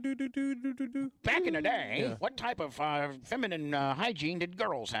 Back in the day, what type of feminine hygiene did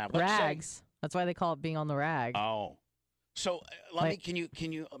girls have? Let's say- Rags. That's why they call it being on the rag. Oh. So, can you,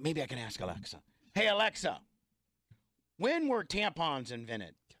 maybe I can ask Alexa. Hey, Alexa, when were tampons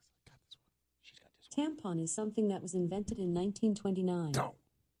invented? Tampon is something that was invented in 1929. Oh.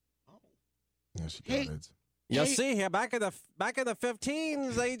 Yeah, she got it. You see here, back in the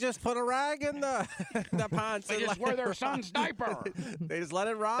 15s, they just put a rag in the pants. They and just let wear it their ride. son's diaper. They just let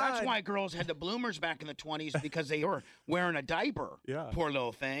it ride. That's why girls had the bloomers back in the 20s, because they were wearing a diaper. Yeah. Poor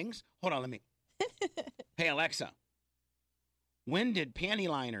little things. Hold on, let me. Hey, Alexa, when did panty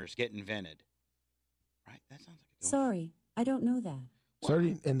liners get invented? Right? That sounds like a good one. Sorry, I don't know that.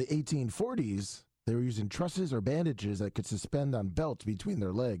 Starting in the 1840s, they were using trusses or bandages that could suspend on belts between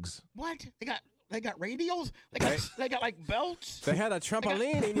their legs. What? They got radials? They got like belts? They had a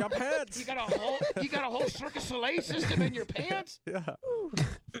trampoline in your pants. You got a whole Circus Soleil system in your pants? Yeah.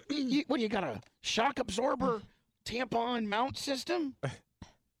 What, you got a shock absorber tampon mount system?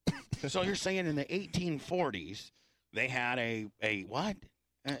 So you're saying in the 1840s they had a what?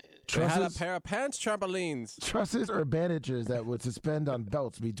 They had a Trusses, pair of pants trampolines. trusses or bandages that would suspend on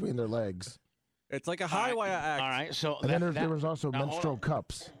belts between their legs. It's like a high wire act. All right, so And then there was also now, hold menstrual on.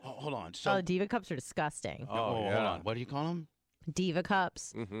 cups. Hold on. So Oh, Diva cups are disgusting. hold on. What do you call them? Diva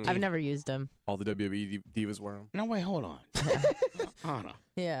cups. Mhm. I've never used them. All the WWE divas wear them. No, wait, hold on. Anna,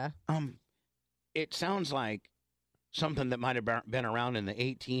 Yeah. it sounds like something that might have been around in the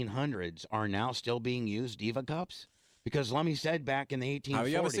 1800s are now still being used, Diva cups? Because Lummy said back in the 1840s. Have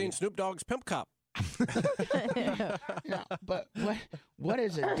you ever seen Snoop Dogg's Pimp Cup? No, but what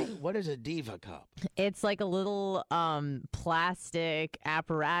is a Diva cup? It's like a little plastic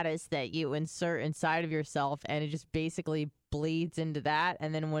apparatus that you insert inside of yourself, and it just basically bleeds into that.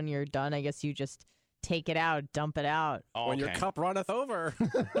 And then when you're done, I guess you just take it out, dump it out. Oh, When your cup runneth over.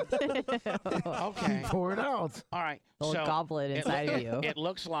 Okay. Pour it out. All right. Little So goblet inside of you. it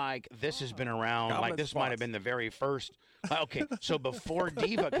looks like this has been around. Goblet Like this might have spots. been the very first Okay, so before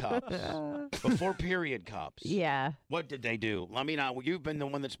Diva Cups, before period cups, Yeah. what did they do? Let me know. You've been the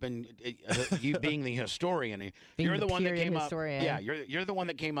one that's been, you being the historian. Being You're the one that period came historian. up. Yeah, you're the one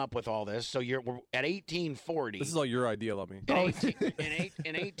that came up with all this. So we're at 1840. This is all your idea, Lummy. In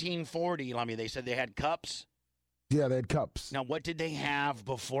 1840, Lummy, they said they had cups. Yeah, they had cups. Now, what did they have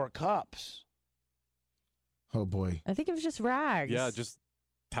before cups? Oh boy. I think it was just rags. Yeah, just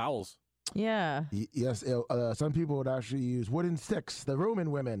towels. Yeah. Yes, some people would actually use wooden sticks. The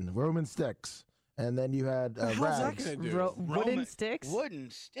Roman sticks, and then you had How's that rags. gonna do? Wooden sticks? Wooden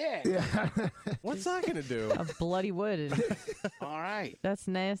stick. Yeah. What's that gonna do? A bloody wood. All right. That's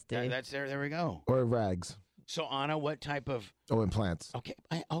nasty. That's there we go. Or rags. So, Anna, what type of... Oh, and plants.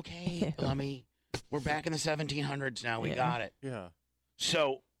 Okay, Lummy. We're back in the 1700s now. We got it. Yeah.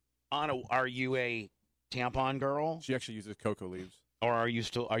 So, Anna, are you a tampon girl? She actually uses cocoa leaves. Or are you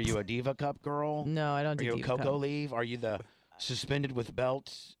a Diva Cup girl? No, I don't Are do you a Diva cocoa Cup. leave? Are you the suspended with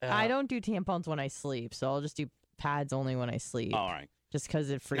belts? I don't do tampons when I sleep, so I'll just do pads only when I sleep. All right. Just because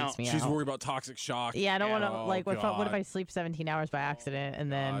it freaks me out. She's worried about toxic shock. Yeah, I don't want to, Oh, like, what if I God. sleep 17 hours by accident and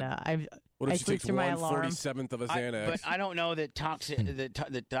then What if I she sleep takes through my alarm? 1/47th of a Xanax? But I don't know that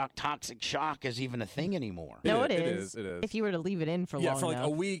toxic shock is even a thing anymore. No, it is. It is. If you were to leave it in for Yeah, long for like enough. a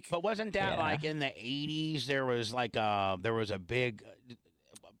week. But wasn't that Yeah. like in the 80s? There was like a big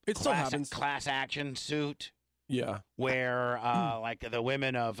It still happens. class action suit Yeah, where like the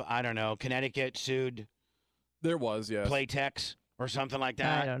women of, I don't know, Connecticut sued there was. Yeah. Playtex or something like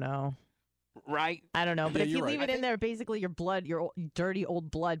that. I don't know. Right? I don't know. But Yeah, if you you're leave right. it in there, basically your dirty old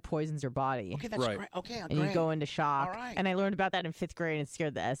blood poisons your body. Okay, that's Right. great. Okay, And you go into shock. All right. And I learned about that in 5th grade and it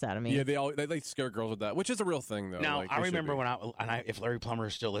scared the S out of me. Yeah, they scare girls with that, which is a real thing though. Now, like, I they should remember be. when if Larry Plummer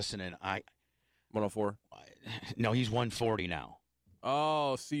is still listening, 104. no, he's 140 now.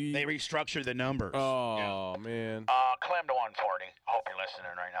 Oh, see. They restructured the numbers. Oh man. Clem to 140. Hope you're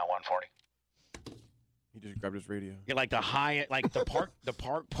listening right now, 140. He just grabbed his radio. Yeah, like the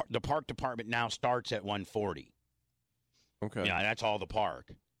park department now starts at 140. Okay. Yeah, that's all the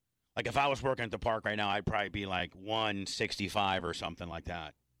park. Like if I was working at the park right now, I'd probably be like 165 or something like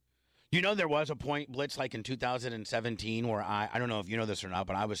that. You know, there was a point, Blitz, like in 2017 where I don't know if you know this or not,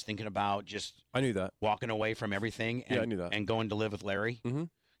 but I was thinking about just I knew that. walking away from everything and, Yeah, I knew that. and going to live with Larry. Mm-hmm.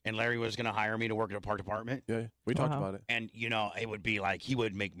 And Larry was going to hire me to work at a park department. Yeah, we talked Wow. about it. And, you know, it would be like he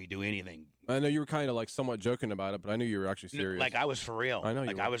would make me do anything. I know you were kind of like somewhat joking about it, but I knew you were actually serious. Like I was for real. I know you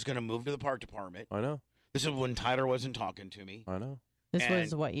Like were. I was going to move to the park department. I know. This is when Tyler wasn't talking to me. I know. This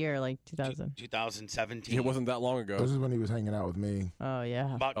was And- what year? Like 2000? 2017. It wasn't that long ago. This is when he was hanging out with me. Oh,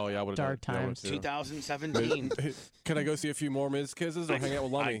 yeah. About Oh yeah, I would Dark times. 2017. Can I go see a few more Ms. Kizzes or hang out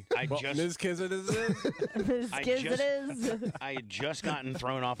with Lummy? I Well, just- Ms. Kizzes is it? As I kids just- it is. I had just gotten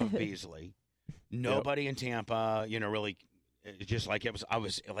thrown off of Beasley. Nobody in Tampa, you know, really, it just like I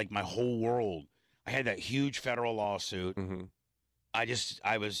was like my whole world. I had that huge federal lawsuit. Mm-hmm.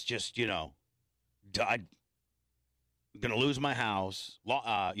 I was just, you know, gonna lose my house,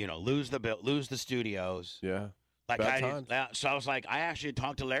 you know, lose the studios. Yeah. Like Bad times. so I was like, I actually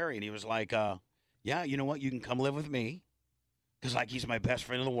talked to Larry, and he was like, yeah, you know what, you can come live with me, because like he's my best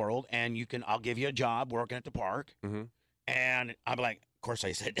friend in the world, and I'll give you a job working at the park. Mm-hmm. And I'm like, of course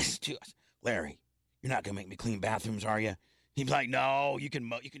I said this to us, Larry, you're not gonna make me clean bathrooms, are you? He's like, no, you can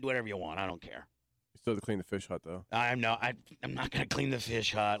do whatever you want, I don't care. You still have to clean the fish hut though. I'm not gonna clean the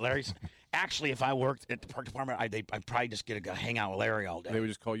fish hut. Larry's actually, if I worked at the park department, I'd probably just get to hang out with Larry all day. They would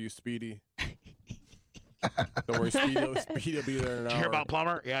just call you Speedy. Don't worry, Speedy will be there in an Did you hour. hear about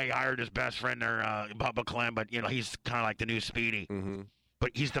Plummer? Yeah, he hired his best friend there, Bubba Clem, but you know he's kind of like the new Speedy. Mm-hmm.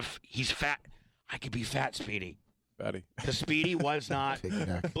 But he's fat. I could be fat Speedy. Fatty. The Speedy was not Big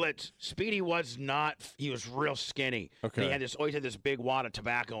neck. Blitz. Speedy was not. He was real skinny. Okay. And he always had this big wad of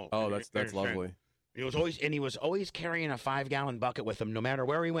tobacco. Oh, that's lovely. He was always carrying a 5-gallon bucket with him, no matter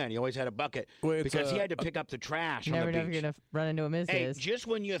where he went. He always had a bucket Wait, it's because he had to pick up the trash on Never the know if beach. you're going to run into a Ms. Hey, Kiz. just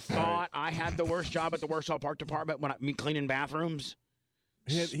when you thought I had the worst job at the Warsaw Park Department when me cleaning bathrooms,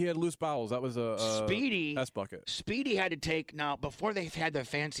 He had loose bowels. That was a Speedy S bucket. Speedy had to take now before they had the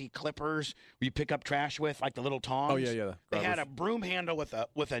fancy clippers where you pick up trash with, like the little tongs. Oh yeah, yeah. They had a Grabbers. broom handle with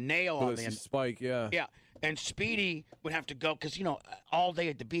a nail on With the a end. spike. Yeah. Yeah, and Speedy would have to go because you know all day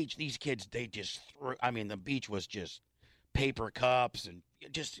at the beach. These kids, they just threw. I mean, the beach was just paper cups and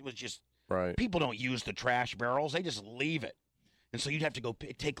it was just Right. people don't use the trash barrels. They just leave it, and so you'd have to go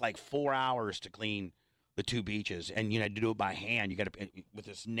take like 4 hours to clean the two beaches, and you had to do it by hand. You got to with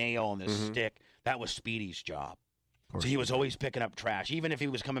this nail and this Mhm. stick. That was Speedy's job. So he was always picking up trash. Even if he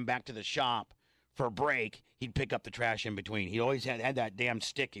was coming back to the shop for a break, he'd pick up the trash in between. He always had that damn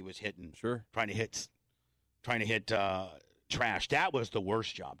stick he was hitting, Sure. trying to hit trying to hit trash. That was the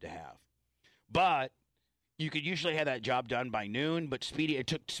worst job to have. But you could usually have that job done by noon, but Speedy, it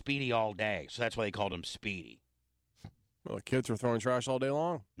took Speedy all day. So that's why they called him Speedy. Well, the kids were throwing trash all day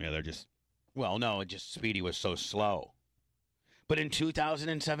long. Yeah, they're just, well, no, it just Speedy was so slow. But in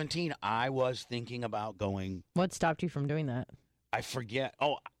 2017, I was thinking about going. What stopped you from doing that? I forget.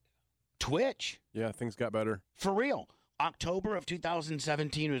 Oh, Twitch. Yeah, things got better. For real. October of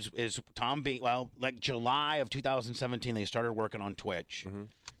 2017 is Tom B. Well, like July of 2017, they started working on Twitch. Mm-hmm.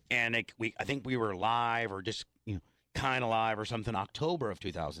 And I think we were live or just kind of live or something October of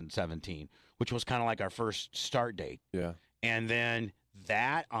 2017, which was kind of like our first start date. Yeah. And then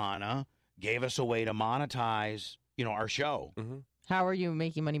that, Anna, gave us a way to monetize, our show. Mm-hmm. How are you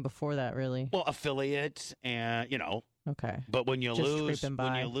making money before that, really? Well, affiliates and, Okay. But when you Just lose scraping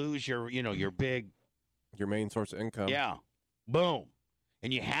by. your big, Your main source of income. yeah, boom.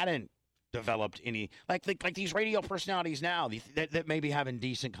 And you hadn't developed any like these radio personalities now that may be having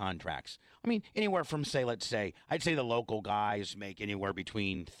decent contracts. I mean, anywhere from let's say I'd say the local guys make anywhere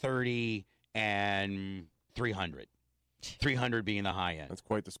between 30 and 300. 300 being the high end. That's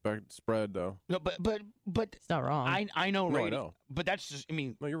quite the spread, though. No, but It's not wrong. I know No, I radio, know. but that's just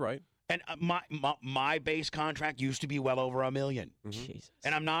No, you're right. and my base contract used to be well over $1 million. Jesus.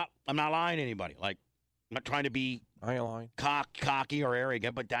 And I'm not lying to anybody. Like, I'm not trying to be I ain't lying. cocky or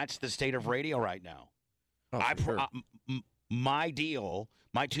arrogant, but that's the state of radio right now. Oh, for sure. My deal,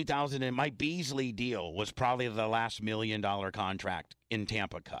 my Beasley deal was probably the last $1 million contract in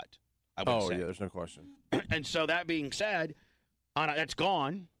Tampa cut. I would say. Yeah, there's no question. And so that being said, Anna, that's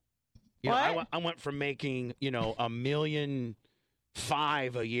gone. I went from making $1.5 million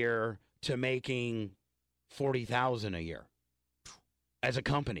a year to making $40,000 a year as a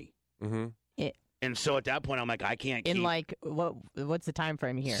company. Mm-hmm. And so at that point, I'm like, I can't keep In like what's the time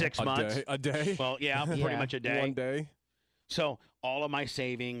frame here? 6 months. A day? Well, yeah, pretty Yeah. much a day. One day? So all of my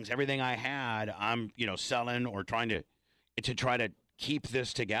savings, everything I had, I'm selling or trying to try to keep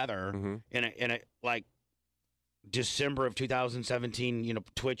this together. Mm-hmm. In a like December of 2017,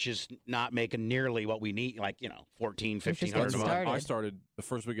 Twitch is not making nearly what we need, like $1,400, It's just $1,500 a getting month. started. I started the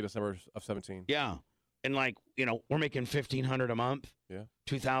first week of December of 17. Yeah, and like we're making $1,500 a month. Yeah.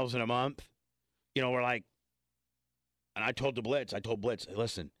 $2,000 a month. We're like, and I told Blitz, hey,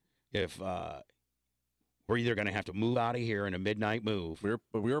 listen, if we're either going to have to move out of here in a midnight move.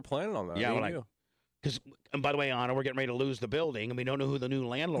 We were planning on that. Yeah, Me we're and like, you. because, and by the way, Anna, we're getting ready to lose the building, and we don't know who the new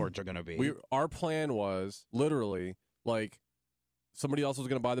landlords are going to be. Our plan was literally like somebody else was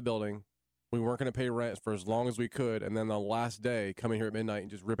going to buy the building. We weren't going to pay rent for as long as we could, and then the last day, come in here at midnight and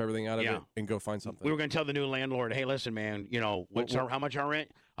just rip everything out of it and go find something. We were going to tell the new landlord, hey, listen, man, how much our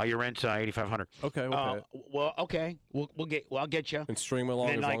rent? Oh, your rent's $8,500. Okay, okay. Well, okay, I'll get you. And string him along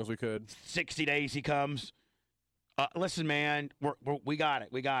And as like, long as we could. 60 days he comes. Listen, man, we got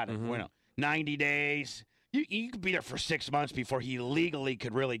it. Mm-hmm. 90 days. You could be there for 6 months before he legally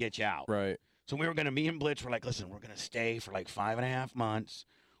could really get you out. Right. So me and Blitz were like, listen, we're going to stay for like 5.5 months.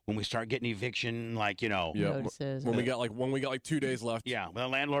 When we start getting eviction, notices. When we got 2 days left. Yeah, when the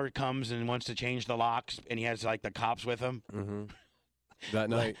landlord comes and wants to change the locks, and he has like the cops with him. Mm-hmm. That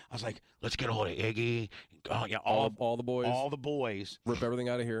night, I was like, let's get a hold of Iggy. Oh yeah, all the boys. All the boys. Rip everything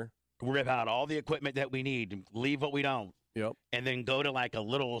out of here. Rip out all the equipment that we need. Leave what we don't. Yep. And then go to like a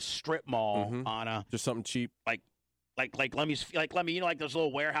little strip mall on just something cheap. Like let me like those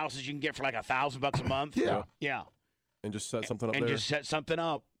little warehouses you can get for like $1,000 a month. Yeah. And just set something up and there. just set something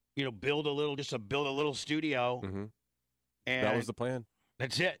up. Build a little studio. Mm-hmm. And that was the plan.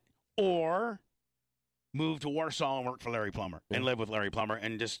 That's it. Or move to Warsaw and work for Larry Plummer and live with Larry Plummer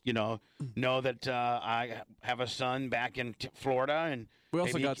and just, know that I have a son back in Florida and we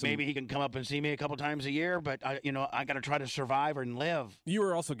also maybe he can come up and see me a couple times a year, but I got to try to survive and live. You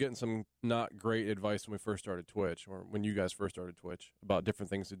were also getting some not great advice when we first started Twitch, or when you guys first started Twitch, about different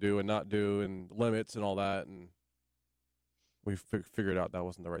things to do and not do and limits and all that, and we figured out that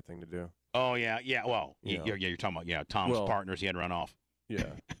wasn't the right thing to do. Oh yeah. Well, you're talking about Tom's partners. He had to run off. Yeah.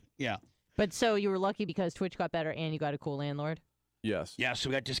 Yeah. But so you were lucky because Twitch got better and you got a cool landlord? Yes. Yeah, so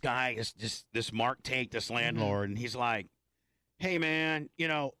we got this guy, this Mark Tate, this landlord, and he's like, hey, man,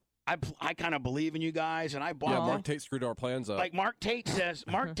 I kind of believe in you guys, and I bought. Yeah, Mark Tate screwed our plans up. Like Mark Tate says,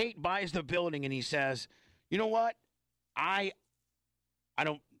 Mark Tate buys the building, and he says, you know what? I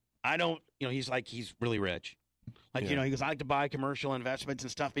don't, he's like, he's really rich. Like, he goes, I like to buy commercial investments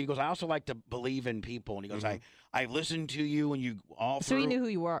and stuff. But he goes, I also like to believe in people. And he goes, I listened to you and you all through. So he knew who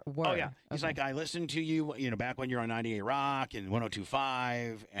you were. Oh, yeah. He's like, I listened to you, back when you were on 98 Rock and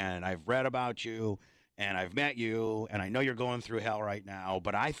 102.5, and I've read about you, and I've met you, and I know you're going through hell right now.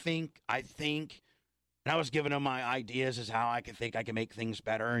 But I think And I was giving him my ideas as how I think I can make things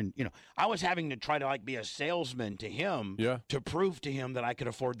better. And, I was having to try to be a salesman to him to prove to him that I could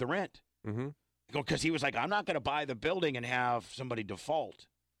afford the rent. Mm-hmm. Because he was like, I'm not going to buy the building and have somebody default.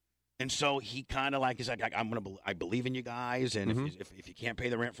 And so he kind of he's like, I believe in you guys. And if you can't pay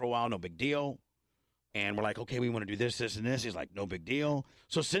the rent for a while, no big deal. And we're like, okay, we want to do this, this, and this. He's like, no big deal.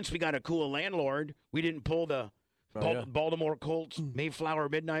 So since we got a cool landlord, we didn't pull the Baltimore Colts Mayflower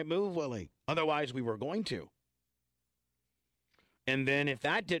midnight move, Willie. Otherwise, we were going to. And then if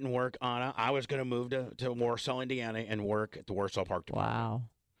that didn't work, Anna, I was going to move to Warsaw, Indiana, and work at the Warsaw Park Department. Wow.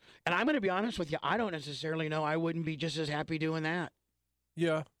 And I'm going to be honest with you, I don't necessarily know. I wouldn't be just as happy doing that.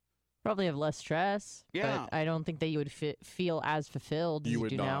 Yeah. Probably have less stress. Yeah. But I don't think that you would feel as fulfilled as you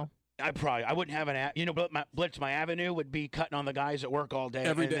do not. now. I wouldn't have Blitz, my avenue would be cutting on the guys at work all day.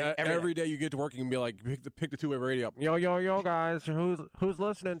 Every day you get to work, you can be like, pick the two-way radio up. Yo, guys, who's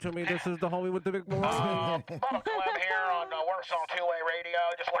listening to me? This is the homie with the big balloon. Bubba Clem here on Warsaw Two-Way Radio.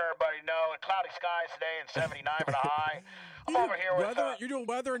 Just want everybody to know, cloudy skies today and 79 for the high. I'm over here with weather. You're doing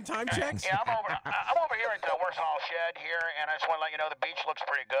weather and time checks. Yeah, I'm over here at the Warsaw Shed here, and I just want to let you know the beach looks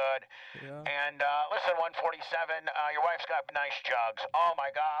pretty good. Yeah. And listen, 147, your wife's got nice jugs. Oh my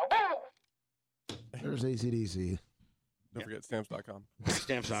God. Woo! There's ACDC. Don't forget stamps.com.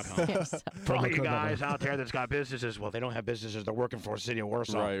 Stamps.com. For all you guys out there that's got businesses, well, they don't have businesses. They're working for the city of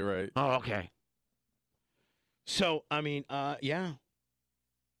Warsaw. Right. Oh, okay. So, yeah.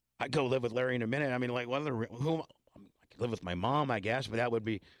 I'd go live with Larry in a minute. I mean, I could live with my mom, I guess, but that would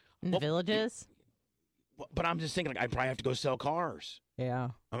be... In villages? But I'm just thinking, I'd probably have to go sell cars. Yeah.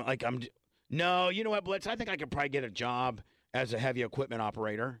 No, you know what, Blitz? I think I could probably get a job as a heavy equipment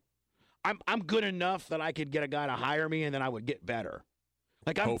operator. I'm good enough that I could get a guy to hire me, and then I would get better.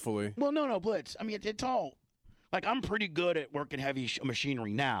 Hopefully. Well, no, Blitz. I mean, it's all... I'm pretty good at working heavy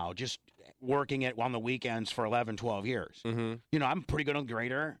machinery now, just working it on the weekends for 11, 12 years. Mm-hmm. I'm pretty good on the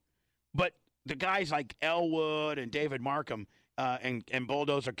grader. But the guys like Elwood and David Markham and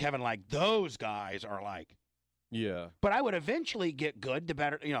Bulldozer Kevin, those guys are Yeah. But I would eventually get good, the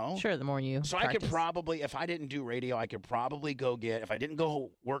better, Sure, the more you So practice. I could probably, if I didn't do radio, I could probably if I didn't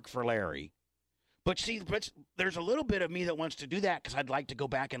go work for Larry. But see, there's a little bit of me that wants to do that because I'd like to go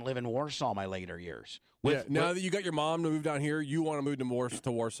back and live in Warsaw my later years. Now that you got your mom to move down here, you want to move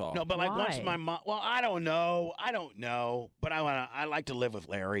to Warsaw. No, but once my mom, I don't know. But I like to live with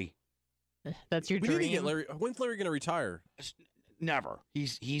Larry. That's your we dream. need to get Larry. When's Larry going to retire? Never.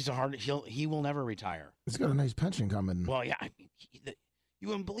 He'll never retire. He's got a nice pension coming. Well, yeah. You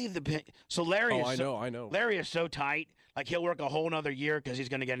wouldn't believe the so Larry. I know. Larry is so tight. He'll work a whole nother year because he's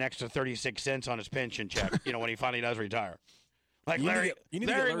going to get an extra 36 cents on his pension check. When he finally does retire. Larry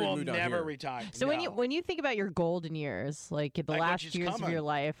will never retire. So when you think about your golden years, the last years of your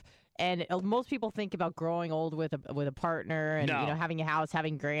life. And most people think about growing old with a partner and having a house,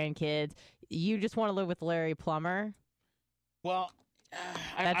 having grandkids. You just want to live with Larry Plummer? Well,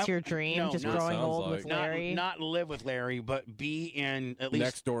 that's your dream, growing old with Larry? Not live with Larry, but be in at least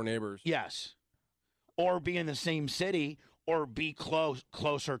next door neighbors. Yes. Or be in the same city or be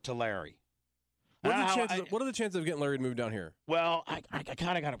closer to Larry. What are the chances of getting Larry to move down here? Well, I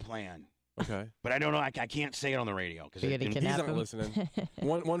kind of got a plan. Okay. But I don't know. I can't say it on the radio because he's not listening.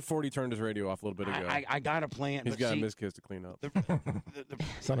 140 turned his radio off a little bit ago. I got a plan. He's got his kids to clean up.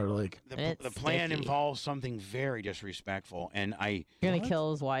 Center Lake. The plan involves something very disrespectful, and You're gonna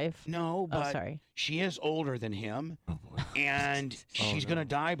kill his wife? No, but sorry. She is older than him, and she's gonna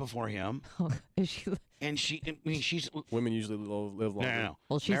die before him. Is she? And she's women usually live longer. No.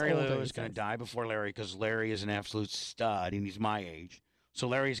 Well, she's Mary older, Lou is going to die before Larry because Larry is an absolute stud and he's my age. So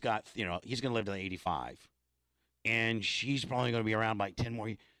Larry's got, he's going to live to 85, and she's probably going to be around 10 more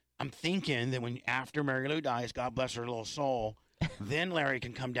years. I'm thinking that after Mary Lou dies, God bless her little soul, then Larry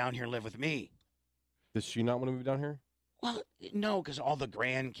can come down here and live with me. Does she not want to move down here? Well, no, because all the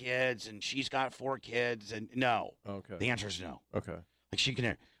grandkids and she's got 4 kids and no. Okay. The answer is no. Okay. She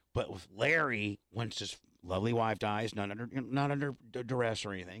can. But with Larry, once his lovely wife dies, not under duress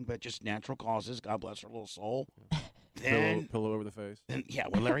or anything, but just natural causes, God bless her little soul. Then pillow over the face. Then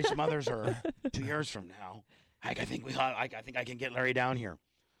when Larry's mothers are 2 years from now, I think I can get Larry down here.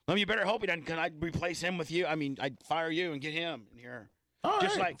 Well, you better hope he doesn't. Can I replace him with you? I mean, I'd fire you and get him in here.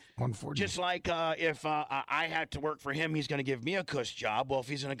 Just like 140. Just like if I had to work for him, he's going to give me a cush job. Well, if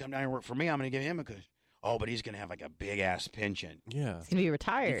he's going to come down and work for me, I'm going to give him a cush. Oh, but he's going to have a big-ass pension. Yeah. He's going to be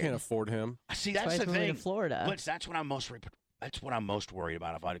retired. You can't afford him. See, that's the thing. To Florida. That's what I'm most worried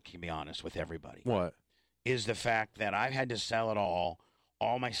about, if I can be honest with everybody. What? Is the fact that I've had to sell it all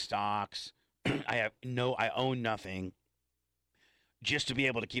my stocks. I own nothing. just to be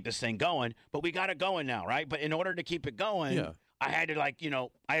able to keep this thing going. But we got it going now, right? But in order to keep it going, Yeah. I had to I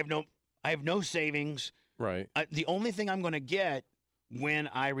have no savings. Right. The only thing I'm going to get when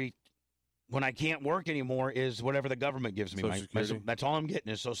I can't work anymore is whatever the government gives me. Social Security? That's all I'm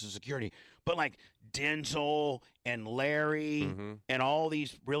getting is Social Security. But like Denzel and Larry Mm-hmm. and all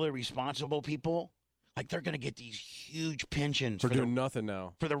these really responsible people, like they're going to get these huge pensions For doing nothing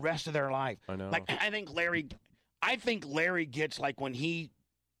now. for the rest of their life. I know. Like I think Larry gets like when he's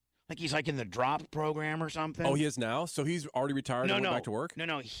like in the drop program or something. Oh, he is now? So he's already retired and went back to work?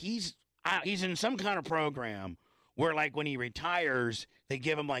 No, he's in some kind of program where like when he retires, they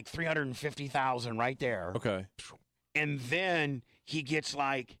give him like $350,000 right there. Okay. And then he gets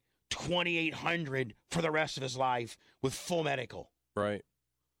like $2,800 for the rest of his life with full medical. Right.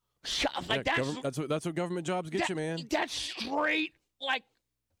 Like Yeah, that's what government jobs get you, man. That's straight like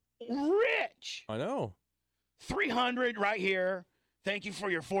rich. I know. 300 right here. Thank you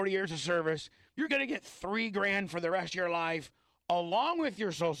for your 40 years of service. You're going to get $3,000 for the rest of your life, along with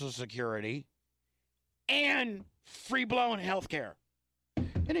your Social Security and free blowing health care.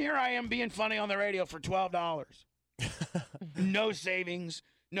 And here I am being funny on the radio for $12. No savings,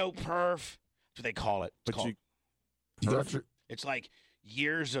 no perf. That's what they call it. It's called perf. It's like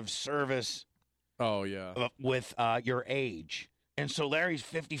years of service. Oh, yeah. With your age. And so Larry's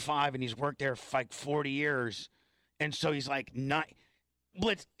 55 and he's worked there for like 40 years. And so he's like he'll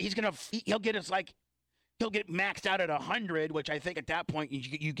get maxed out at 100, which I think at that point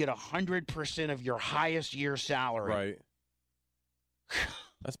you get 100% of your highest year salary. Right.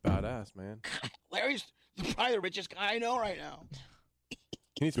 That's badass, man. Larry's probably the richest guy I know right now.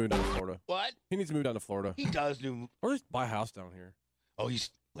 He needs to move down to Florida. What? He needs to move down to Florida. He does do. Or just buy a house down here. Oh,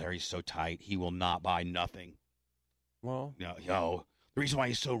 Larry's so tight. He will not buy nothing. Well, the reason why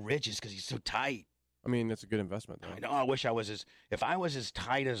he's so rich is because he's so tight. I mean, it's a good investment, though. I know. I wish I was if I was as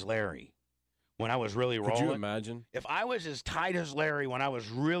tight as Larry when I was really rolling. Could you imagine? If I was as tight as Larry when I was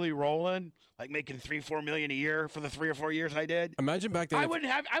really rolling, like making $3-4 million a year for the 3 or 4 years I did. Imagine back then. I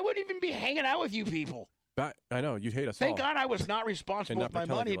wouldn't even be hanging out with you people. I know you'd hate us. Thank all. God I was not responsible with my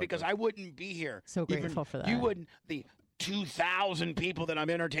money because I wouldn't be here. So grateful for that. You wouldn't. The 2,000 people that I'm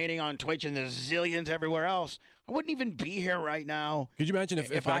entertaining on Twitch and the zillions everywhere else, I wouldn't even be here right now. Could you imagine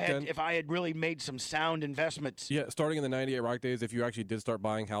if I had really made some sound investments? Yeah, starting in the 98 Rock days, if you actually did start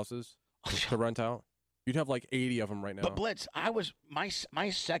buying houses to rent out, you'd have like 80 of them right now. But Blitz, I was my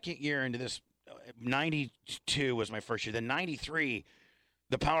second year into this. 92 was my first year. Then 93,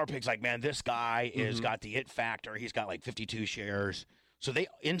 the Power Pig's like, man, this guy is got the it factor. He's got like 52 shares. So they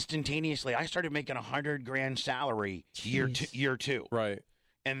instantaneously, I started making $100,000 salary year two. Right.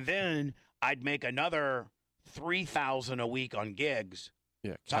 And then I'd make another $3,000 a week on gigs.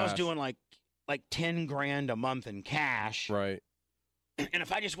 Yeah. So I was doing like $10,000 a month in cash. Right. And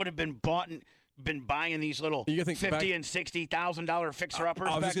if I just would have been buying these little you think $50,000 and $60,000 fixer-uppers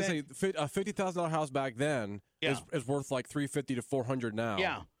I was back just then. going to say, a $50,000 house back then is worth like $350 to $400 now.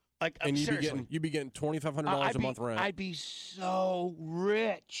 Yeah. Like, and seriously. you'd be getting $2,500 a month rent. I'd be so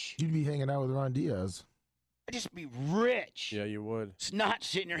rich. You'd be hanging out with Ron Diaz. I'd just be rich. Yeah, you would. It's not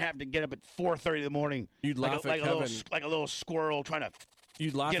sitting there having to get up at 4:30 in the morning. You'd laugh at Kevin. Like a little squirrel trying to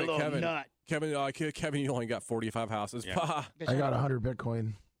You'd laugh get at a little Kevin. nut. Kevin, you only got 45 houses. Yeah. I got 100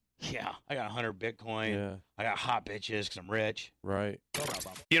 Bitcoin. Yeah, I got 100 Bitcoin. Yeah. I got hot bitches because I'm rich. Right.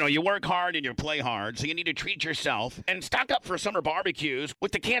 You work hard and you play hard, so you need to treat yourself and stock up for summer barbecues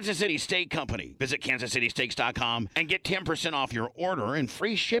with the Kansas City Steak Company. Visit kansascitysteaks.com and get 10% off your order and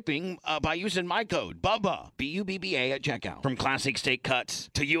free shipping by using my code, BUBBA, B-U-B-B-A at checkout. From classic steak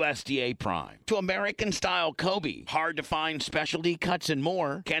cuts to USDA Prime to American-style Kobe, hard-to-find specialty cuts and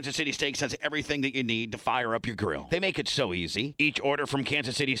more, Kansas City Steaks has everything that you need to fire up your grill. They make it so easy. Each order from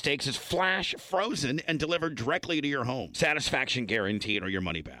Kansas City Steaks is flash frozen and delivered directly to your home. Satisfaction guaranteed or your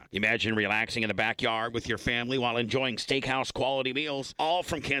money back. Imagine relaxing in the backyard with your family while enjoying steakhouse quality meals, all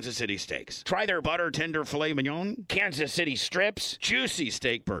from Kansas City Steaks. Try their butter tender filet mignon, Kansas City strips, juicy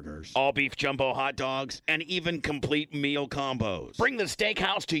steak burgers, all beef jumbo hot dogs, and even complete meal combos. Bring the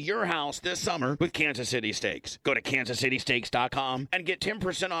steakhouse to your house this summer with Kansas City Steaks. Go to kansascitysteaks.com and get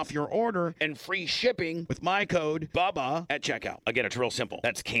 10% off your order and free shipping with my code BUBBA at checkout. Again, it's real simple.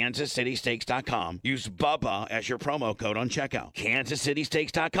 That's kansascitysteaks.com. Use BUBBA as your promo code on checkout.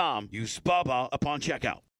 kansascitysteaks.com. Use BUBBA upon checkout.